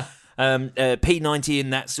 Mojo. P90 in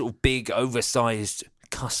that sort of big, oversized,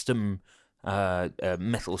 custom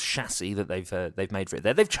metal chassis that they've made for it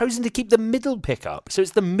there. They've chosen to keep the middle pickup, so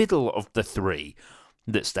it's the middle of the 3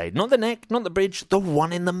 that stayed, not the neck, not the bridge, the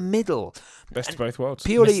one in the middle. Best of both worlds.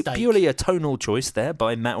 Purely a tonal choice there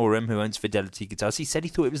by Matt Oram, who owns Fidelity Guitars. He said he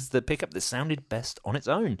thought it was the pickup that sounded best on its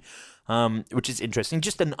own, which is interesting.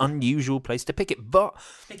 Just an unusual place to pick it, but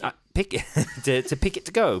pick it to pick it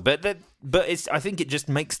to go. But it's, I think it just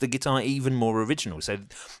makes the guitar even more original. So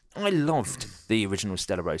I loved the original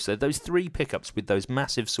Stella Rosa. Those 3 pickups with those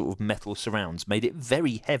massive sort of metal surrounds made it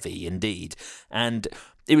very heavy indeed, and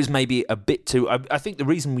it was maybe a bit too... I think the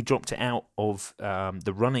reason we dropped it out of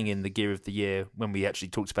the running in the Gear of the Year when we actually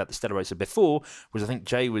talked about the Stella Rosa before was I think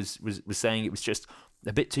Jay was saying it was just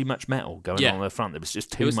a bit too much metal going on the front. There was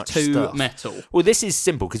just too much stuff. Metal. Well, this is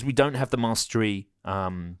simple because we don't have the Mastery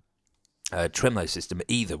tremolo system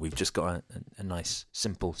either. We've just got a nice,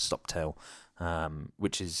 simple stop tail,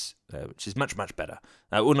 which is much better.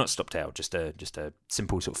 Well, not stop tail, just a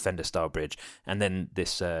simple sort of Fender style bridge, and then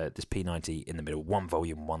this P90 in the middle, 1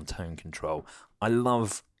 volume, 1 tone control. I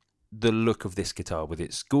love the look of this guitar with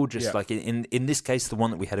its gorgeous, like in this case, the one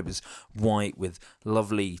that we had, it was white with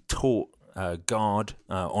lovely taut guard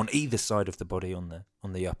on either side of the body, on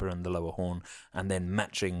the upper and the lower horn, and then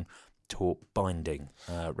matching taut binding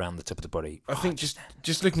around the top of the body. I think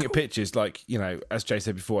just looking at pictures, like, you know, as Jay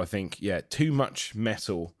said before, I think too much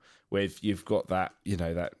metal with you've got that, you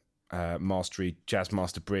know, that Mastery Jazz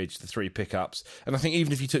Master bridge, the 3 pickups, and I think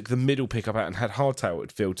even if you took the middle pickup out and had hardtail, it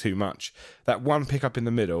would feel too much. That 1 pickup in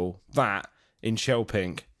the middle, that in shell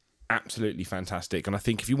pink, absolutely fantastic. And I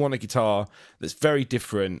think if you want a guitar that's very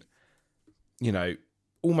different, you know,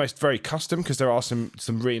 almost very custom, because there are some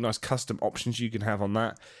really nice custom options you can have on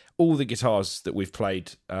that. All the guitars that we've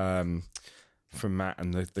played from Matt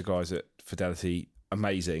and the guys at Fidelity,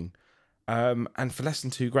 amazing. And for less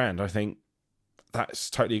than $2,000, I think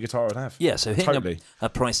that's totally a guitar I'd have. Yeah, so hitting totally. a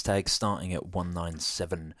price tag starting at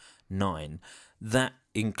 $1,979, that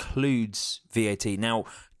includes VAT. Now,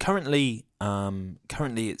 currently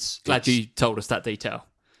it's... Glad you told us that detail.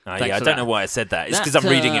 I don't know why I said that. It's because I'm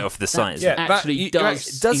reading it off the site. Yeah, actually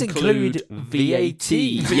does include VAT.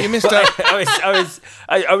 But you missed out.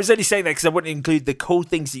 I was only saying that because I want to include the cool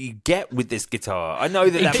things that you get with this guitar. I know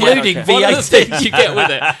that including VAT. One of the things you get with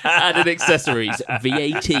it, added accessories,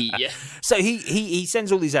 VAT. So he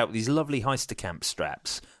sends all these out with these lovely Heisterkamp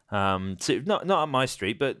straps. So not on my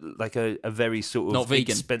street, but like a very sort of not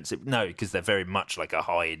vegan. Expensive. No, because they're very much like a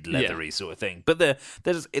hide, leathery sort of thing. But they're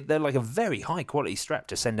like a very high quality strap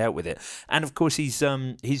to send out with it. And of course, he's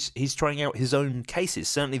trying out his own cases.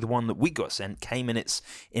 Certainly, the one that we got sent came in its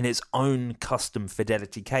own custom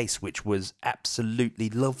Fidelity case, which was absolutely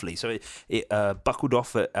lovely. So it buckled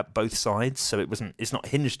off at both sides, so it's not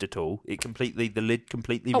hinged at all. The lid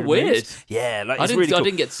completely. removes. Weird. Yeah, like I it's really cool. I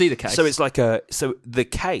didn't get to see the case. So it's like so the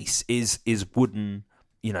case is wooden,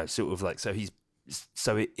 you know, sort of like, so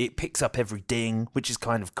it picks up every ding, which is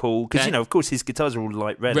kind of cool because you know, of course, his guitars are all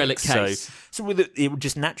like relics, case. So with it would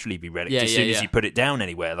just naturally be relic as soon as you put it down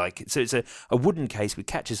anywhere. Like, so it's a wooden case with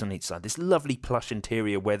catches on each side. This lovely plush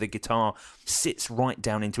interior where the guitar sits right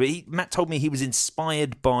down into it. Matt told me he was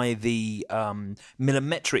inspired by the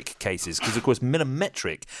Millimetric cases because, of course,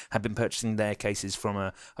 Millimetric had been purchasing their cases from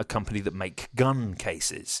a company that make gun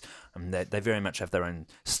cases, and they very much have their own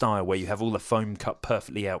style where you have all the foam cut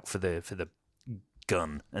perfectly out for the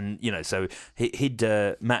gun, and you know, so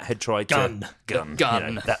Matt had tried gun, you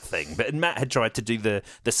know, that thing, but Matt had tried to do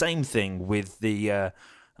the same thing with the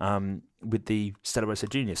Stella Rosa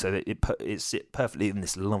Junior, so that it sit perfectly in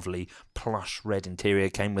this lovely plush red interior.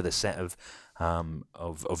 Came with a set of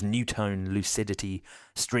Newtone Lucidity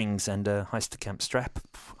strings and a Heisterkamp strap.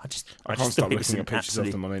 I can't stop looking at pictures of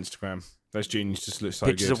them on Instagram. Those Juniors just look so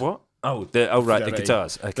pictures good. Of what? Oh, right, the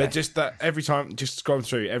guitars. Okay. They're just that every time, just scrolling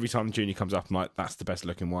through, every time the Junior comes up, I'm like, that's the best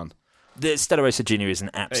looking one. The Stella Rosa Junior is an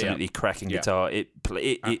absolutely cracking guitar.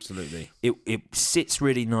 Absolutely. It sits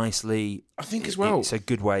really nicely. I think as well, it's a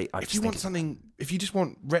good way. If you just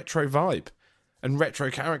want retro vibe and retro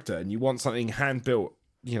character, and you want something hand built,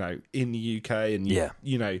 you know, in the UK, and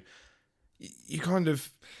you know, you kind of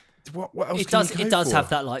what else? It can does. you go It does for? have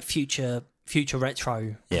that like future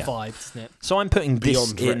retro vibe, doesn't it? So I'm putting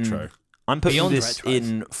this Beyond in. retro. I'm putting Beyond this retro.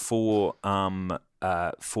 in for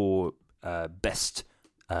best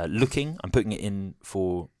looking. I'm putting it in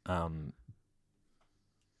for. I'm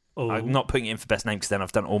not putting it in for best name because then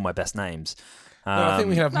I've done all my best names. No, I think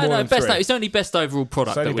we can have more than best. three. It's only best overall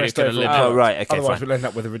product It's only that we're best going to overall live. product. Oh, right, okay, Otherwise, fine. we'll end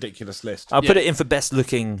up with a ridiculous list. I'll put it in for best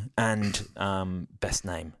looking and best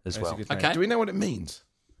name as That's a well. good name. Okay. Do we know what it means?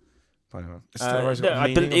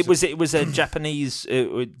 It was a Japanese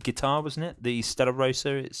guitar, wasn't it? The Stella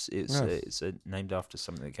Rosa. It's named after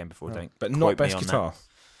something that came before. Don't but quote not me best on guitar.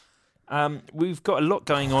 that. We've got a lot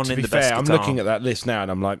going on To in be the fair, best I'm guitar. looking at that list now, and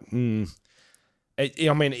I'm like, it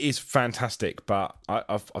is fantastic, but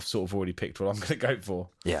I've sort of already picked what I'm going to go for.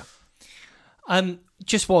 Yeah.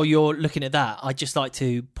 Just while you're looking at that, I'd just like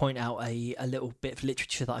to point out a little bit of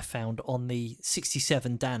literature that I found on the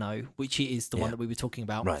 67 Dano, which is the one that we were talking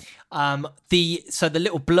about. Right. The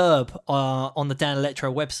little blurb on the Dan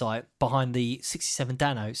Electro website behind the 67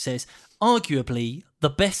 Dano says, arguably the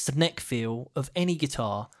best neck feel of any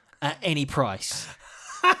guitar at any price.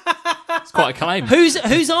 It's quite a claim.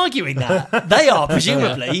 Who's arguing that? They are,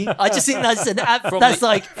 presumably. I just think that's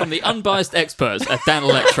from the unbiased experts at Dan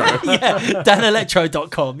Electro. Yeah,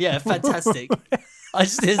 danelectro.com. Yeah, fantastic.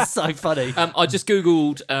 It's so funny. I just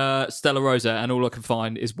googled Stella Rosa, and all I can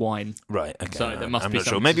find is wine. Right. Okay. So there must I'm be not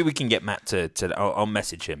sure. something. Maybe we can get Matt to. I'll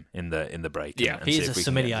message him in the break. Yeah. and He see is if a we can get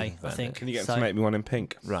sommelier, anything I about think. Can you get him to make me one in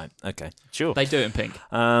pink? it. Right. Okay. Sure. They do it in pink.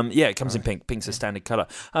 Yeah, it comes in pink. Pink's a standard colour.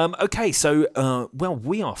 Okay, so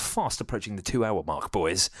we are fast approaching the 2-hour mark,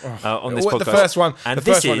 boys, on this Well, podcast. The first one, and the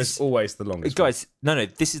first one is always the longest. guys. No,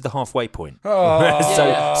 this is the halfway point.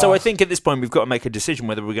 Oh. So I think at this point we've got to make a decision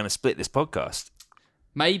whether we're going to split this podcast.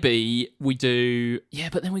 Maybe we do. Yeah,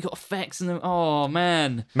 but then we got effects and then. Oh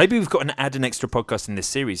man. Maybe we've got to add an extra podcast in this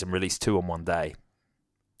series and release 2 on one day.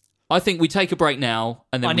 I think we take a break now,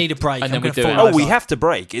 and then I need a break. and then I'm we gonna do fall it. over. Oh, we have to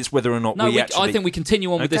break. It's whether or not No, we actually. I think we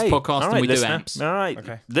continue on with this podcast all and right, we do listener. amps. All right,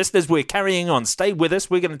 Okay. listeners, we're carrying on. Stay with us.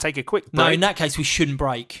 We're going to take a quick break. No, in that case, we shouldn't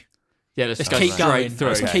break. Yeah, let's Let's go keep straight going. through.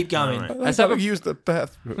 Let's keep going. Let's have a used the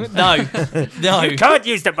bathroom. No. You can't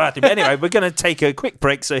use the bathroom. Anyway, we're going to take a quick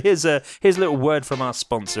break. So here's a little word from our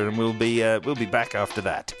sponsor, and we'll be back after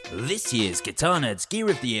that. This year's Guitar Nerds Gear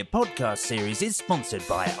of the Year podcast series is sponsored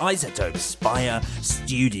by iZotope Spire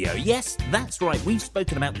Studio. Yes, that's right. We've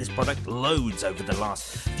spoken about this product loads over the last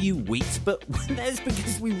few weeks, but that's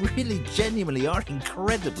because we really genuinely are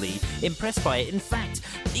incredibly impressed by it. In fact,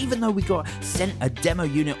 even though we got sent a demo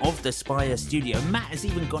unit of the Spire Studio, Matt has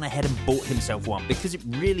even gone ahead and bought himself one because it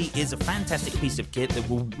really is a fantastic piece of kit that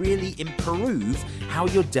will really improve how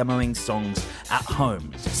you're demoing songs at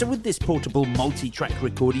home. So with this portable multi-track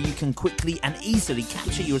recorder, you can quickly and easily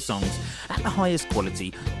capture your songs at the highest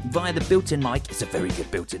quality via the built-in mic. It's a very good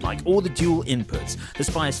built-in mic, or the dual inputs. The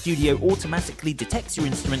Spire Studio automatically detects your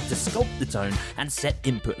instrument to sculpt the tone and set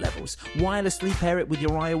input levels. Wirelessly pair it with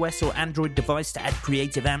your iOS or Android device to add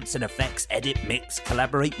creative amps and effects, edit, mix,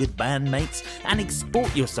 collaborate with bandmates, and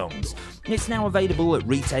export your songs. It's now available at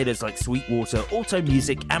retailers like Sweetwater, Auto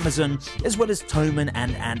Music, Amazon, as well as Thomann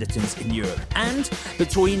and Andertons in Europe. And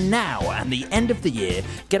between now and the end of the year,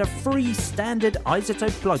 get a free standard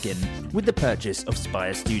iZotope plugin with the purchase of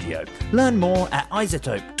Spire Studio. Learn more at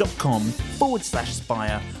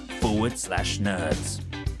iZotope.com/spire/nerds.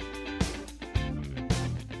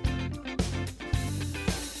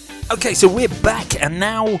 Okay, so we're back, and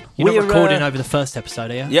now You're we're not recording over the first episode,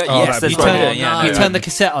 are you? Yeah, yes, that's right. You turned the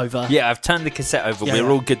cassette over. Yeah, I've turned the cassette over. Yeah, We're yeah.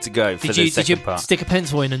 all good to go for the second Did you part. stick a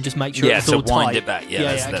pencil in and just make sure Yeah, it was to all tight? wind it back. Yeah,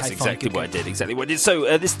 that's okay, exactly fine, good, what I did. Exactly what I did.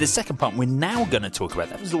 So this is the second part we're now going to talk about.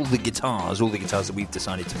 That was all the guitars that we've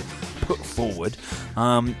decided to put forward.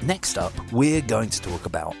 Next up, we're going to talk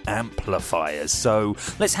about amplifiers. So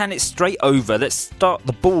let's hand it straight over. Let's start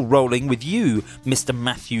the ball rolling with you, Mr.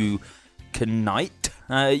 Matthew Knight.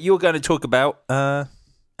 You're going to talk about an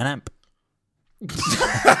amp.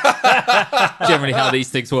 Generally how these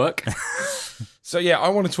things work. So yeah, I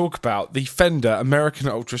want to talk about the Fender American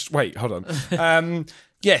Ultra. Wait, hold on.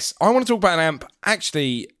 Yes, I want to talk about an amp.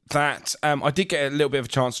 Actually, that I did get a little bit of a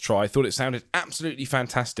chance to try. I thought it sounded absolutely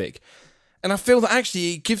fantastic, and I feel that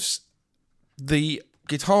actually it gives the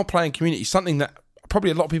guitar playing community something that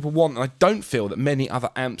probably a lot of people want, and I don't feel that many other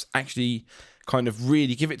amps actually kind of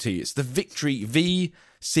really give it to you. It's the Victory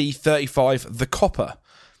VC35, the Copper,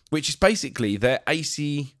 which is basically their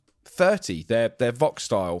AC30, their Vox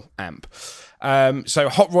style amp. So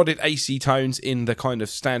hot rodded AC tones in the kind of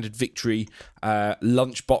standard Victory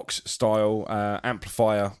lunchbox style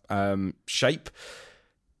amplifier shape.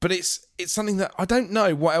 But it's something that I don't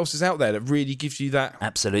know what else is out there that really gives you that.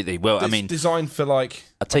 Absolutely. Well, I mean, designed for like.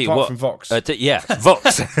 I'll tell you apart what. From Vox. Vox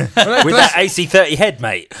with that AC30 head,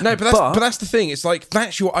 mate. No, but that's the thing. It's like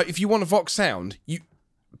that's your. If you want a Vox sound,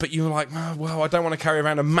 But you're like, oh, well, I don't want to carry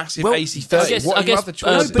around a massive AC30. What are your other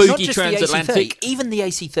choices? But not just Transatlantic. The AC30, even the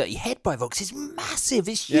AC30 head by Vox is massive.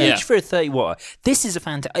 It's huge for a 30 watt. This is a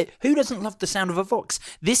fantastic. Who doesn't love the sound of a Vox?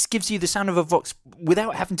 This gives you the sound of a Vox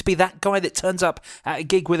without having to be that guy that turns up at a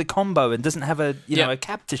gig with a combo and doesn't have a a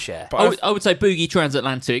cab to share. But I would say Boogie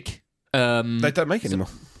Transatlantic. They don't make it anymore.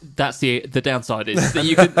 That's the downside is that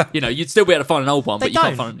you could you'd still be able to find an old one, but you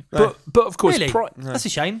can't find it. But of course, really? That's a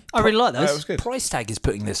shame. I really like those. That was good. Price tag is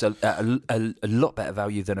putting this at a lot better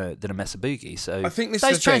value than a Mesa Boogie. So I think this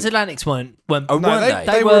those is the thing. Transatlantics weren't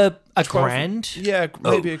they were a 12 grand. Yeah,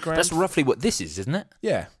 maybe a grand. That's roughly what this is, isn't it?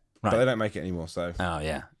 Yeah, right. But they don't make it anymore. So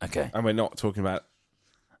okay. And we're not talking about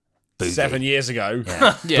Boogie. 7 years ago.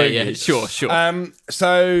 Yeah, sure.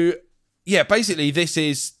 So yeah, basically this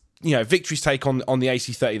is. Victory's take on the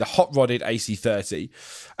AC30, the hot-rodded AC30.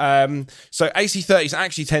 So AC30s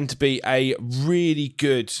actually tend to be a really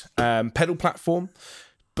good pedal platform,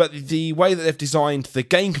 but the way that they've designed the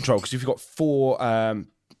gain control, because if you've got four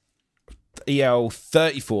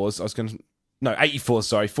EL34s, 84s,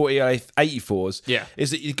 sorry, 4 EL84s,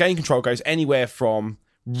 is that your gain control goes anywhere from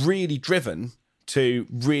really driven to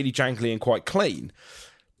really jangly and quite clean.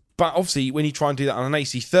 But obviously, when you try and do that on an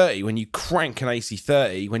AC30, when you crank an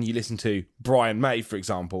AC30, when you listen to Brian May, for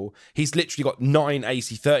example, he's literally got 9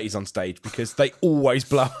 AC30s on stage because they always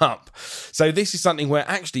blow up. So this is something where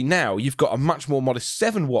actually now you've got a much more modest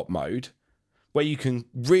 7-watt mode where you can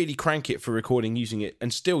really crank it for recording using it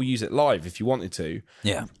and still use it live if you wanted to.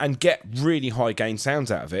 Yeah. And get really high gain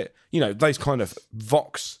sounds out of it. Those kind of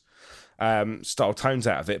Vox style tones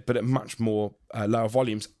out of it, but at much more lower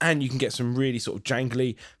volumes, and you can get some really sort of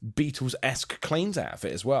jangly Beatles-esque cleans out of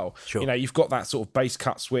it as well. Sure. You've got that sort of bass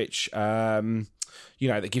cut switch, that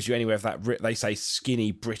gives you anywhere from that, they say,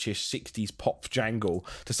 skinny British 60s pop jangle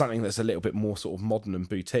to something that's a little bit more sort of modern and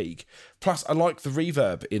boutique. Plus, I like the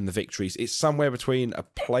reverb in the Victories. It's somewhere between a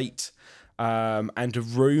plate and a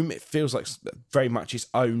room. It feels like very much its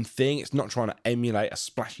own thing. It's not trying to emulate a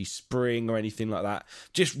splashy spring or anything like that.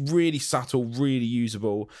 Just really subtle, really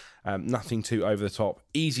usable, nothing too over the top,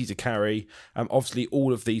 easy to carry. Obviously,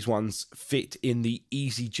 all of these ones fit in the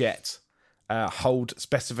EasyJet hold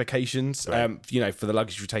specifications, right. For the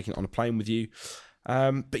luggage you're taking on a plane with you.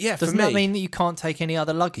 But yeah, doesn't that mean that you can't take any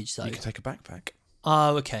other luggage though? You can take a backpack.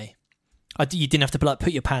 Oh, okay. You didn't have to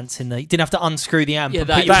put your pants in there. You didn't have to unscrew the amp. Yeah, and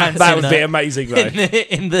put your pants that would be amazing, though.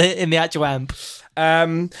 in the actual amp.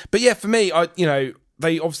 But yeah, for me,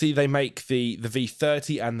 they make the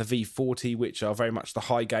V30 and the V40, which are very much the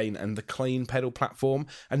high gain and the clean pedal platform,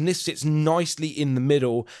 and this sits nicely in the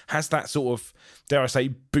middle. Has that sort of, dare I say,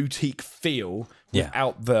 boutique feel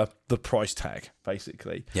without the price tag,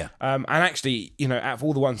 basically. Yeah. And actually, out of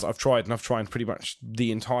all the ones that I've tried, and I've tried pretty much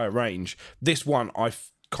the entire range, this one I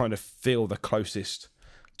kind of feel the closest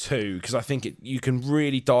to, because I think you can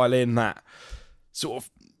really dial in that sort of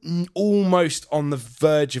almost on the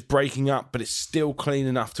verge of breaking up, but it's still clean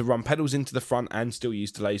enough to run pedals into the front and still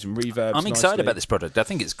use delays and reverbs. I'm excited nicely. about this product. I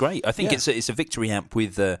think it's great. I think it's a Victory amp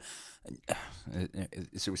with it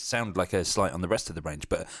sound like a slight on the rest of the range,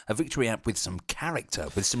 but a Victory amp with some character,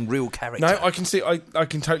 with some real character. No, I can see. I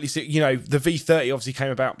can totally see. The V30 obviously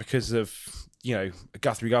came about because of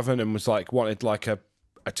Guthrie Govan and wanted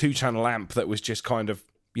a 2-channel amp that was just kind of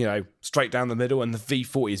straight down the middle, and the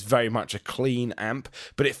V40 is very much a clean amp,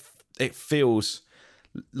 but it feels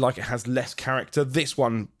like it has less character. This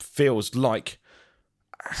one feels like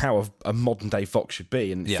how a modern day Vox should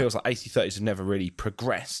be, and it feels like AC30s have never really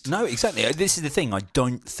progressed. No, exactly. This is the thing. I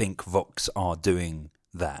don't think Vox are doing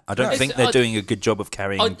that. I don't think they're doing a good job of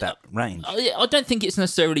carrying that range. I don't think it's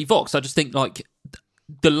necessarily Vox. I just think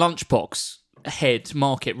the lunchbox head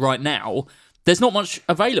market right now, there's not much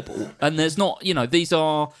available, and there's not, these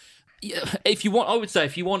are, if you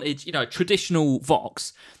wanted, traditional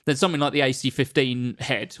Vox, then something like the AC15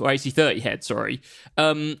 head, or AC30 head, sorry,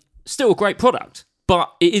 still a great product.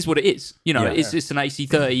 But it is what it is, It's just an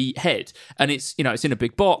AC30 head, and it's it's in a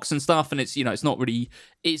big box and stuff, and it's it's not really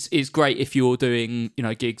it's great if you're doing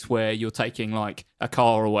gigs where you're taking like a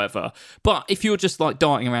car or whatever. But if you're just like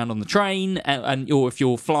darting around on the train and or if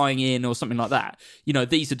you're flying in or something like that,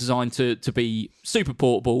 these are designed to be super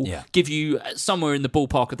portable, give you somewhere in the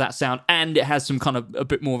ballpark of that sound, and it has some kind of a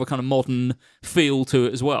bit more of a kind of modern feel to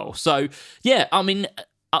it as well. So yeah, I mean,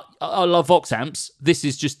 I love Vox amps. This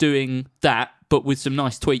is just doing that, but with some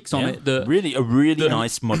nice tweaks on it. A really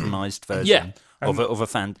nice modernised version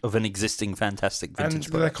of an existing fantastic vintage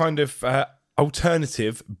and product. the kind of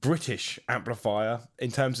alternative British amplifier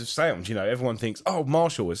in terms of sound. You know, everyone thinks, oh,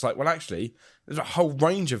 Marshall. It's like, well, actually, there's a whole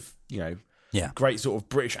range of, you know, great sort of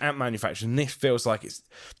British amp manufacturers. And this feels like it's,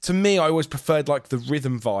 to me, I always preferred like the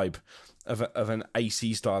rhythm vibe of an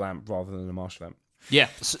AC style amp rather than a Marshall amp. Yeah.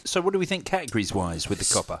 So what do we think categories-wise with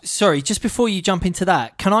the copper? Sorry, just before you jump into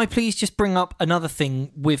that, can I please just bring up another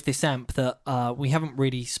thing with this amp that we haven't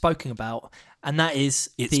really spoken about, and that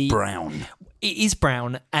is it's brown. It is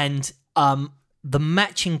brown, and the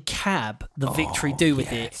matching cab the Victory do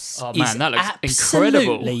with it is that looks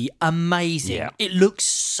absolutely incredible. Amazing. Yeah. It looks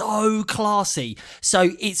so classy.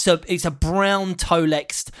 So it's a brown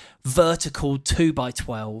Tolex vertical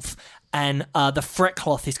 2x12. And the fret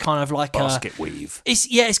cloth is kind of like basket weave.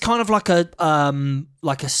 It's kind of like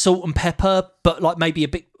a salt and pepper, but like maybe a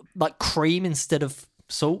bit like cream instead of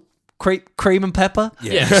salt. Cream and pepper.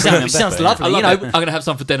 Yeah. Sounds lovely. I'm going to have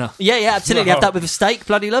some for dinner. Yeah, absolutely. Have that with a steak.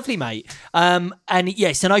 Bloody lovely, mate. And yeah,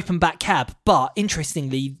 it's an open back cab, but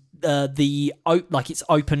interestingly, it's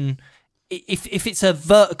open. If it's a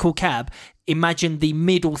vertical cab, imagine the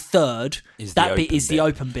middle third. That bit is the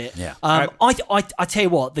open bit. Yeah. I tell you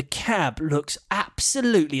what, the cab looks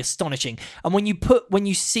absolutely astonishing, and when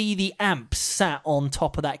you see the amp sat on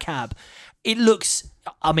top of that cab, it looks.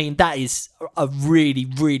 I mean, that is a really,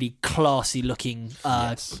 really classy looking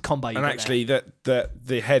combo. And actually,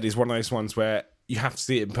 the head is one of those ones where you have to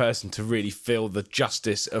see it in person to really feel the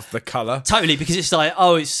justice of the colour. Totally, because it's like,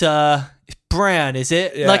 oh, it's brown, is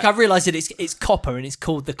it? Yeah. Like, I realise that it's copper and it's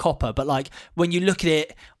called the copper, but like when you look at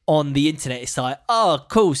it on the internet, it's like, oh,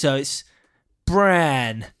 cool, so it's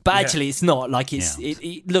brown, but actually it's not. Like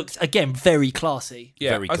it looks again very classy.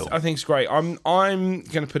 Yeah, very cool. I think it's great. I'm going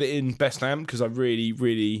to put it in best amp because I really,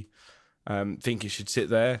 really think it should sit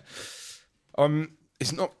there.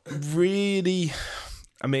 It's not really.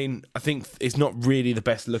 I mean, I think it's not really the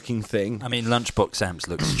best looking thing. I mean, Lunchbox amps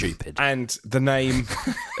look stupid. And the name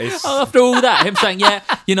is... After all that, him saying,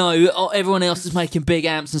 everyone else is making big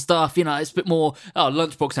amps and stuff, it's a bit more...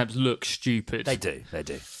 Lunchbox amps look stupid. They do.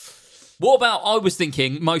 What about, I was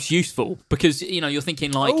thinking, most useful? Because, you're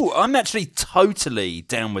thinking like... Oh, I'm actually totally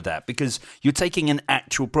down with that because you're taking an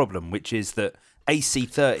actual problem, which is that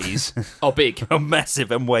AC30s are big, are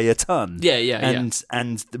massive and weigh a ton.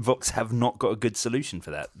 And the Vox have not got a good solution for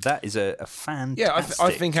that. That is a fantastic. Yeah,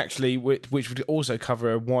 I think actually, which would also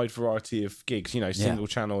cover a wide variety of gigs. Single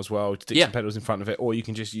channel as well, stick some pedals in front of it, or you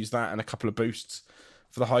can just use that and a couple of boosts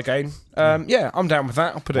for the high gain. I'm down with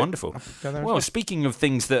that. I'll put it. Wonderful. Well, speaking of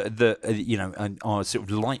things that are sort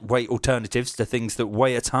of lightweight alternatives to things that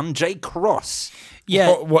weigh a ton, J Cross.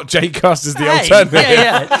 Yeah. What J Cross is the alternative?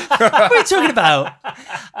 Yeah. What are you talking about?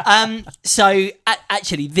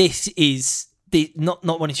 Actually, this is not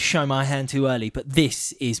wanting to show my hand too early, but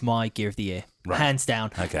this is my gear of the year, hands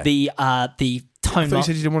down. Okay. The tone. I thought you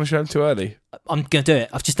said you didn't want to show him too early. I'm going to do it.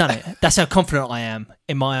 I've just done it. That's how confident I am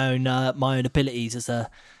in my own abilities as a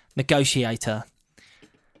negotiator.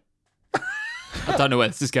 I don't know where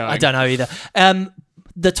this is going. I don't know either.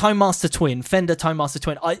 The ToneMaster Twin, Fender ToneMaster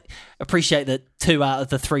Twin. I appreciate that 2 out of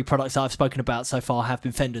the 3 products that I've spoken about so far have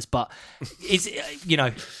been Fenders, but it's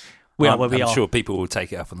we are where we are. I'm sure people will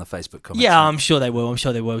take it up on the Facebook comments. Yeah, I'm sure they will.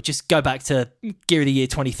 Just go back to Gear of the Year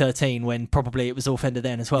 2013 when probably it was all Fender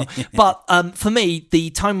then as well. But for me,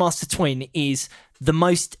 the ToneMaster Twin is the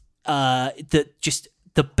most,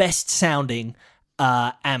 the best sounding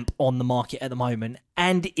amp on the market at the moment.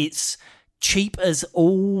 And it's cheap as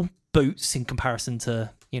all boots in comparison to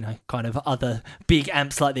kind of other big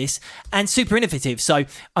amps like this, and super innovative. So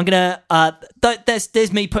I'm gonna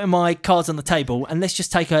there's me putting my cards on the table, and let's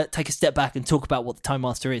just take a step back and talk about what the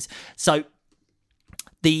ToneMaster is. So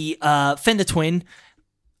the Fender Twin,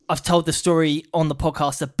 I've told the story on the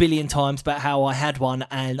podcast a billion times about how I had one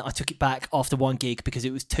and I took it back after one gig because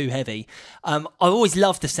it was too heavy. I always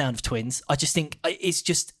loved the sound of Twins. I just think it's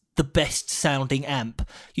just the best sounding amp.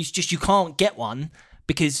 You can't get one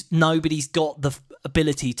because nobody's got the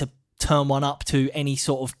ability to turn one up to any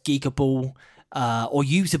sort of giggable or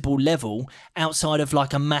usable level outside of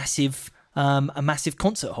like a massive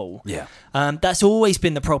concert hall. Yeah. That's always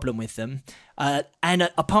been the problem with them. And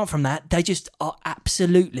apart from that, they just are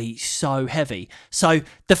absolutely so heavy. So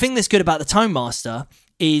the thing that's good about the ToneMaster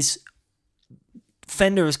is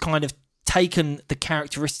Fender has kind of taken the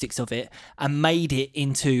characteristics of it and made it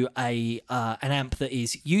into an amp that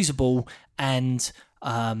is usable and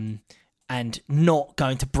not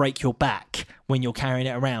going to break your back when you're carrying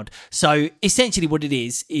it around. So essentially what it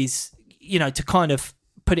is to kind of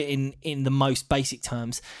put it in the most basic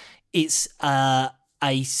terms, it's a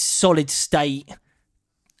solid state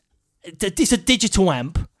it's a digital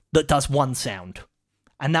amp that does one sound,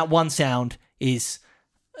 and that one sound is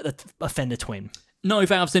a Fender Twin. No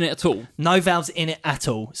valves in it at all. No valves in it at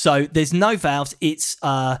all. So there's no valves. It's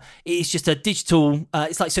just a digital.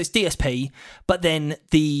 It's DSP, but then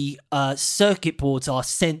the circuit boards are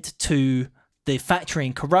sent to the factory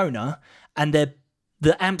in Corona, and the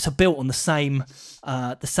amps are built on the same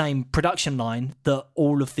production line that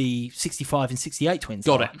all of the 65 and 68 Twins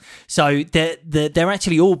Got are. it. So they're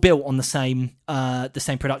actually all built on the same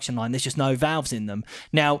production line. There's just no valves in them.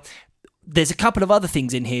 Now, there's a couple of other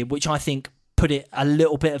things in here which I think put it a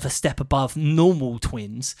little bit of a step above normal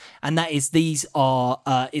Twins, and that is these are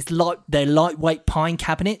they're lightweight pine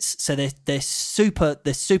cabinets, so they're super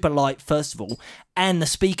light first of all, and the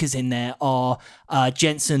speakers in there are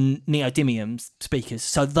Jensen neodymium speakers,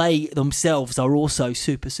 so they themselves are also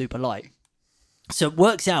super light. So it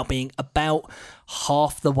works out being about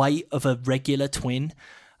half the weight of a regular Twin,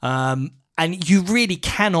 and you really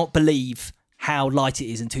cannot believe how light it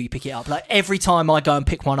is until you pick it up. Like every time I go and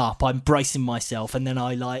pick one up, I'm bracing myself, and then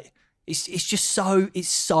it's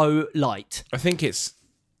so light. I think it's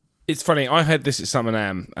funny. I heard this at Summer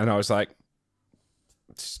NAMM, and I was like,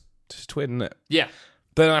 it's Twin, isn't it? Yeah.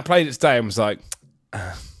 But then I played it today and was like,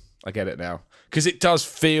 I get it now. Because it does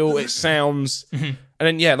feel, it sounds, and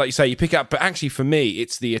then, yeah, like you say, you pick it up, but actually for me,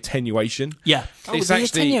 it's the attenuation. Yeah. It's the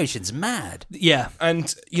actually, attenuation's mad. Yeah.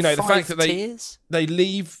 And, you know, the fact that they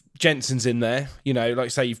leave Jensen's in there, you know, like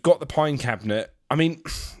you say, you've got the pine cabinet. I mean,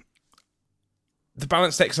 the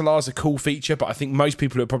balanced XLR is a cool feature, but I think most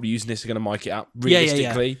people who are probably using this are going to mic it up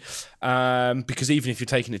realistically. Because even if you're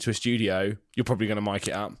taking it to a studio, you're probably going to mic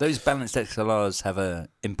it up. Those balanced XLRs have a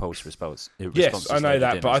impulse response. Yes, I know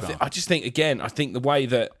that, but I just think, again, I think the way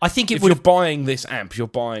that if you're buying this amp, you're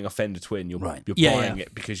buying a Fender Twin. You're buying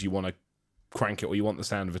it because you want to crank it or you want the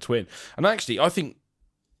sound of a Twin. And actually, I think,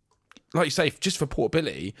 like you say, just for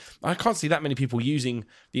portability, I can't see that many people using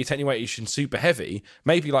the attenuation super heavy,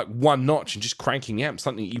 maybe like one notch and just cranking the amp,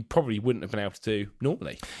 something you probably wouldn't have been able to do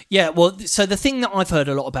normally. Yeah, well, so the thing that I've heard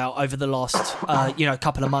a lot about over the last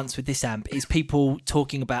couple of months with this amp is people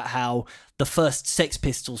talking about how the first Sex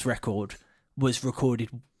Pistols record was recorded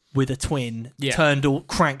with a Twin,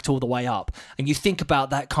 cranked all the way up. And you think about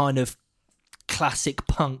that kind of classic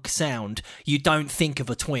punk sound, you don't think of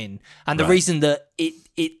a Twin, and the reason that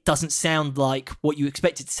it doesn't sound like what you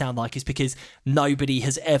expect it to sound like is because nobody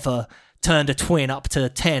has ever turned a Twin up to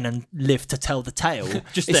 10 and lived to tell the tale.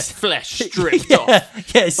 Just their flesh stripped off.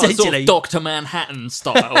 Yeah, essentially. Like sort of Dr. Manhattan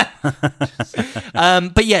style.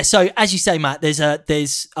 But yeah, so as you say, Matt, there's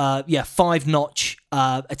 5-notch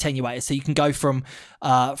attenuator, so you can go from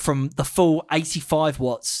the full 85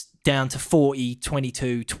 watts down to 40,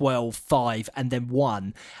 22, 12, 5, and then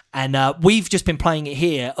 1. And we've just been playing it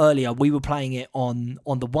here earlier. We were playing it on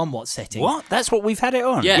the 1 watt setting. What? That's what we've had it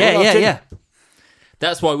on? Yeah.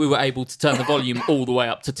 That's why we were able to turn the volume all the way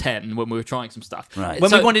up to 10 when we were trying some stuff. Right.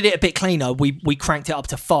 When we wanted it a bit cleaner, we cranked it up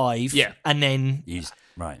to 5. Yeah. And then...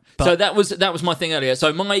 Right. So that was my thing earlier.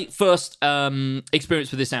 So my first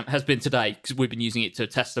experience with this amp has been today, because we've been using it to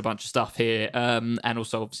test a bunch of stuff here, and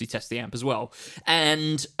also obviously test the amp as well.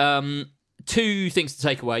 And two things to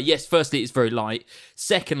take away. Yes, firstly, it's very light.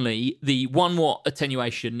 Secondly, the 1 watt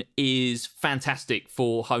attenuation is fantastic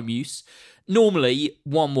for home use. Normally,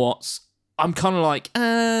 1 watts, I'm kind of like,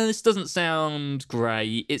 this doesn't sound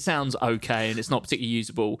great. It sounds okay, and it's not particularly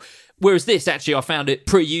usable. Whereas this, actually, I found it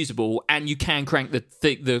pretty usable, and you can crank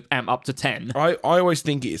the amp up to 10. I always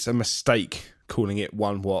think it's a mistake calling it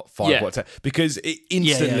 1 watt, 5 watt, 10, because it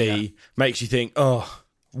instantly makes you think,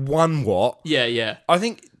 1 watt? Yeah. I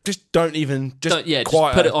think just don't put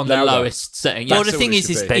it on the lowest setting. Well, the thing is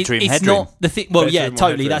it's not the thing. Well, bedroom,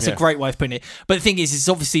 totally. That's a great way of putting it. But the thing is, it's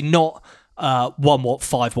obviously not 1 watt,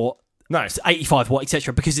 5 watt. No, it's 85 watt,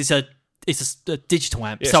 etc. Because it's a digital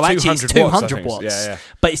amp. Yeah, so actually, it's 200 watts. Yeah.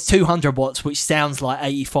 But it's 200 watts, which sounds like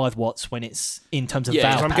 85 watts when it's in terms of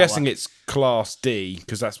valve I'm power. guessing it's Class D,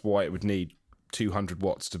 because that's why it would need 200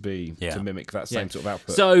 watts to mimic that same sort of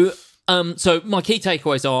output. So my key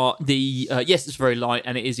takeaways are yes, it's very light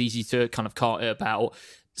and it is easy to kind of cart it about.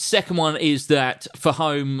 Second one is that for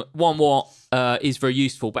home, 1 watt is very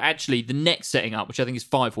useful, but actually the next setting up, which I think is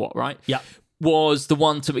 5 watt, right? Yeah. Was the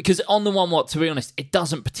one because on the 1 watt, to be honest, it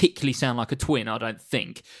doesn't particularly sound like a Twin, I don't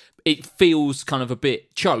think. It feels kind of a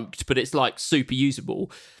bit choked, but it's like super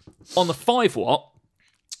usable. On the 5 watt,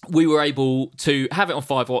 we were able to have it on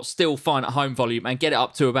 5 watts, still fine at home volume, and get it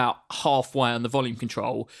up to about halfway on the volume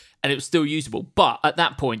control, and it was still usable. But at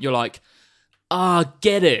that point, you're like,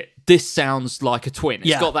 get it. This sounds like a Twin.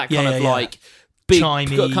 It's got that kind of like big,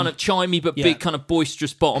 chimey. got kind of chimey but Yeah. big kind of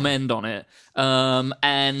boisterous bottom end on it.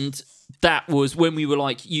 And that was when we were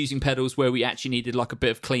like using pedals where we actually needed like a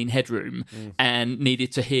bit of clean headroom and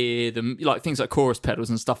needed to hear them, like things like chorus pedals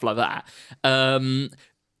and stuff like that.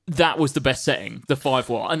 That was the best setting, the 5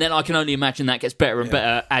 watt. And then I can only imagine that gets better and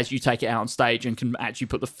better as you take it out on stage and can actually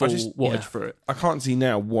put the full wattage through it. I can't see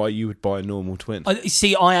now why you would buy a normal twin.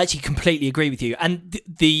 See, I actually completely agree with you. And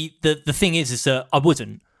the thing is that I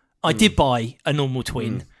wouldn't. I did buy a normal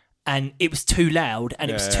twin, and it was too loud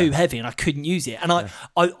and it was too heavy, and I couldn't use it. And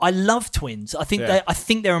I love twins. I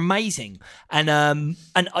think they're amazing. And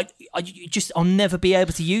I'll never be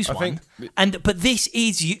able to use one. But this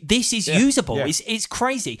is usable. Yeah. It's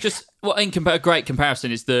crazy. Just a great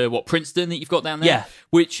comparison is the Princeton that you've got down there, Yeah.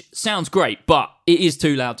 which sounds great, but it is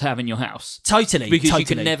too loud to have in your house. Totally, because totally. you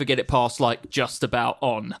can never get it past like just about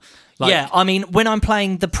on. Yeah, I mean, when I'm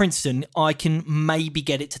playing the Princeton, I can maybe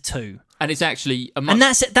get it to 2. And it's actually and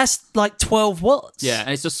that's like 12 watts. Yeah, and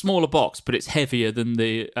it's a smaller box, but it's heavier than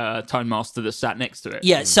the Tone Master that sat next to it.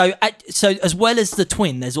 Yeah, so as well as the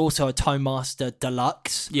twin, there's also a Tone Master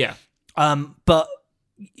Deluxe. Yeah. But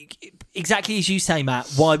exactly as you say,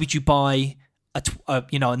 Matt, why would you buy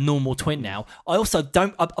a normal twin now? I also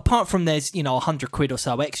don't, apart from there's £100 or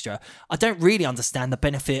so extra, I don't really understand the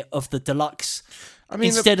benefit of the Deluxe. I mean,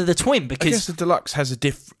 instead of the twin, because I guess the Deluxe has a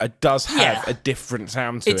different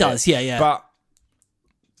sound to it. It does, yeah. But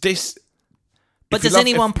this. But does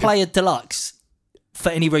anyone play a Deluxe for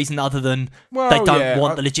any reason other than they don't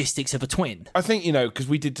want the logistics of a twin? I think, because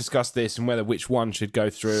we did discuss this and which one should go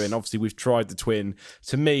through, and obviously we've tried the twin.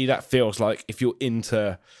 To me, that feels like if you're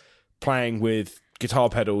into playing with guitar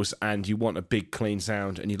pedals and you want a big clean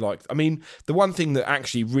sound and you like, I mean, the one thing that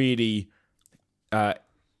actually really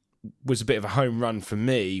was a bit of a home run for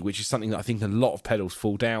me, which is something that I think a lot of pedals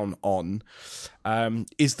fall down on,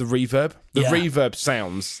 is the reverb. The reverb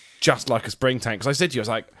sounds just like a spring tank. Because I said to you, I was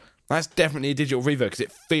like, that's definitely a digital reverb because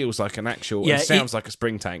it feels like an actual, and sounds like a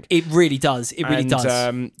spring tank. It really does. It really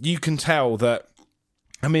does. You can tell that.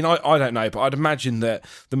 I mean, I don't know, but I'd imagine that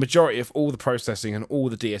the majority of all the processing and all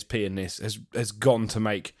the DSP in this has gone to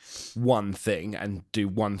make one thing and do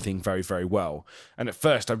one thing very, very well. And at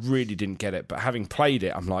first, I really didn't get it, but having played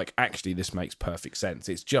it, I'm like, actually, this makes perfect sense.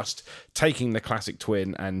 It's just taking the classic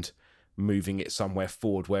twin and moving it somewhere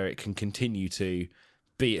forward where it can continue to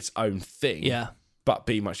be its own thing, but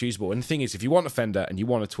be much usable. And the thing is, if you want a Fender and you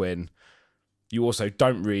want a twin, you also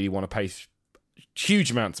don't really want to pay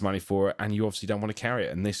huge amounts of money for it, and you obviously don't want to carry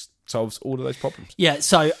it, and this solves all of those problems. Yeah,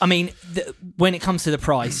 so I mean, when it comes to the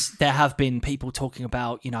price, there have been people talking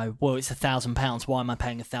about, well, it's £1,000. Why am I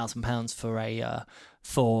paying £1,000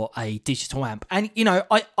 for a digital amp? And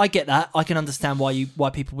I get that. I can understand why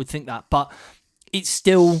people would think that, but it's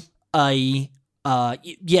still a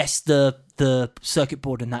yes, the circuit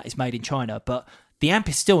board and that is made in China, but the amp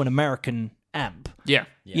is still an American amp. Yeah.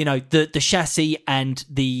 The chassis and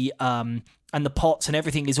the pots and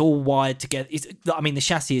everything is all wired together. The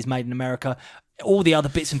chassis is made in America. All the other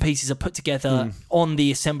bits and pieces are put together on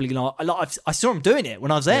the assembly line. I saw them doing it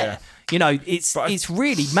when I was there. Yeah. It's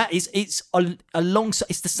really it's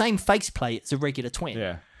the same faceplate as a regular twin.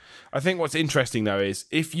 Yeah, I think what's interesting though is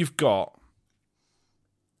if you've got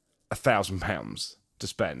 £1,000 to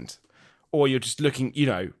spend, or you're just looking,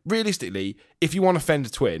 realistically, if you want a Fender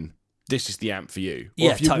twin, this is the amp for you.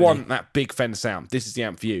 Or if you want that big Fender sound, this is the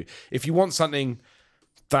amp for you. If you want something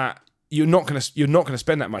that you're not going to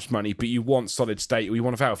spend that much money, but you want solid state, or you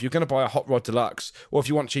want a valve, you're going to buy a Hot Rod Deluxe, or if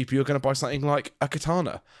you want cheaper, you're going to buy something like a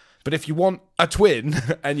Katana. But if you want a twin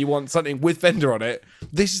and you want something with Fender on it,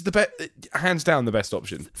 this is the best, hands down, the best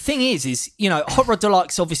option. Thing is Hot Rod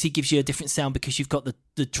Deluxe obviously gives you a different sound because you've got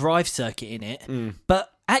the drive circuit in it.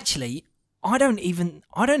 But actually, I don't even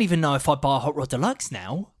know if I'd buy a Hot Rod Deluxe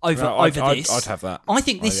now over this. I'd have that. I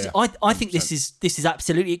think this. I think this is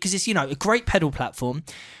absolutely, because it's a great pedal platform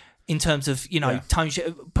in terms of tone,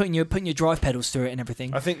 putting your drive pedals through it and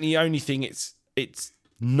everything. I think the only thing it's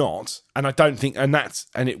not, and I don't think, and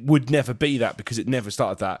it would never be that because it never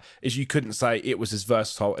started that, is you couldn't say it was as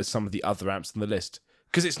versatile as some of the other amps on the list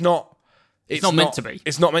because it's not. It's not meant to be.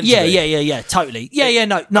 It's not meant to be. Yeah, totally.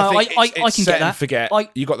 No, I can get that. Forget.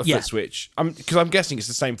 You got the foot switch. Because I'm guessing it's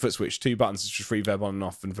the same foot switch, 2 buttons, it's just reverb on and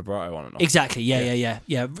off and vibrato on and off. Exactly. Yeah.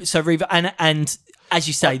 So reverb, and as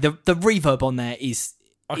you say, the reverb on there is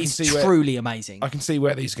truly amazing. I can see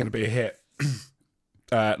where these are going to be a hit.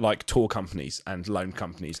 Like tour companies and loan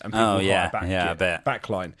companies and people who hire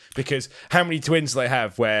backline, because how many twins do they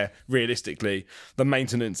have where realistically the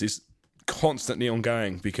maintenance is constantly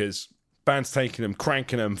ongoing because bands taking them,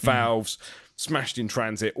 cranking them, valves, smashed in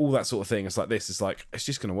transit, all that sort of thing. It's like this. It's like it's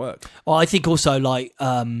just going to work. Well, I think also like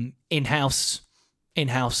in-house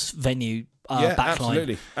venue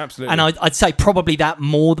backline. Absolutely. And I'd say probably that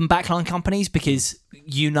more than backline companies, because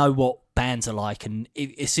you know what bands are like, and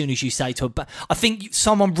as soon as you say to a band, I think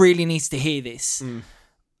someone really needs to hear this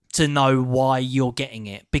to know why you're getting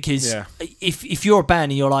it. Because if you're a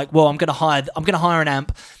band and you're like, well, I'm going to hire an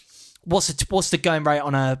amp. What's the going rate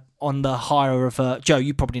on the hire of a Joe?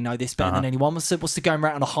 You probably know this better than anyone. What's the going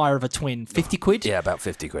rate on a hire of a twin? 50 quid? Yeah, about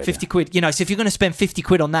 50 quid. 50 quid. You know, so if you're going to spend 50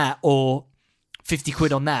 quid on that or 50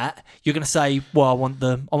 quid on that, you're going to say, well, I want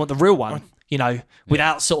the real one. You know,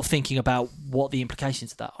 without sort of thinking about what the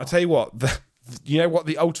implications of that are. I'll tell you what, you know what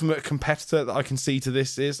the ultimate competitor that I can see to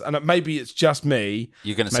this is? And maybe it's just me.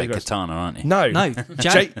 You're going to say Katana, aren't you? No.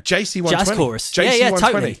 JC JC120. Jazz Chorus.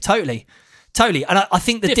 JC120. Totally. And I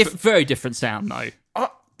think the very different sound, though.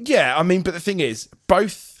 Yeah, I mean, but the thing is,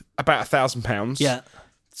 both about £1,000. Yeah.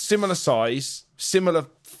 Similar size, similar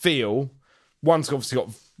feel. One's obviously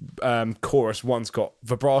got chorus, one's got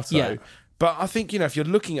vibrato. Yeah. But I think, if you're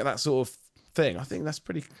looking at that sort of thing, I think that's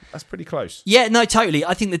pretty close. Yeah, no, totally.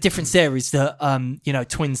 I think the difference there is that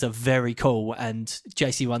twins are very cool and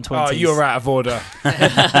JC120s. Oh, you're out of order.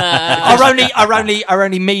 are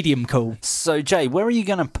only medium cool. So Jay, where are you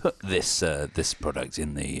going to put this product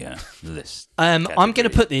in the list? I'm going to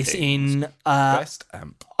put this in best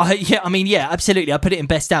amp. Absolutely. I put it in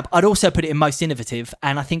best amp. I'd also put it in most innovative,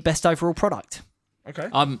 and I think best overall product. Okay,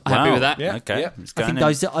 I'm happy with that. Yeah. Okay, yeah. I think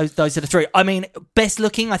those are the three. I mean, best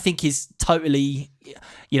looking, I think, is totally.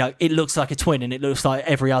 It looks like a twin, and it looks like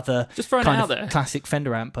every other just throwing kind it out of there. Classic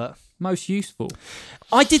Fender amp. But most useful.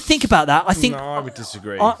 I did think about that. I think I would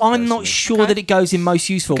disagree. I'm not sure that it goes in most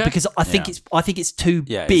useful because I think it's too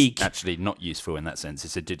big. It's actually not useful in that sense.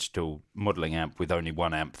 It's a digital modelling amp with only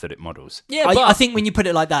one amp that it models. Yeah, I think when you put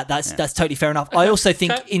it like that, that's totally fair enough. I also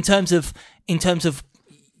think in terms of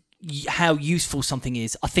how useful something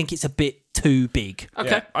is, I think it's a bit too big. Okay,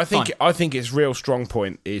 yeah, I think its real strong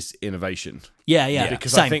point is innovation. Yeah.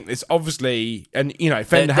 Because Same. I think it's obviously, and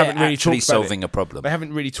Fender haven't really actually talked about solving a problem. They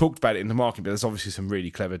haven't really talked about it in the market, but there's obviously some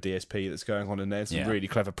really clever DSP that's going on in there, some really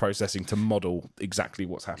clever processing to model exactly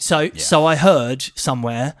what's happening. So I heard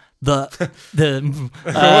somewhere that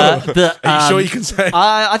Are you sure you can say?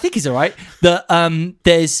 I think he's all right. That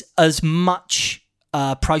there's as much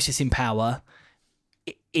processing power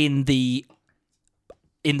in the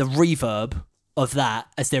reverb of that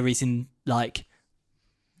as there is in like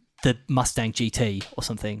the Mustang GT or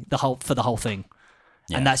something, for the whole thing.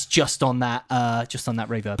 And that's just on that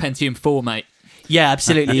reverb. Pentium 4, mate. Yeah,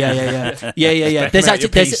 absolutely. Yeah.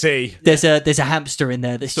 There's a hamster in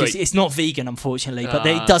there that's just, it's not vegan, unfortunately, but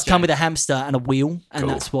it does come with a hamster and a wheel, and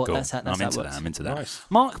that's how it works. I'm into that. Nice.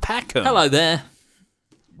 Mark Packham. Hello there.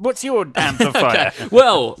 What's your amplifier? Okay.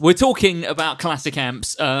 Well, we're talking about classic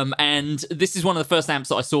amps, and this is one of the first amps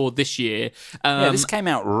that I saw this year. This came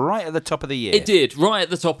out right at the top of the year. It did, right at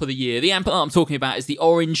the top of the year. The amp that I'm talking about is the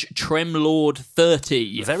Orange Tremlord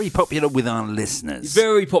 30. Very popular with our listeners.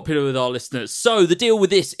 Very popular with our listeners. So the deal with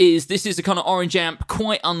this is a kind of orange amp,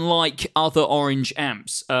 quite unlike other orange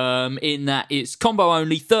amps, in that it's combo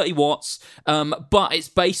only, 30 watts, but it's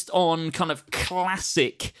based on kind of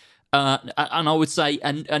classic... and I would say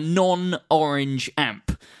a non-orange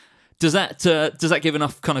amp. Does that give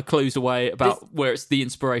enough kind of clues away about where the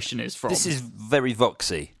inspiration is from? This is very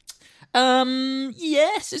Voxy.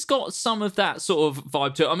 Yes, it's got some of that sort of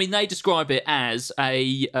vibe to it. I mean, they describe it as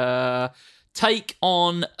a take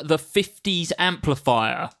on the 50s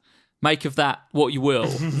amplifier. Make of that what you will.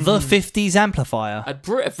 The 50s amplifier. A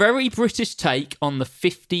very British take on the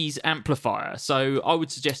 50s amplifier. So I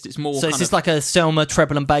would suggest it's more. So it's just like a Selmer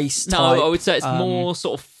treble and bass type. No, I would say it's more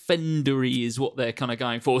sort of Fender-y is what they're kind of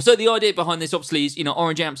going for. So the idea behind this, obviously, is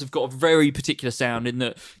orange amps have got a very particular sound in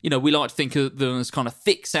that we like to think of them as kind of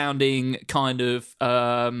thick-sounding, kind of.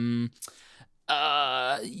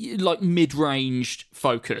 Like mid-ranged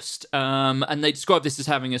focused, and they describe this as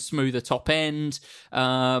having a smoother top end.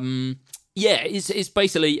 It's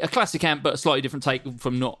basically a classic amp, but a slightly different take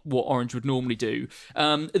from not what Orange would normally do.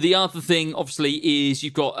 The other thing, obviously, is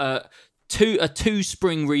you've got a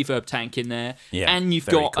two-spring reverb tank in there, and you've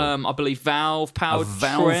got cool. I believe valve-powered,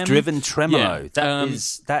 valve-driven tremolo.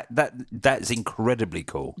 That's incredibly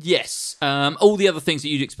cool. Yes, all the other things that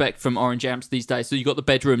you'd expect from orange amps these days. So you've got the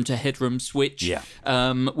bedroom to headroom switch,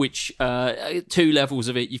 which 2 levels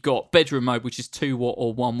of it. You've got bedroom mode, which is 2 watt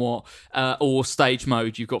or 1 watt, or stage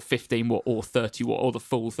mode. You've got 15 watt or 30 watt, or the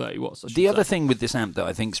full 30 watts. The other thing with this amp that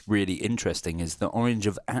I think is really interesting is that Orange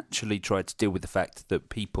have actually tried to deal with the fact that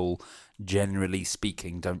people generally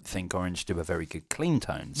speaking, don't think Orange do a very good clean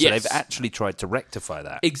tone. So Yes. they've actually tried to rectify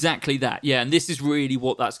that. Exactly that, yeah, and this is really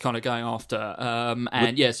what that's kind of going after.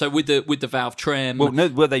 So with the Valve Trem,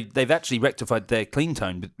 they've actually rectified their clean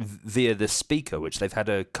tone via the speaker, which they've had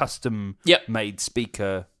a custom made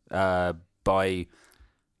speaker by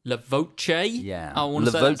La Voce. Yeah, I want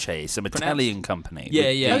to La Voce, some Italian company.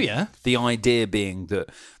 The idea being that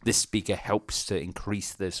this speaker helps to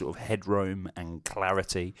increase the sort of headroom and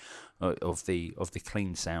clarity of the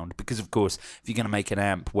clean sound, because of course if you're going to make an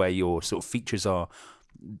amp where your sort of features are,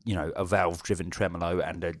 you know, a valve driven tremolo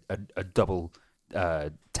and a double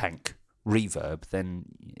tank reverb, then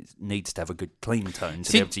it needs to have a good clean tone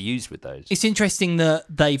to be able to use with those. It's interesting that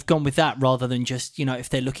they've gone with that rather than just, you know, if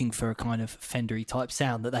they're looking for a kind of Fendery type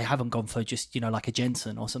sound, that they haven't gone for just, you know, like a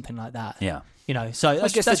Jensen or something like that. Yeah. You know, so I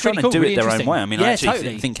guess that's they're really trying to cool, do really it their own interesting. way. I mean, yeah, I actually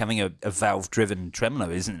totally. think having a valve-driven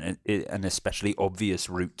tremolo isn't an especially obvious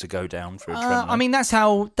route to go down for a tremolo. I mean, that's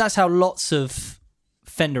how lots of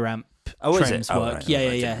Fender amp is trems it? Oh, work. right, Yeah, I yeah,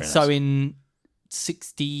 didn't yeah. realise. So in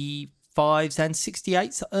 65s and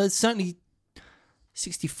 68s, certainly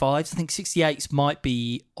 65s. I think 68s might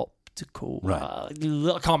be optical. Right.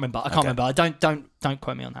 I can't remember. Don't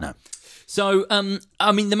quote me on that. No. So,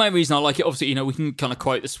 I mean, the main reason I like it, obviously, you know, we can kind of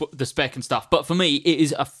quote the spec and stuff, but for me, it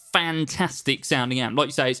is a fantastic sounding amp. Like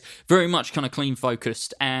you say, it's very much kind of clean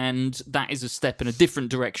focused, and that is a step in a different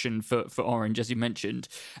direction for Orange, as you mentioned.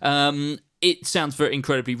 It sounds very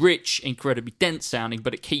incredibly rich, incredibly dense sounding,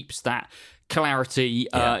 but it keeps that clarity.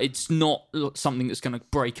 It's not something that's going to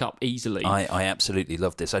break up easily. I absolutely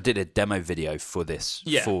love this. I did a demo video for this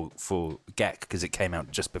for GAC because it came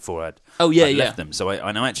out just before I'd left them. So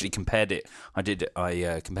I actually compared it.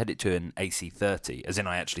 I compared it to an AC30, as in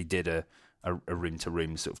I actually did a room to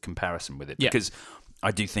room sort of comparison with it, because I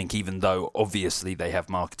do think, even though obviously they have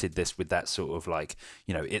marketed this with that sort of like,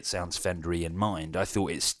 you know, it sounds Fendery in mind, I thought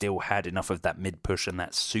it still had enough of that mid push and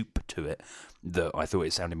that soup to it that I thought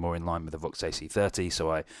it sounded more in line with the Vox AC30.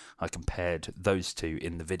 So I compared those two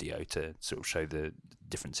in the video to sort of show the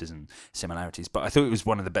differences and similarities. But I thought it was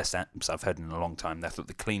one of the best amps I've heard in a long time. I thought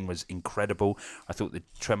the clean was incredible. I thought the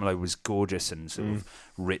tremolo was gorgeous and sort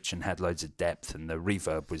of rich and had loads of depth, and the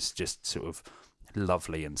reverb was just sort of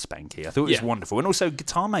lovely and spanky. I thought it was wonderful. And also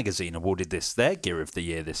Guitar Magazine awarded this their Gear of the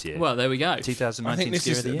Year this year. Well, there we go. 2019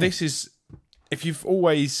 Gear of the Year. This is, if you've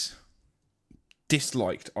always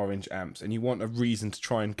disliked Orange amps and you want a reason to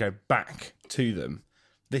try and go back to them,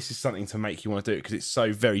 this is something to make you want to do it, because it's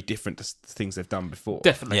so very different to things they've done before.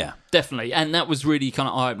 Definitely. And that was really kind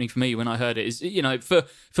of eye-opening for me when I heard it. Is, you know,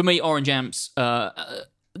 for me, Orange amps,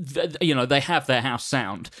 you know, they have their house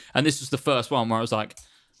sound, and this was the first one where I was like,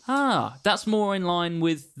 that's more in line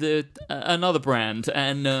with the another brand,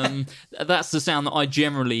 and that's the sound that I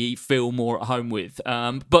generally feel more at home with.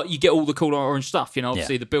 But you get all the cool Orange stuff, you know.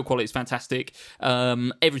 Obviously, the build quality is fantastic.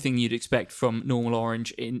 Everything you'd expect from normal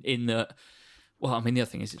Orange in the. Well, I mean, the other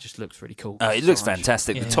thing is it just looks really cool. It looks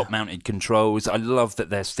fantastic. The top-mounted controls. I love that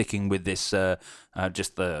they're sticking with this,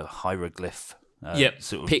 just the hieroglyph.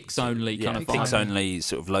 Sort of Pix only kind of Pix only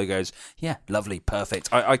sort of logos. Yeah, lovely, perfect.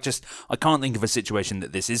 I can't think of a situation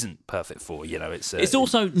that this isn't perfect for. You know, it's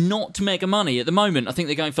also not mega money at the moment. I think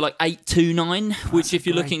they're going for like $829, which if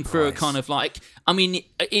you're looking for a kind of like, I mean,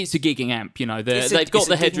 it's a gigging amp. You know, they've got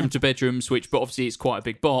the headroom to bedroom switch, but obviously it's quite a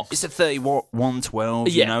big box. It's a 30-watt 112.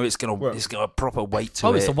 You know, it's got a proper weight to it.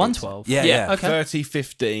 Oh, it's a 112. Yeah. Okay. 30,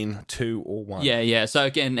 15, 2 or 1. Yeah. So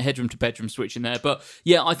again, headroom to bedroom switch in there. But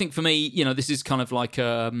yeah, I think for me, you know, this is kind of like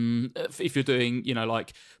if you're doing, you know,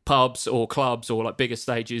 like pubs or clubs or like bigger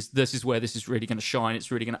stages, this is where this is really going to shine. It's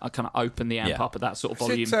really going to kind of open the amp up at that sort of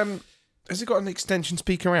volume. Has it got an extension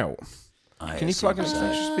speaker out? Can you plug an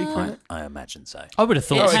extension speaker in? I imagine so. I would have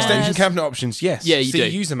thought extension cabinet options, yes. Yeah, you do.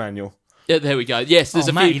 User manual. Yeah, there we go. Yes, there's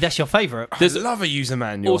a Matty, few. that's your favourite. I love a user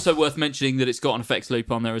manual. Also worth mentioning that it's got an effects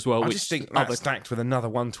loop on there as well. I just think that's stacked with another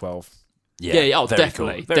 112. Yeah, very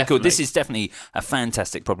definitely. Cool. Very cool. This is definitely a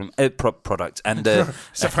fantastic product, and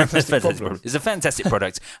it's a fantastic problem. It's a fantastic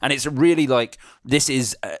product, and it's really like this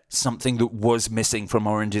is something that was missing from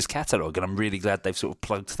Orange's catalogue, and I'm really glad they've sort of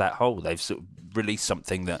plugged that hole. They've sort of released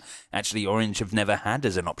something that actually Orange have never had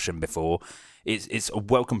as an option before. It's a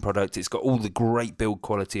welcome product. It's got all the great build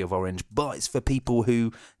quality of Orange, but it's for people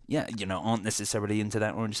who, aren't necessarily into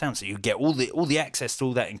that Orange sound. So you get all the access to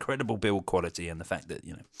all that incredible build quality, and the fact that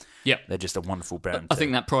they're just a wonderful brand. I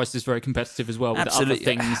think that price is very competitive as well with other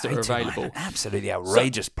things that are available. Absolutely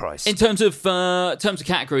outrageous price. In terms of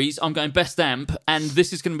categories, I'm going best amp, and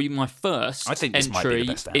this is going to be my first I think this might be entry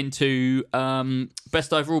the best amp. into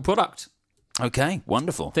best overall product. Okay,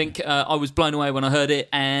 wonderful. I think I was blown away when I heard it,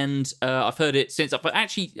 and I've heard it since. I've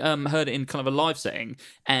actually heard it in kind of a live setting,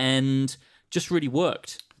 and just really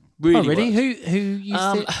worked. Really? Worked. Who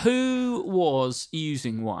used it? Who was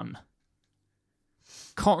using one?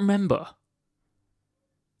 Can't remember.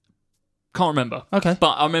 Okay.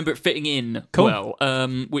 But I remember it fitting in well,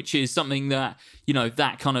 which is something that,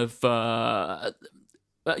 that kind of...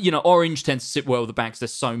 Orange tends to sit well with the bags. They're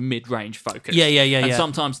so mid-range focused. Yeah. And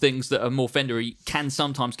sometimes things that are more Fendery can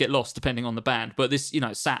sometimes get lost depending on the band. But this,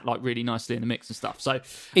 sat like really nicely in the mix and stuff. So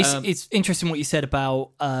it's interesting what you said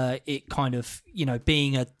about it kind of,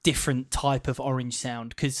 being a different type of orange sound.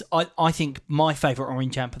 Because I think my favourite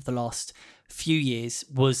orange amp of the last few years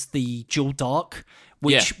was the Dual Dark,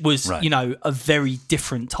 which was, a very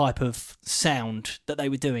different type of sound that they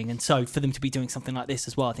were doing. And so for them to be doing something like this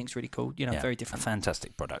as well, I think it's really cool. Very different. A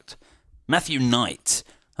fantastic product. Matthew Knight,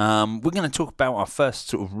 we're going to talk about our first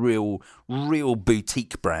sort of real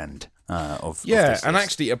boutique brand of this and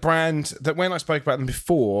actually a brand that when I spoke about them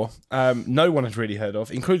before, no one had really heard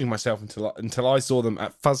of, including myself until I saw them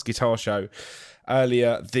at Fuzz Guitar Show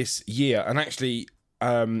earlier this year. And actually,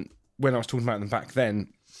 when I was talking about them back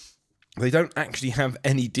then, they don't actually have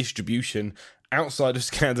any distribution outside of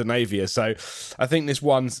Scandinavia. So I think this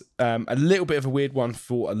one's a little bit of a weird one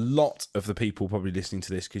for a lot of the people probably listening to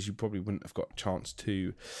this, because you probably wouldn't have got a chance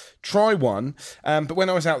to try one. But when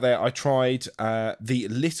I was out there, I tried the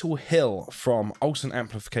Little Hill from Olsen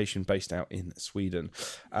Amplification, based out in Sweden.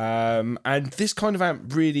 And this kind of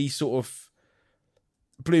amp really sort of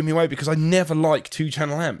blew me away, because I never like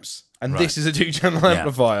 2-channel amps. And this is a 2-channel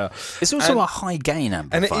amplifier. It's also a high-gain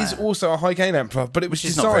amplifier. And it is also a high-gain amplifier, but it was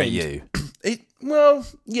designed... not very you. Well,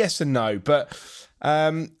 yes and no, but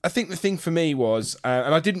I think the thing for me was,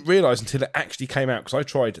 and I didn't realise until it actually came out, because I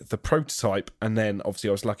tried the prototype, and then obviously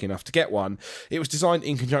I was lucky enough to get one. It was designed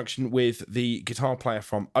in conjunction with the guitar player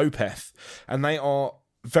from Opeth, and they are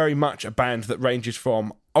very much a band that ranges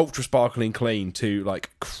from ultra sparkling clean to like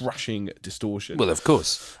crushing distortion. Well, of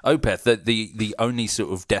course, Opeth, the only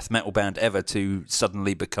sort of death metal band ever to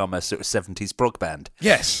suddenly become a sort of 70s prog band.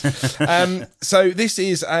 Yes. So this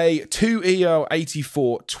is a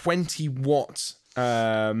 2EL84 20 watt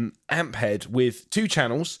amp head with 2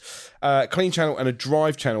 channels, clean channel and a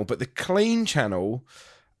drive channel. But the clean channel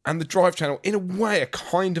and the drive channel, in a way, are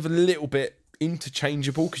kind of a little bit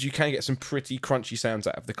interchangeable, because you can get some pretty crunchy sounds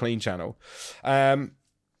out of the clean channel.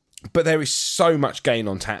 But there is so much gain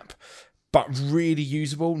on tap, but really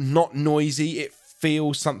usable, not noisy. It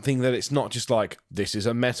feels something that it's not just like, this is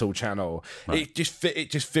a metal channel. Right.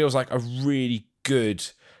 It just feels like a really good,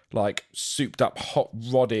 like souped up, hot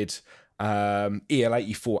rodded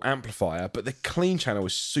EL84 amplifier, but the clean channel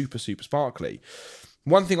is super, super sparkly.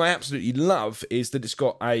 One thing I absolutely love is that it's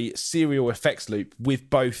got a serial effects loop with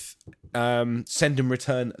both send and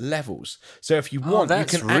return levels. So if you want, you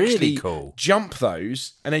can really actually jump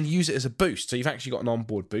those and then use it as a boost. So you've actually got an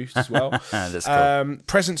onboard boost as well. That's cool.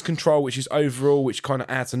 Presence control, which is overall, which kind of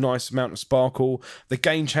adds a nice amount of sparkle. The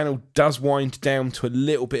gain channel does wind down to a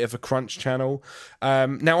little bit of a crunch channel.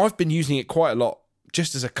 Now, I've been using it quite a lot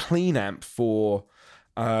just as a clean amp for...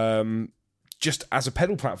 just as a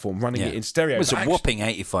pedal platform, running it in stereo. It's a whopping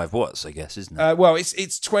 85 watts, I guess, isn't it? Well,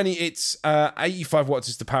 it's 20. It's 85 watts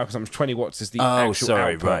is the power consumption. 20 watts is the actual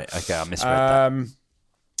output. Right. Okay, I misread that.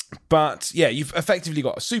 But yeah, you've effectively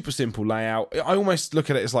got a super simple layout. I almost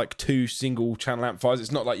look at it as like 2 single channel amplifiers.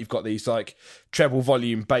 It's not like you've got these like treble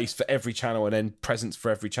volume bass for every channel and then presence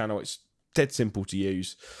for every channel. It's dead simple to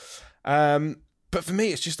use. But for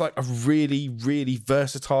me, it's just like a really, really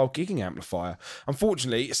versatile gigging amplifier.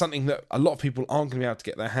 Unfortunately, it's something that a lot of people aren't going to be able to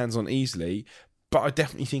get their hands on easily, but I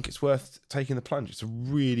definitely think it's worth taking the plunge. It's a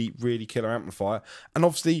really, really killer amplifier. And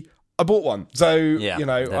obviously, I bought one. So,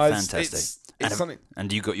 fantastic. It's something.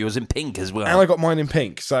 And you got yours in pink as well. And I got mine in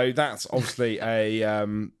pink. So that's obviously a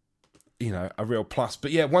real plus.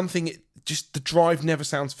 But yeah, one thing... just the drive never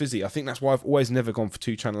sounds fizzy. I think that's why I've always never gone for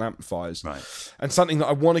 2-channel amplifiers. Right. And something that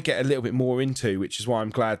I want to get a little bit more into, which is why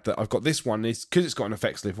I'm glad that I've got this one, is because it's got an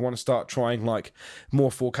effects loop. I want to start trying like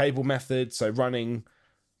more 4-cable methods. So running,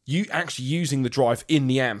 actually using the drive in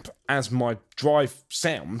the amp as my drive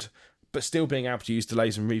sound, but still being able to use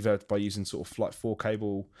delays and reverb by using sort of like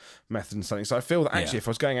 4-cable method and something. So I feel that actually if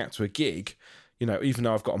I was going out to a gig, even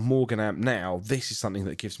though I've got a Morgan amp now, this is something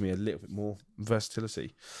that gives me a little bit more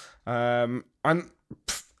versatility. And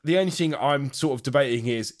the only thing I'm sort of debating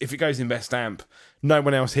is if it goes in best amp, no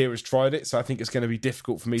one else here has tried it, so I think it's going to be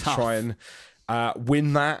difficult for me to try and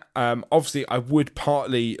win that. Obviously, I would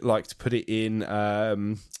partly like to put it in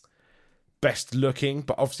best looking,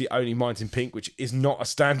 but obviously only mine's in pink, which is not a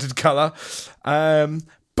standard colour.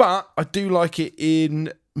 but I do like it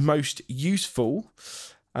in most useful.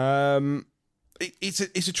 It's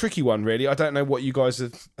a tricky one, really. I don't know what you guys are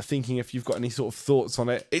thinking, if you've got any sort of thoughts on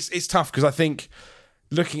it. It's tough because I think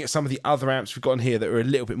looking at some of the other amps we've got in here that are a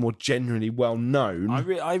little bit more generally well known.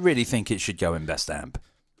 I really think it should go in best amp.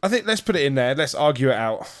 I think let's put it in there. Let's argue it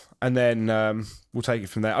out, and then we'll take it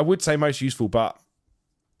from there. I would say most useful, but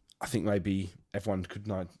I think maybe everyone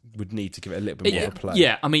would need to give it a little bit more of a play.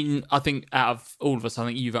 Yeah, I mean, I think out of all of us, I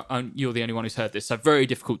think you're the only one who's heard this, so very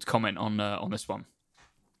difficult to comment on this one.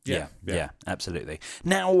 Yeah, absolutely.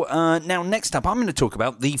 Now, next up, I'm going to talk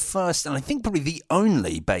about the first, and I think probably the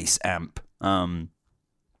only bass amp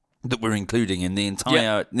that we're including in the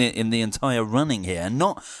entire running here.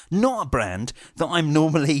 Not a brand that I'm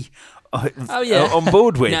normally on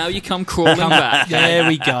board with. Now you come crawling back. There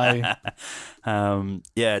we go.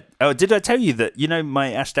 Oh, did I tell you that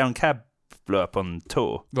my Ashdown cab blew up on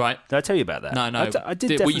tour? Right. Did I tell you about that? No. I did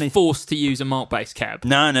definitely. Were you forced to use a Mark bass cab?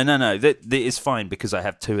 No. That is fine because I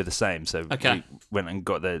have two of the same. So okay. We went and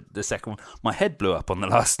got the second one. My head blew up on the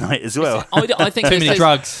last night as well. I think too many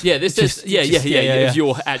drugs. Yeah, this is it was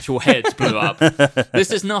your actual head blew up. This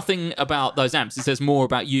says nothing about those amps. It says more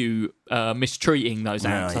about you mistreating those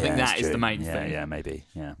amps. I think that is the main thing. Yeah, maybe.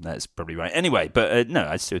 Yeah, that's probably right. Anyway, but no,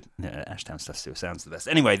 Ashdown stuff still sounds the best.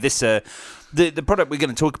 Anyway, this the product we're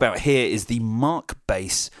going to talk about here is the Mark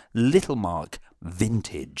Bass Little Mark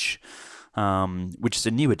Vintage, which is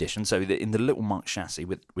a new edition. So in the Little Mark chassis,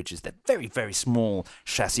 which is the very, very small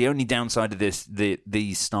chassis. Only downside of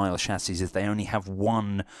these style chassis is they only have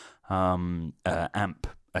one amp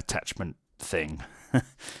attachment thing.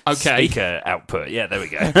 Okay. Speaker output. Yeah, there we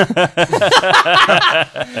go.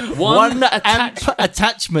 one amp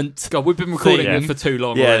attachment. God, we've been recording it for too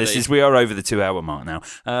long. Yeah, already. we are over the 2-hour mark now.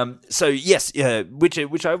 So yes,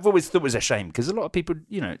 which I've always thought was a shame because a lot of people,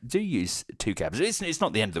 do use two cabs. It's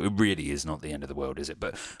not the end of it really is not the end of the world, is it?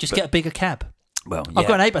 But get a bigger cab. Well, yeah. I've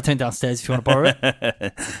got an 8x10 downstairs if you want to borrow it.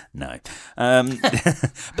 No.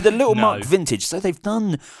 But the Little Mark Vintage, so they've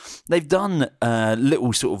done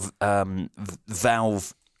little sort of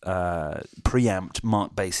valve preamped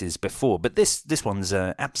Mark basses before, but this one's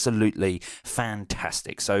absolutely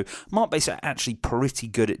fantastic. So Mark bass are actually pretty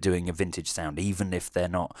good at doing a vintage sound, even if they're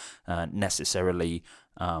not necessarily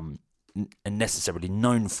known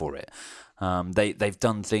for it. They've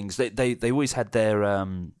done things. They always had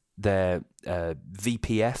their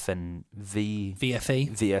VPF and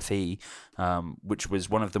VFE, which was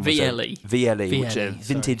one of them. VLE, which is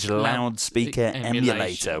Vintage Loudspeaker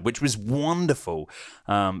Emulator, which was wonderful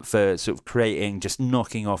for sort of just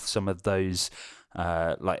knocking off some of those.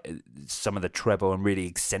 Like some of the treble and really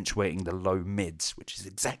accentuating the low mids, which is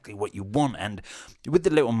exactly what you want. And with the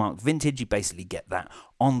Little Mark Vintage, you basically get that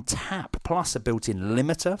on tap, plus a built-in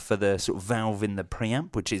limiter for the sort of valve in the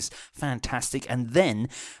preamp, which is fantastic. And then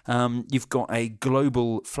you've got a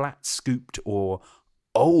global flat scooped or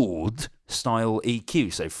old style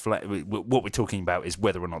EQ. So flat, what we're talking about is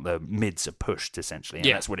whether or not the mids are pushed, essentially. And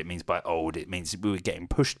that's what it means by old. It means we were getting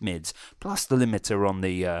pushed mids, plus the limiter on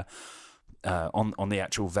the on the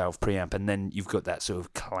actual valve preamp, and then you've got that sort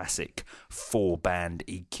of classic 4-band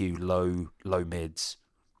EQ, low mids,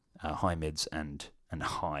 high mids, and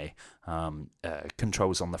high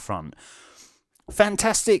controls on the front.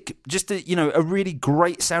 Fantastic, just a really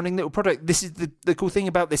great sounding little product. This is the cool thing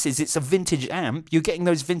about this is it's a vintage amp. You're getting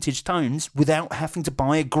those vintage tones without having to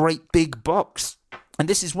buy a great big box. And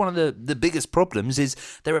this is one of the biggest problems is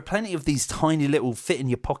there are plenty of these tiny little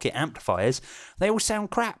fit-in-your-pocket amplifiers. They all sound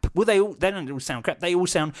crap. Well, they don't all sound crap. They're all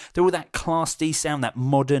that Class D sound, that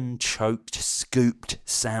modern, choked, scooped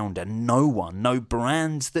sound. And no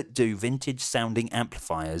brands that do vintage-sounding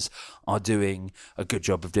amplifiers are doing a good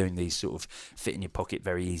job of doing these sort of fit-in-your-pocket,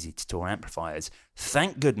 very easy-to-store amplifiers.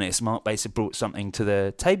 Thank goodness Mark Bass have brought something to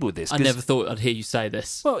the table with this. I never thought I'd hear you say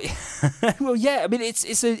this. Well, yeah. I mean,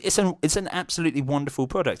 it's an absolutely wonderful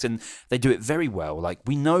product, and they do it very well. Like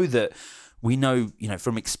we know,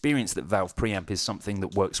 from experience that valve preamp is something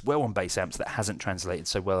that works well on bass amps that hasn't translated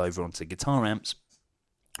so well over onto guitar amps,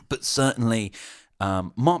 but certainly.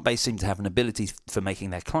 Mark Bass seem to have an ability for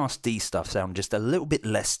making their Class D stuff sound just a little bit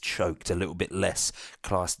less choked, a little bit less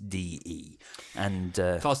Class DE. And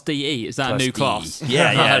Class DE, is that a new class? Yeah.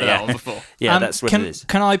 I've heard of that one before. Yeah, that's what it is.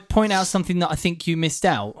 Can I point out something that I think you missed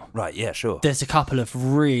out? Right, yeah, sure. There's a couple of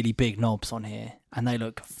really big knobs on here. and they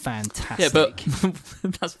look fantastic. Yeah, but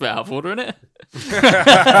that's a bit out of order, isn't it?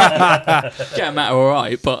 Get them out all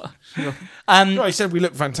right, but... No, he said we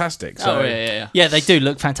look fantastic. So. Yeah, they do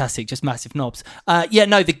look fantastic, just massive knobs.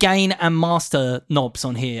 The gain and master knobs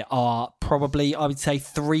on here are probably, I would say,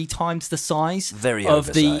 3 times the size of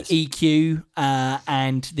oversized. the EQ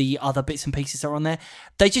and the other bits and pieces that are on there.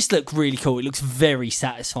 They just look really cool. It looks very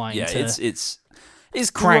satisfying. Yeah, it's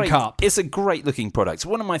crank great. up. It's a great looking product.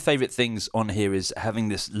 One of my favourite things on here is having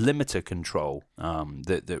this limiter control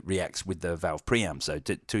that reacts with the Valve preamp. So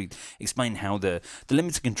to explain how the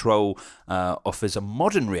limiter control offers a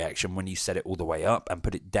modern reaction when you set it all the way up and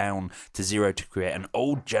put it down to 0 to create an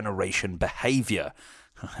old generation behaviour.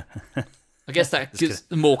 I guess that gives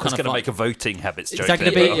more kind of... It's going to make a voting habits joke. Is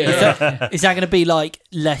that going to be like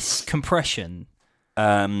less compression?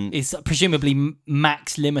 Is presumably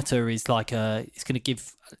max limiter is like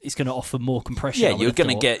it's going to offer more compression. Yeah, you're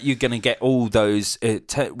going to get all those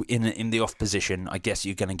in the off position. I guess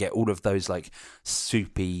you're going to get all of those like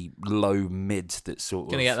soupy low mids that sort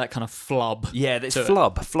of going to get that kind of flub. Yeah, it's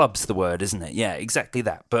flub. Flub's the word, isn't it? Yeah, exactly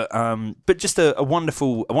that. But just a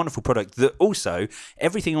wonderful product that also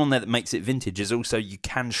everything on there that makes it vintage is also you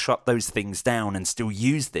can shut those things down and still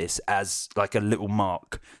use this as like a little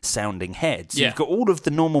Mark sounding head. So you've got all of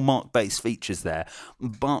the normal Mark bass features there,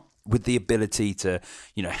 but with the ability to,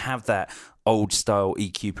 have that old style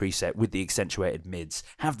EQ preset with the accentuated mids,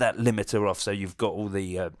 have that limiter off, so you've got all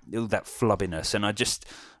that flubbiness. And I just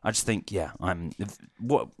think,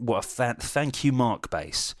 thank you, Mark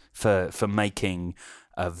Bass, for making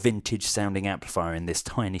a vintage sounding amplifier in this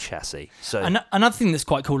tiny chassis. So another thing that's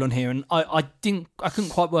quite cool on here, and I couldn't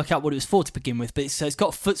quite work out what it was for to begin with, but it's got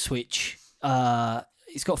a foot switch.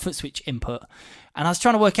 It's got a foot switch input, and I was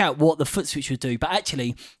trying to work out what the foot switch would do, but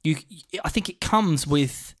actually, I think it comes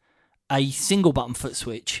with a single button foot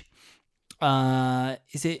switch.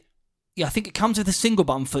 Is it? Yeah, I think it comes with a single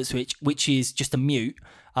button foot switch, which is just a mute.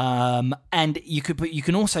 And you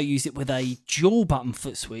can also use it with a dual button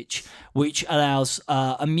foot switch, which allows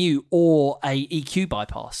a mute or a EQ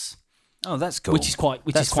bypass. Oh, that's cool. Which is quite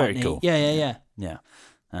very neat. Cool. Yeah.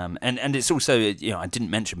 And it's also, I didn't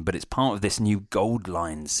mention, but it's part of this new Gold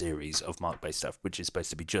Line series of Mark Bass stuff, which is supposed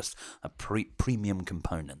to be just a premium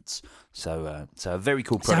components. So a very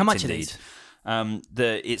cool product. So how much indeed. It is?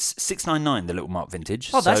 It's $6.99, the little Mark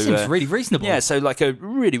Vintage. Oh, that seems really reasonable. Yeah, so like a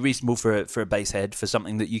really reasonable for a bass head, for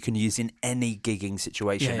something that you can use in any gigging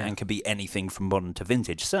situation and can be anything from modern to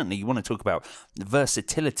vintage. Certainly, you want to talk about the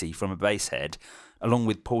versatility from a bass head, along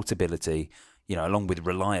with portability. Along with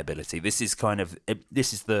reliability, this is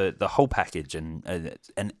the whole package, and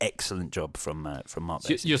an excellent job from Mark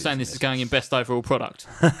Bass. You're saying this is going in best overall product?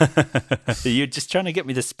 You're just trying to get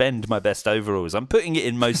me to spend my best overalls. I'm putting it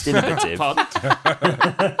in most innovative.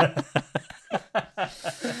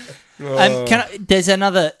 There's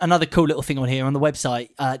another cool little thing on here on the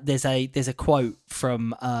website. There's a quote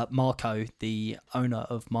from Marco, the owner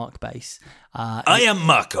of Mark Bass. I am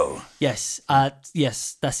Marco. Yes,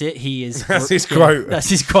 that's it. He is. That's his quote. That's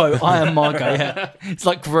his quote. I am Marco. Yeah, it's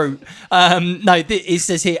like Groot. It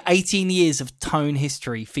says here 18 years of tone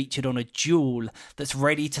history featured on a jewel that's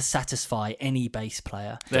ready to satisfy any bass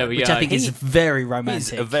player. There we which go. I think is very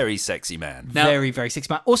romantic. He's a very sexy man. Very, very sexy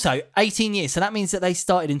man. Also, 18 years. So that means that they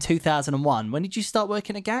started in 2001. When did you start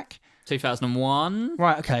working at GAC? 2001.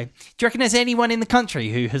 Right, okay. Do you reckon there's anyone in the country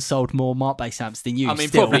who has sold more Mark Bass amps than you? I mean,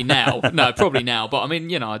 still? probably now. No, probably now. But I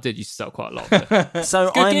mean, I did used to sell quite a lot. So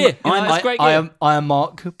it's good gear. It's great gear. I am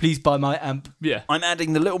Mark. Please buy my amp. Yeah. I'm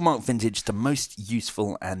adding the little Mark Vintage to most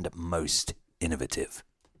useful and most innovative.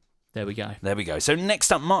 There we go. So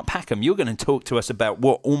next up, Mark Packham, you're going to talk to us about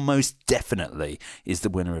what almost definitely is the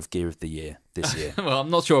winner of Gear of the Year this year. Well, I'm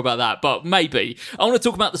not sure about that, but maybe. I want to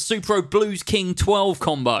talk about the Supro Blues King 12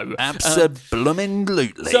 combo.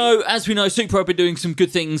 Absolutely. So, as we know, Supro have been doing some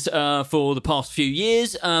good things for the past few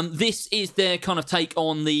years. This is their kind of take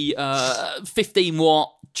on the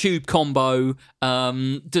 15-watt tube combo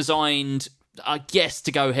designed, I guess,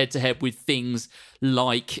 to go head-to-head with things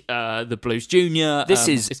like the Blues Junior. This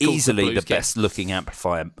is easily the best-looking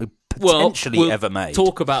amplifier potentially ever made.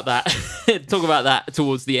 Talk about that. Talk about that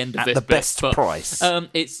towards the end of this. At the best price.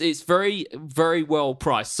 It's very, very well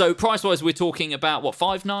priced. So price-wise, we're talking about what,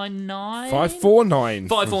 $599? $549.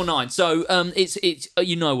 $549. So it's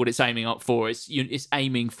you know what it's aiming up for. It's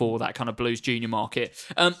aiming for that kind of Blues Junior market.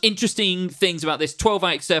 Interesting things about this: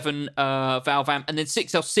 12AX7 valve amp, and then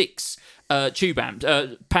 6L6 tube amp,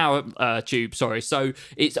 power tube. Sorry, so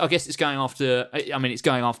I guess it's going after. I mean, it's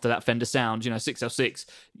going after that Fender sound. 6L6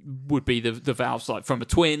 would be the valves like from a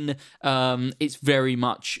Twin. It's very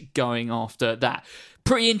much going after that.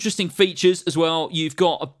 Pretty interesting features as well. You've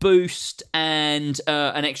got a boost and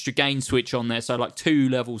an extra gain switch on there, so like 2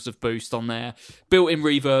 levels of boost on there. Built-in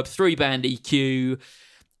reverb, 3-band EQ.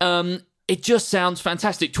 It just sounds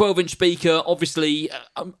fantastic. 12-inch speaker obviously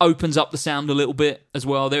opens up the sound a little bit as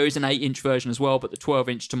well. There is an 8-inch version as well, but the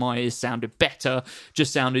 12-inch to my ears sounded better,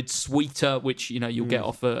 just sounded sweeter, which you'll get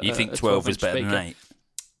off a. You think 12 is better than 8?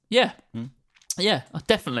 Yeah. Yeah,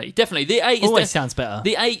 definitely. The 8 always sounds better.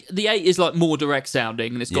 The 8 is like more direct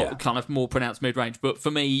sounding, and it's got kind of more pronounced mid range. But for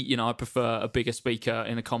me, I prefer a bigger speaker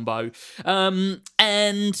in a combo.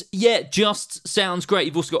 And yeah, just sounds great.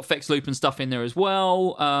 You've also got effects loop and stuff in there as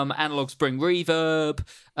well. Analog spring reverb.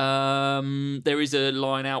 There is a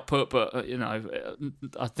line output, but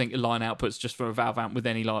I think a line output's just for a valve amp with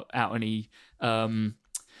any IR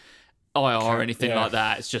or anything like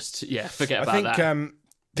that. It's just forget about that. I think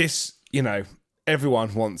this.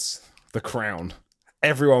 Everyone wants the crown.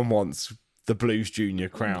 Everyone wants the Blues Junior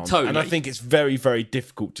crown. Totally. And I think it's very, very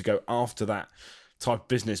difficult to go after that type of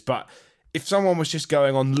business. But if someone was just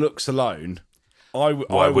going on looks alone, I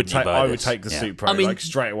would take the Supro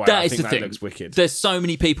straight away. I think that looks wicked. There's so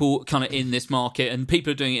many people kind of in this market, and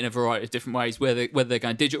people are doing it in a variety of different ways, whether they're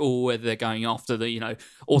going digital or whether they're going after the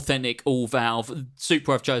authentic all-valve.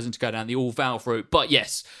 Supro have chosen to go down the all-valve route. But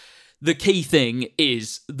yes, the key thing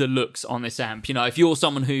is the looks on this amp. If you're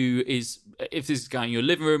someone who is, if this is going in your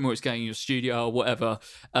living room or it's going in your studio or whatever,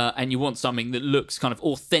 and you want something that looks kind of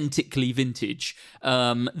authentically vintage,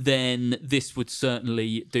 then this would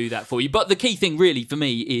certainly do that for you. But the key thing really for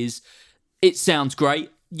me is it sounds great.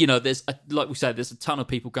 There's, like we said, there's a ton of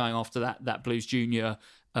people going after that Blues Junior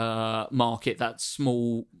market, that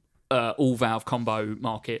small all-valve combo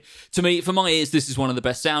market. To me, for my ears, this is one of the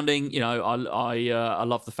best sounding. I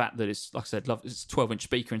love the fact that it's, like I said, it's a 12-inch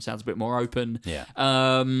speaker and sounds a bit more open.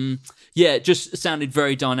 Just sounded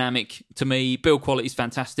very dynamic to me. Build quality is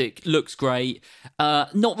fantastic. Looks great.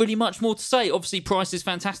 Not really much more to say. Obviously, price is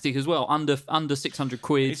fantastic as well. Under 600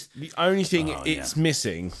 quid. It's the only thing it's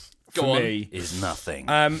missing for me is nothing,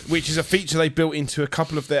 which is a feature they built into a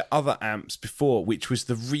couple of their other amps before, which was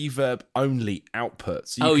the reverb only output.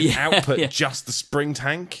 So you can output just the spring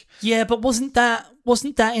tank. Yeah, but wasn't that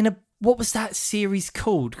in a, what was that series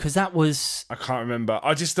called? Because that was, I can't remember.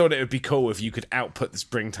 I just thought it would be cool if you could output the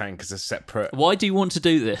spring tank as a separate. Why do you want to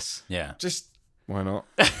do this? Yeah, just why not?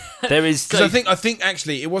 There is, because I think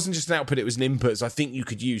actually it wasn't just an output; it was an input. So I think you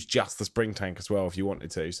could use just the spring tank as well if you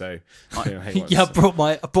wanted to. So I brought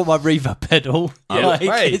my reverb pedal. Yeah.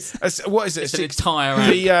 What is it? It's an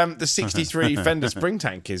entire the 63 Fender spring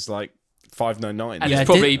tank is like $599. And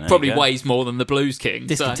it's probably weighs more than the Blues King.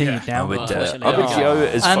 Discontinued now. I would go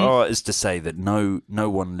as far as to say that no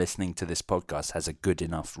one listening to this podcast has a good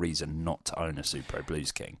enough reason not to own a Supro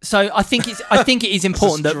Blues King. So I think it is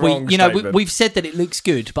important that we've said that it looks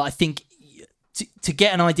good, but I think to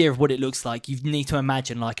get an idea of what it looks like, you need to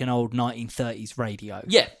imagine like an old 1930s radio.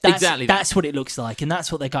 Yeah, exactly. That's what it looks like, and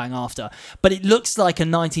that's what they're going after. But it looks like a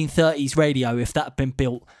 1930s radio if that had been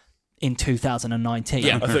built in 2019.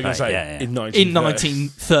 Yeah, I think I say in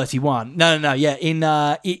 1931. No. Yeah,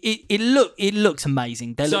 it looks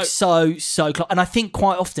amazing. They look so close, and I think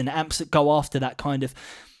quite often amps that go after that kind of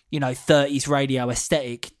 30s radio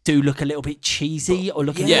aesthetic do look a little bit cheesy or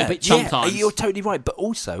look a little bit sometimes. You're totally right, but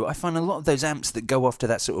also I find a lot of those amps that go after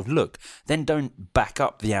that sort of look then don't back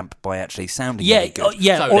up the amp by actually sounding very good.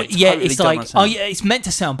 It's like it's meant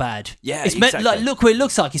to sound bad. Yeah, it's meant look what it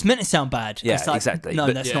looks like. It's meant to sound bad. Yeah, it's like, exactly.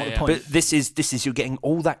 No, that's not the point. But this is you're getting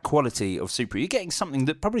all that quality of Supro. You're getting something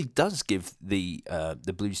that probably does give the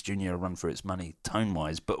Blues Junior a run for its money tone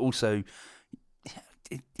wise, but also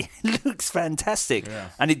it looks fantastic,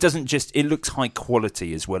 and it looks high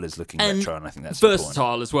quality as well as looking retro, and I think that's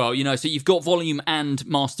versatile important as well. So you've got volume and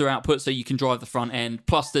master output, so you can drive the front end.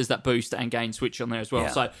 Plus, there's that boost and gain switch on there as well.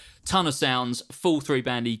 So ton of sounds, full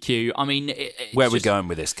 3-band EQ. I mean, where are we going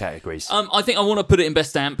with this categories? I think I want to put it in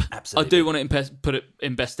best amp. Absolutely, I do want to put it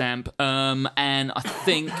in best amp, and I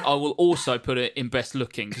think I will also put it in best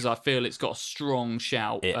looking because I feel it's got a strong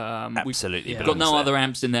shout. Absolutely, we've got no other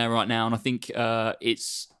amps in there right now, and I think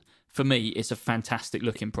for me, it's a fantastic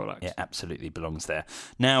looking product. It absolutely belongs there.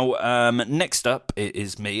 Now, next up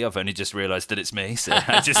is me. I've only just realised that it's me, so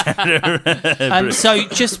I just so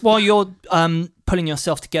just while you're pulling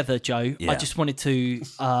yourself together, Joe, Yeah. I just wanted to.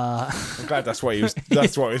 I'm glad that's what he was.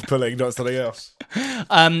 That's what he was pulling, not something else.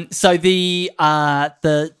 So the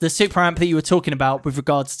super amp that you were talking about with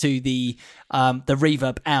regards to the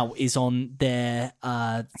reverb out is on their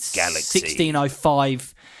Galaxy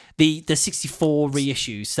 1605, the 64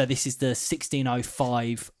 reissues. So this is the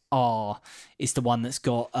 1605R is the one that's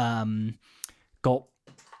got the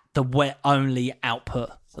wet only output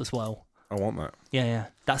as well. I want that. Yeah,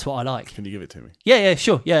 that's what I like. Can you give it to me? Yeah,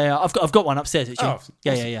 sure. Yeah. I've got one upstairs. Actually. Oh,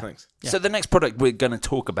 yeah. Thanks. So the next product we're going to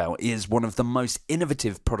talk about is one of the most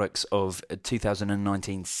innovative products of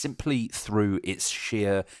 2019, simply through its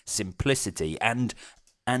sheer simplicity and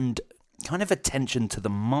kind of attention to the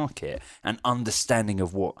market and understanding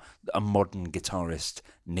of what a modern guitarist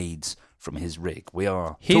needs from his rig. We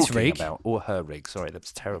are or her rig. Sorry,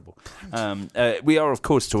 that's terrible. We are, of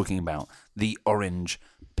course, talking about the Orange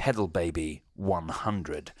Pedal Baby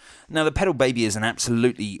 100. Now, the Pedal Baby is an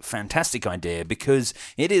absolutely fantastic idea because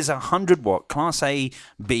it is a 100-watt Class A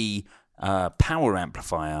B power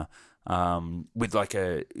amplifier with like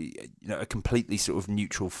a completely sort of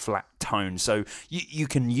neutral flat tone. So you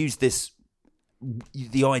can use this.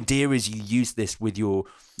 The idea is you use this with your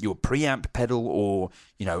preamp pedal or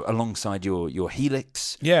alongside your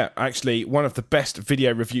Helix. Yeah, actually, one of the best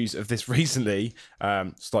video reviews of this recently,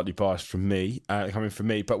 slightly biased from me, coming from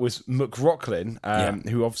me, but was McRocklin,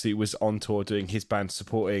 who obviously was on tour doing his band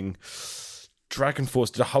supporting Dragon Force,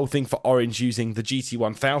 did a whole thing for Orange using the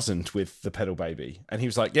GT1000 with the Pedal Baby, and he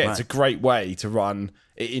was like, it's a great way to run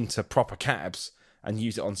it into proper cabs and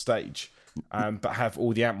use it on stage. But have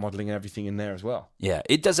all the amp modelling and everything in there as well. Yeah,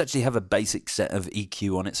 it does actually have a basic set of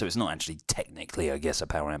EQ on it, so it's not actually technically, I guess, a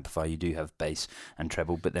power amplifier. You do have bass and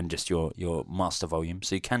treble, but then just your master volume.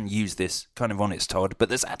 So you can use this kind of on its Todd, but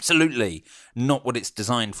that's absolutely not what it's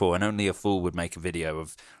designed for, and only a fool would make a video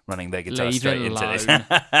of running their guitar straight into this.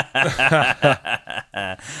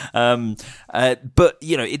 But,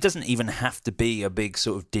 it doesn't even have to be a big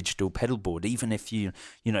sort of digital pedal board. Even if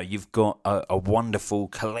you've got a wonderful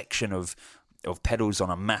collection of pedals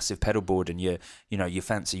on a massive pedal board, and you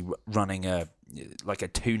fancy running a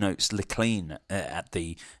 2-note Leclerc at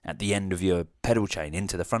the end of your pedal chain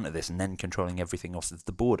into the front of this, and then controlling everything off of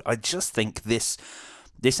the board. I just think this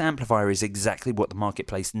amplifier is exactly what the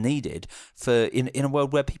marketplace needed for in a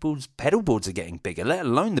world where people's pedal boards are getting bigger, let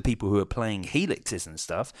alone the people who are playing Helixes and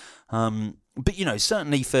stuff. But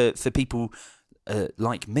certainly for people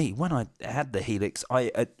like me, when I had the Helix,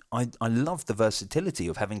 I loved the versatility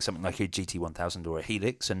of having something like a GT1000 or a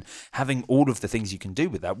Helix and having all of the things you can do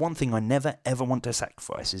with that. One thing I never ever want to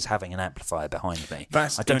sacrifice is having an amplifier behind me. I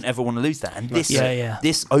don't ever want to lose that. And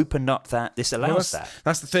this opened up that. This allows that.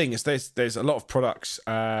 That's the thing. Is there's a lot of products.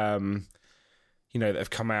 That have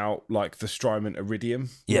come out, like the Strymon Iridium.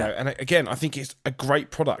 And again, I think it's a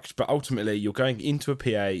great product, but ultimately you're going into a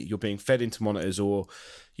PA, you're being fed into monitors, or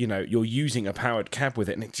you're using a powered cab with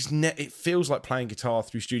it, and it just it feels like playing guitar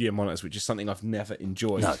through studio monitors, which is something I've never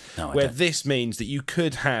enjoyed. Where this means that you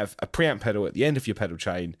could have a preamp pedal at the end of your pedal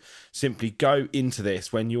chain, simply go into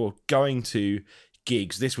this when you're going to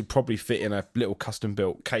gigs. This would probably fit in a little custom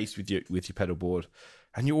built case with your pedal board.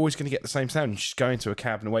 And you're always going to get the same sound. You just go into a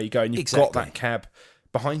cab and away you go, and you've got that cab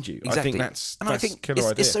behind you. Exactly. I think that's I think a killer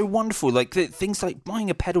idea. It's so wonderful. Like things like buying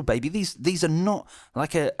a Pedal Baby. These are not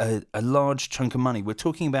like a large chunk of money. We're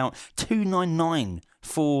talking about $299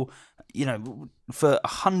 for for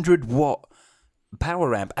 100-watt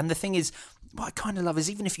power amp. And the thing is, what I kind of love is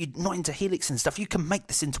even if you're not into Helix and stuff, you can make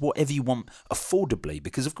this into whatever you want affordably,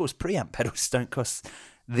 because of course preamp pedals don't cost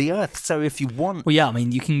the earth. So if you want,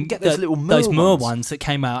 you can get those little Moore ones that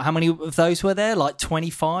came out. How many of those were there? Like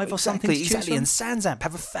 25 or something? Exactly. And SansAmp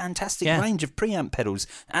have a fantastic range of preamp pedals,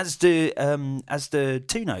 as do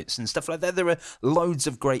 2-notes and stuff like that. There are loads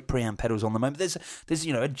of great preamp pedals on the moment. There's a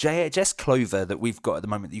JHS Clover that we've got at the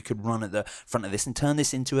moment that you could run at the front of this and turn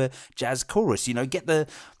this into a jazz chorus. Get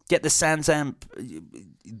the SansAmp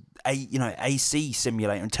AC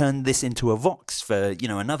simulator and turn this into a Vox for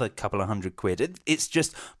another couple of £100. It's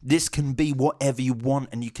just, this can be whatever you want,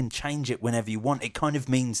 and you can change it whenever you want. It kind of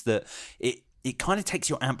means that it kind of takes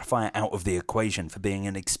your amplifier out of the equation for being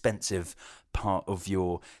an expensive part of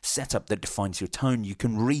your setup that defines your tone. You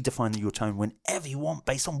can redefine your tone whenever you want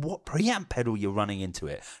based on what preamp pedal you're running into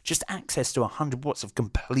it. Just access to 100 watts of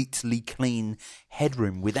completely clean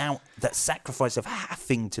headroom without that sacrifice of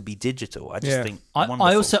having to be digital. I just think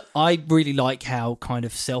wonderful. I really like how kind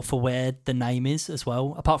of self-aware the name is as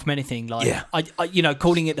well. Apart from anything, like I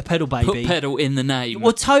calling it the Pedal Baby. Put pedal in the name.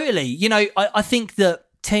 Well, totally. I think that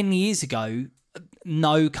 10 years ago,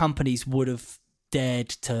 no companies would have dared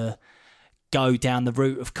to go down the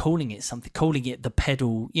route of calling it something, calling it the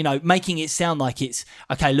pedal, making it sound like it's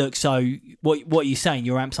okay. Look, so what are you saying?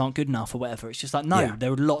 Your amps aren't good enough or whatever. It's just like, no,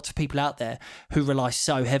 there are lots of people out there who rely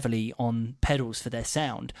so heavily on pedals for their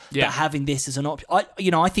sound that having this as an option,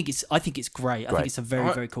 I think it's great. I think it's a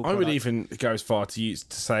very, very cool product. I would even go as far to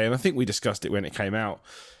say, and I think we discussed it when it came out,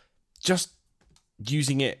 just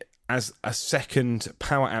using it as a second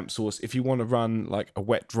power amp source if you want to run like a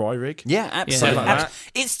wet dry rig. Yeah, absolutely. Like that.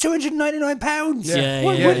 It's £299.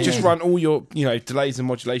 Yeah. Just run all your delays and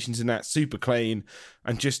modulations in that super clean,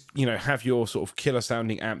 and just have your sort of killer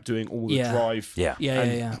sounding amp doing all the drive,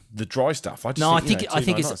 the dry stuff. I think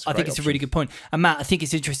it's a really good point. And Matt, I think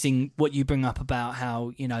it's interesting what you bring up about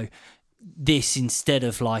how this instead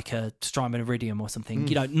of like a Strymon Iridium or something.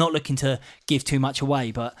 Not looking to give too much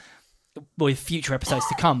away, but with future episodes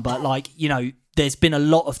to come, but there's been a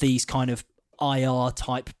lot of these kind of IR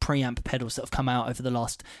type preamp pedals that have come out over the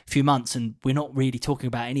last few months, and we're not really talking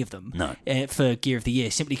about any of them for Gear of the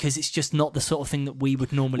Year, simply because it's just not the sort of thing that we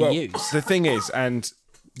would normally use. The thing is, this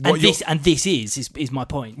is my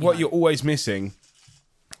point. What you're always missing,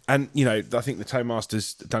 and I think the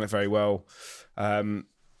Toadmaster's done it very well,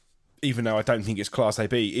 even though I don't think it's Class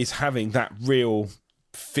AB, is having that real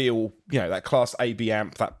feel, that Class AB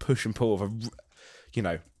amp, that push and pull of a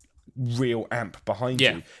real amp behind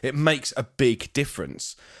you. It makes a big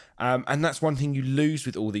difference, and that's one thing you lose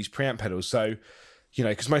with all these preamp pedals. So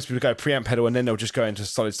because most people go preamp pedal and then they'll just go into a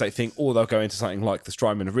solid state thing, or they'll go into something like the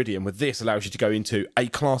Strymon Iridium. With this, allows you to go into a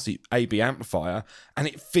Class AB amplifier and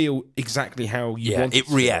it feel exactly how you want it. It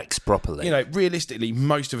reacts properly. Realistically,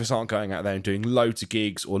 most of us aren't going out there and doing loads of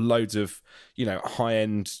gigs or loads of high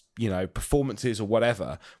end performances or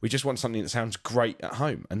whatever. We just want something that sounds great at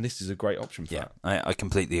home, and this is a great option for that. I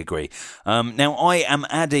completely agree. Now I am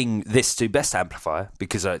adding this to Best Amplifier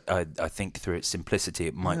because I think through its simplicity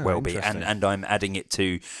it might well be, and I'm adding it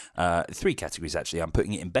to 3 categories actually. I'm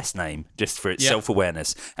putting it in Best Name just for its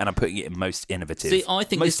self-awareness, and I'm putting it in Most Innovative. See, I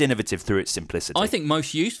think most innovative through its simplicity. I think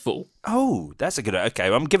Most Useful. Oh, that's a good. Okay,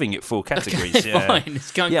 I'm giving it 4 categories. Okay, fine.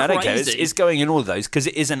 It's going crazy. I don't care. It's going in all of those because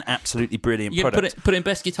it is an absolutely brilliant product. Put it in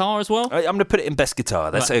Best Guitar as well. I'm going to put it in Best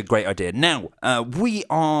Guitar. That's a great idea. Now we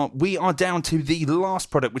are down to the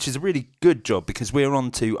last product, which is a really good job because we're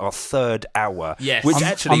on to our 3rd hour. Yes,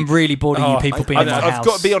 which I'm really bored of you people being in my house. I've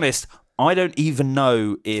got to be honest. I don't even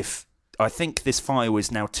know if I think this file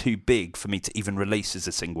is now too big for me to even release as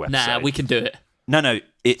a single episode. Nah, we can do it. No,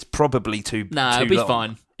 it's probly too. Nah, it'll be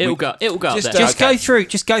fine. It'll go. It'll go. Just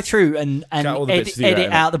go through and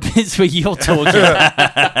edit out the bits where you're talking.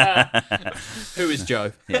 Who is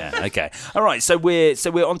Joe? Yeah. Okay. All right. So we're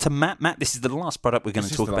on to Matt. Matt, this is the last product we're going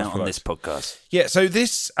to talk about on this podcast. Yeah. So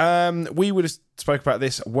this we would have spoke about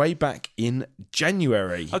this way back in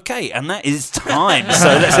January. Okay, and that is time. So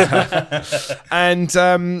let's. And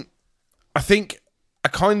I think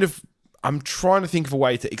I'm trying to think of a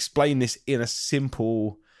way to explain this in a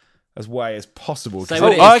simple as way as possible.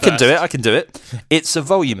 I can do it. It's a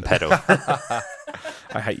volume pedal.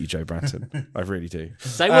 I hate you, Joe Branton. I really do.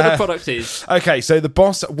 Say what the product is. Okay, so the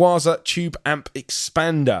Boss Waza Tube Amp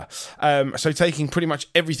Expander. So taking pretty much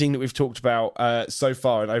everything that we've talked about so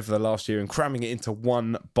far and over the last year and cramming it into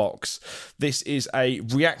one box. This is a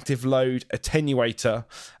reactive load attenuator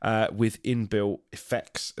with inbuilt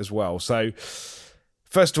effects as well. So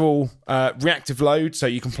first of all, reactive load, so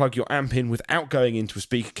you can plug your amp in without going into a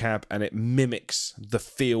speaker cab, and it mimics the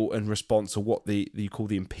feel and response of what you call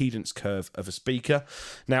the impedance curve of a speaker.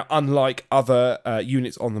 Now, unlike other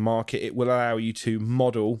units on the market, it will allow you to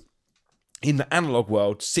model, in the analog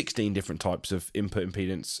world, 16 different types of input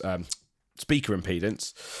impedance, speaker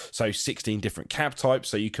impedance, so 16 different cab types,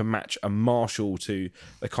 so you can match a Marshall to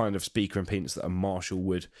the kind of speaker impedance that a Marshall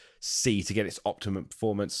would see to get its optimum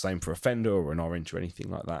performance. Same for a Fender or an Orange or anything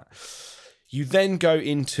like that. You then go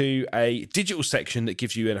into a digital section that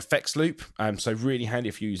gives you an effects loop, so really handy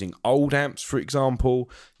if you're using old amps, for example.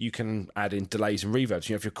 You can add in delays and reverbs.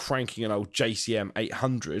 If you're cranking an old JCM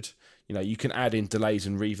 800, you can add in delays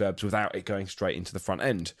and reverbs without it going straight into the front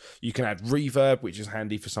end. You can add reverb, which is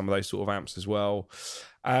handy for some of those sort of amps as well.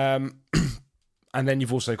 And then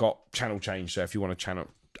you've also got channel change, so if you want to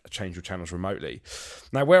change your channels remotely.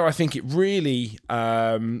 Now, where I think it really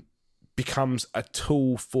becomes a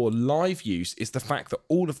tool for live use is the fact that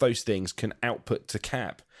all of those things can output to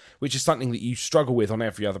cab, which is something that you struggle with on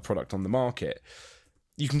every other product on the market.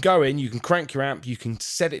 You can go in, you can crank your amp, you can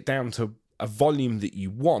set it down to a volume that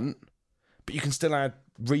you want, but you can still add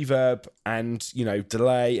reverb and,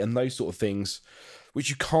 delay and those sort of things, which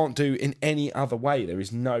you can't do in any other way. There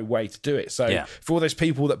is no way to do it. So for all those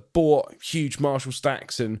people that bought huge Marshall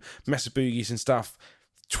stacks and Mesa Boogies and stuff,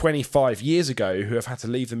 25 years ago who have had to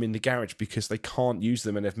leave them in the garage because they can't use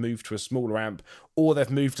them and they've moved to a smaller amp, or they've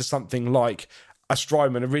moved to something like a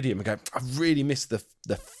Strymon Iridium and go, I really miss the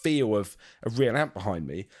feel of a real amp behind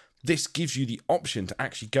me. This gives you the option to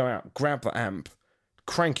actually go out, grab the amp,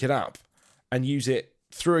 crank it up, and use it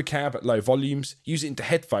through a cab at low volumes, use it into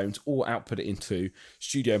headphones, or output it into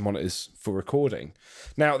studio monitors for recording.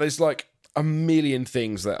 Now, there's like a million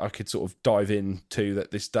things that I could sort of dive into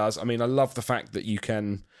that this does. I mean, I love the fact that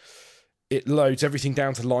it loads everything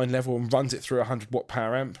down to line level and runs it through a 100-watt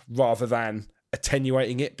power amp rather than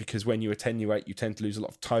attenuating it, because when you attenuate, you tend to lose a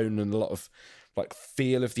lot of tone and a lot of like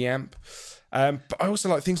feel of the amp. But I also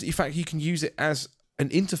like things that in fact you can use it as an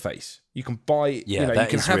interface. You can buy, you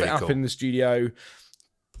can have it up in the studio,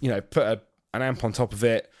 put an amp on top of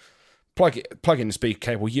it, plug in the speaker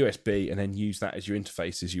cable, USB, and then use that as your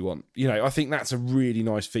interface as you want. I think that's a really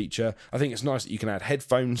nice feature. I think it's nice that you can add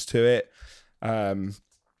headphones to it.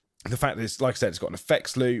 The fact that it's, like I said, it's got an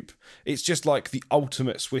effects loop. It's just like the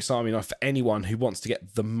ultimate Swiss Army knife for anyone who wants to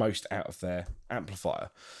get the most out of their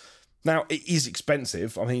amplifier. Now, it is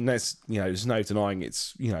expensive. I mean, there's no denying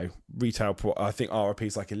it's, retail. I think RRP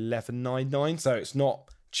is like $11.99, so it's not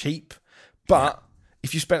cheap. But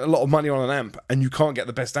if you spent a lot of money on an amp and you can't get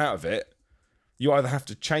the best out of it, you either have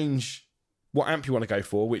to change what amp you want to go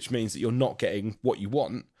for, which means that you're not getting what you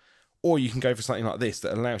want, or you can go for something like this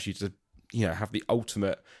that allows you to have the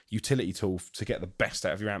ultimate utility tool to get the best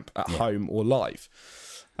out of your amp at home or live.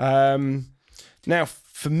 Now,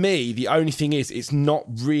 for me, the only thing is it's not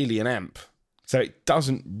really an amp. So it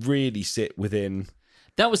doesn't really sit within...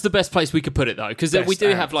 That was the best place we could put it, though, because we do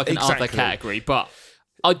have like an other category, but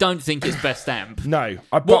I don't think it's best amp. No.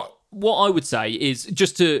 What I would say is,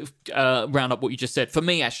 just to round up what you just said, for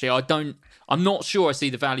me, actually, I'm not sure I see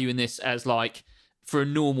the value in this as like for a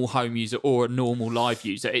normal home user or a normal live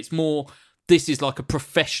user. It's more, this is like a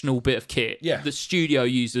professional bit of kit that studio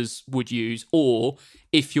users would use, or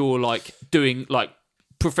if you're like doing like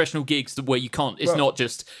professional gigs where you can't, it's not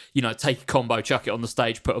just, take a combo, chuck it on the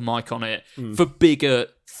stage, put a mic on it, for bigger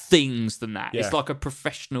things than that. It's like a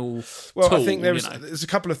professional tool, I think there's a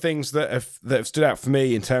couple of things that have stood out for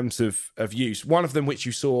me in terms of use. One of them, which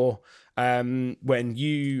you saw when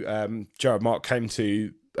you, Jared Mark, came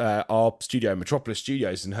to our studio, Metropolis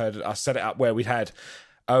Studios, and heard us set it up where we had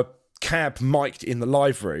a cab mic'd in the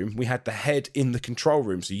live room. We had the head in the control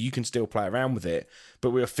room, so you can still play around with it,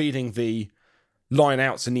 but we were feeding the line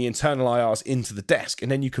outs and the internal IRs into the desk,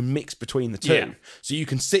 and then you can mix between the two. So you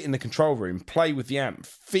can sit in the control room, play with the amp,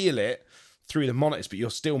 feel it through the monitors, but you're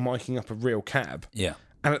still miking up a real cab. Yeah.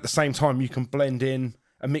 And at the same time, you can blend in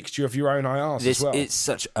a mixture of your own IRs as well. It's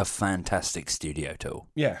such a fantastic studio tool.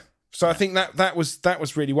 Yeah. So I think that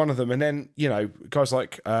was really one of them. And then, guys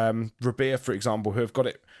like Rabea, for example, who have got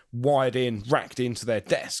it wired in, racked into their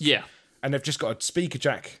desk. Yeah. And they've just got a speaker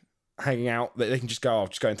jack hanging out that they can just go,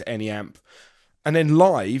 just go into any amp. And then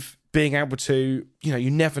live, being able to, you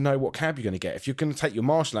never know what cab you're going to get. If you're going to take your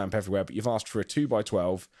Marshall amp everywhere, but you've asked for a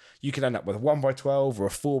 2x12, you could end up with a 1x12 or a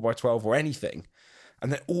 4x12 or anything.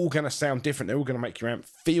 And they're all going to sound different. They're all going to make your amp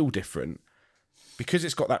feel different. Because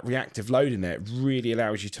it's got that reactive load in there, it really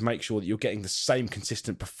allows you to make sure that you're getting the same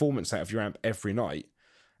consistent performance out of your amp every night.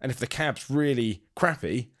 And if the cab's really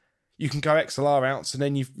crappy, you can go XLR outs, and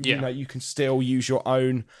then you can still use your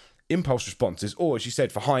own impulse responses, or as you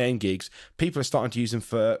said, for high-end gigs, people are starting to use them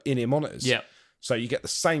for in-ear monitors. Yeah. So you get the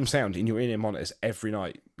same sound in your in-ear monitors every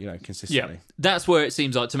night, consistently. Yeah. That's where it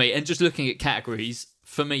seems like to me. And just looking at categories,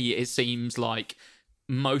 for me, it seems like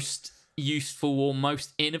most useful or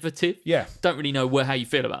most innovative. Yeah. Don't really know how you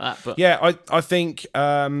feel about that, but yeah, I think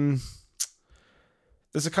there's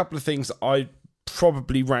a couple of things that I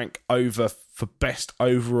probably rank over for best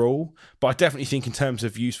overall, but I definitely think in terms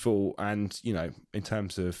of useful and in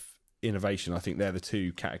terms of innovation, I think they're the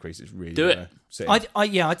two categories that's really do it.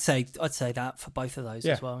 I'd say that for both of those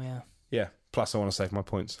as well. Yeah. Plus, I want to save my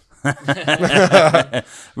points.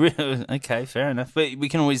 Okay, fair enough. But we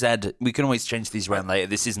can always change these around later.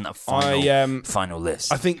 This isn't a final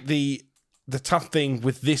list. I think the tough thing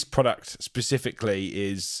with this product specifically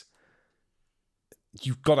is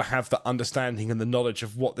you've got to have the understanding and the knowledge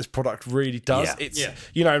of what this product really does.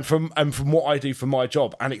 And from what I do for my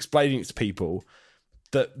job and explaining it to people,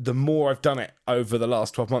 that the more I've done it over the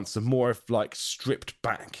last 12 months, the more I've stripped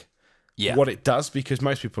back what it does, because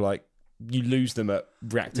most people you lose them at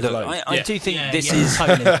reactive load. I do think this is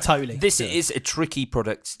totally. This is a tricky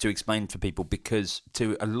product to explain for people, because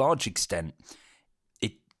to a large extent,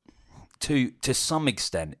 to some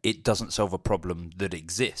extent, it doesn't solve a problem that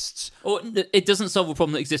exists. Or it doesn't solve a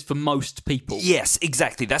problem that exists for most people. Yes,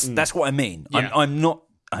 exactly. That's what I mean. Yeah. I'm not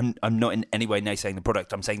I'm not in any way naysaying the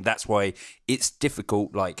product. I'm saying that's why it's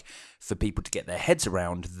difficult, like, for people to get their heads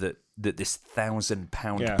around that this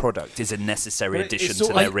 £1,000 product is a necessary addition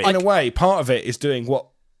to their rig. In a way, part of it is doing what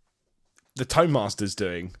the ToneMaster's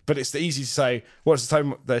doing, but it's easy to say, what does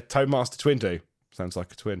the ToneMaster Twin do? Sounds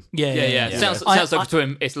like a twin. Yeah. Sounds like a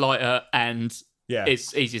twin. It's lighter and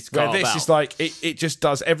it's easier to carve this out. is like, it just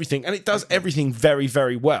does everything, and it does everything very,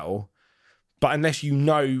 very well, but unless you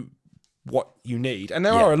know what you need. And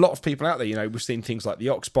there are a lot of people out there, you know, we've seen things like the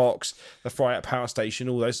Oxbox, the Fry-Out Power Station,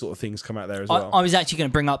 all those sort of things come out there as well. I was actually going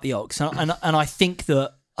to bring up the Ox, and I think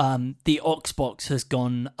that the Oxbox has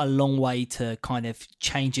gone a long way to kind of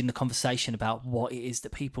changing the conversation about what it is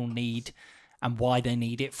that people need and why they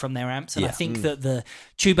need it from their amps. And I think that the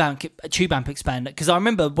tube amp expander, because I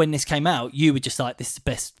remember when this came out, you were just like, this is the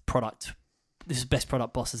best product. This is the best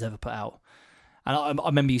product Boss has ever put out. And I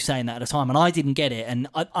remember you saying that at the time, and I didn't get it. And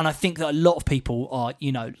I think that a lot of people are,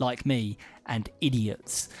 you know, like me, and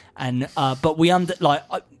idiots. And but we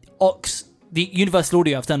Ox, the Universal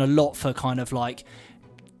Audio have done a lot for kind of like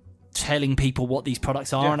telling people what these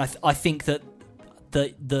products are, and I think that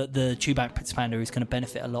the tube amp expander is going to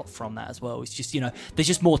benefit a lot from that as well. It's just, you know, there's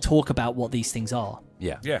just more talk about what these things are.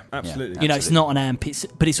 Yeah, absolutely. You know, it's not an amp,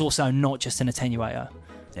 but it's also not just an attenuator.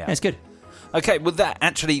 Yeah, it's good. Okay, well,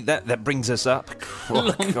 that brings us up.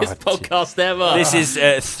 Longest podcast ever. This is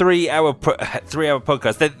a 3-hour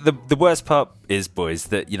podcast. The worst part is, boys,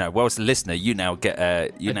 that, you know, whilst a listener, you now get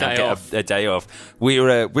a day off.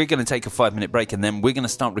 We're going to take a 5-minute break, and then we're going to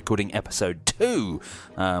start recording episode 2,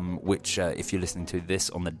 which if you're listening to this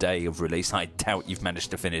on the day of release, I doubt you've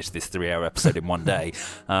managed to finish this 3-hour episode in one day.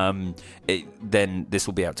 Then this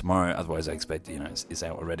will be out tomorrow. Otherwise, I expect, you know, it's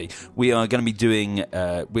out already. We are going to be doing.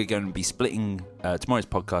 We're going to be splitting tomorrow's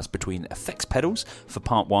podcast between effects pedals for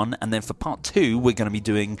part 1, and then for part 2 we're going to be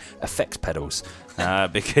doing effects pedals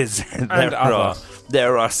because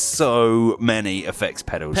there are so many effects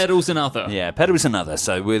pedals. Pedals and other. Yeah, pedals and other.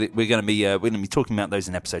 So we're going to be talking about those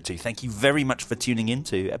in episode 2. Thank you very much for tuning in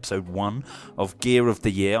to episode 1 of Gear of the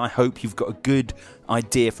Year. I hope you've got a good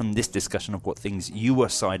idea from this discussion of what things you are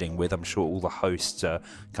siding with. I'm sure all the hosts are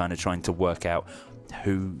kind of trying to work out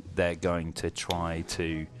who they're going to try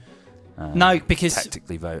to no, because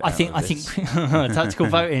tactically vote. I think tactical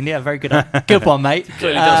voting. Yeah, very good. Good one, mate.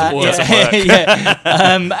 Clearly doesn't work.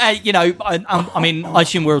 Yeah. You know, I mean, I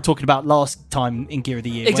assume we were talking about last time in Gear of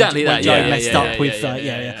the Year. Exactly when that. Joe messed up with.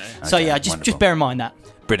 So Okay, just bear in mind that.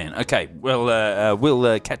 Brilliant. Okay, well,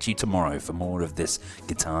 we'll catch you tomorrow for more of this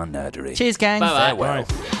guitar nerdery. Cheers, gang. Bye-bye.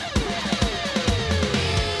 Farewell.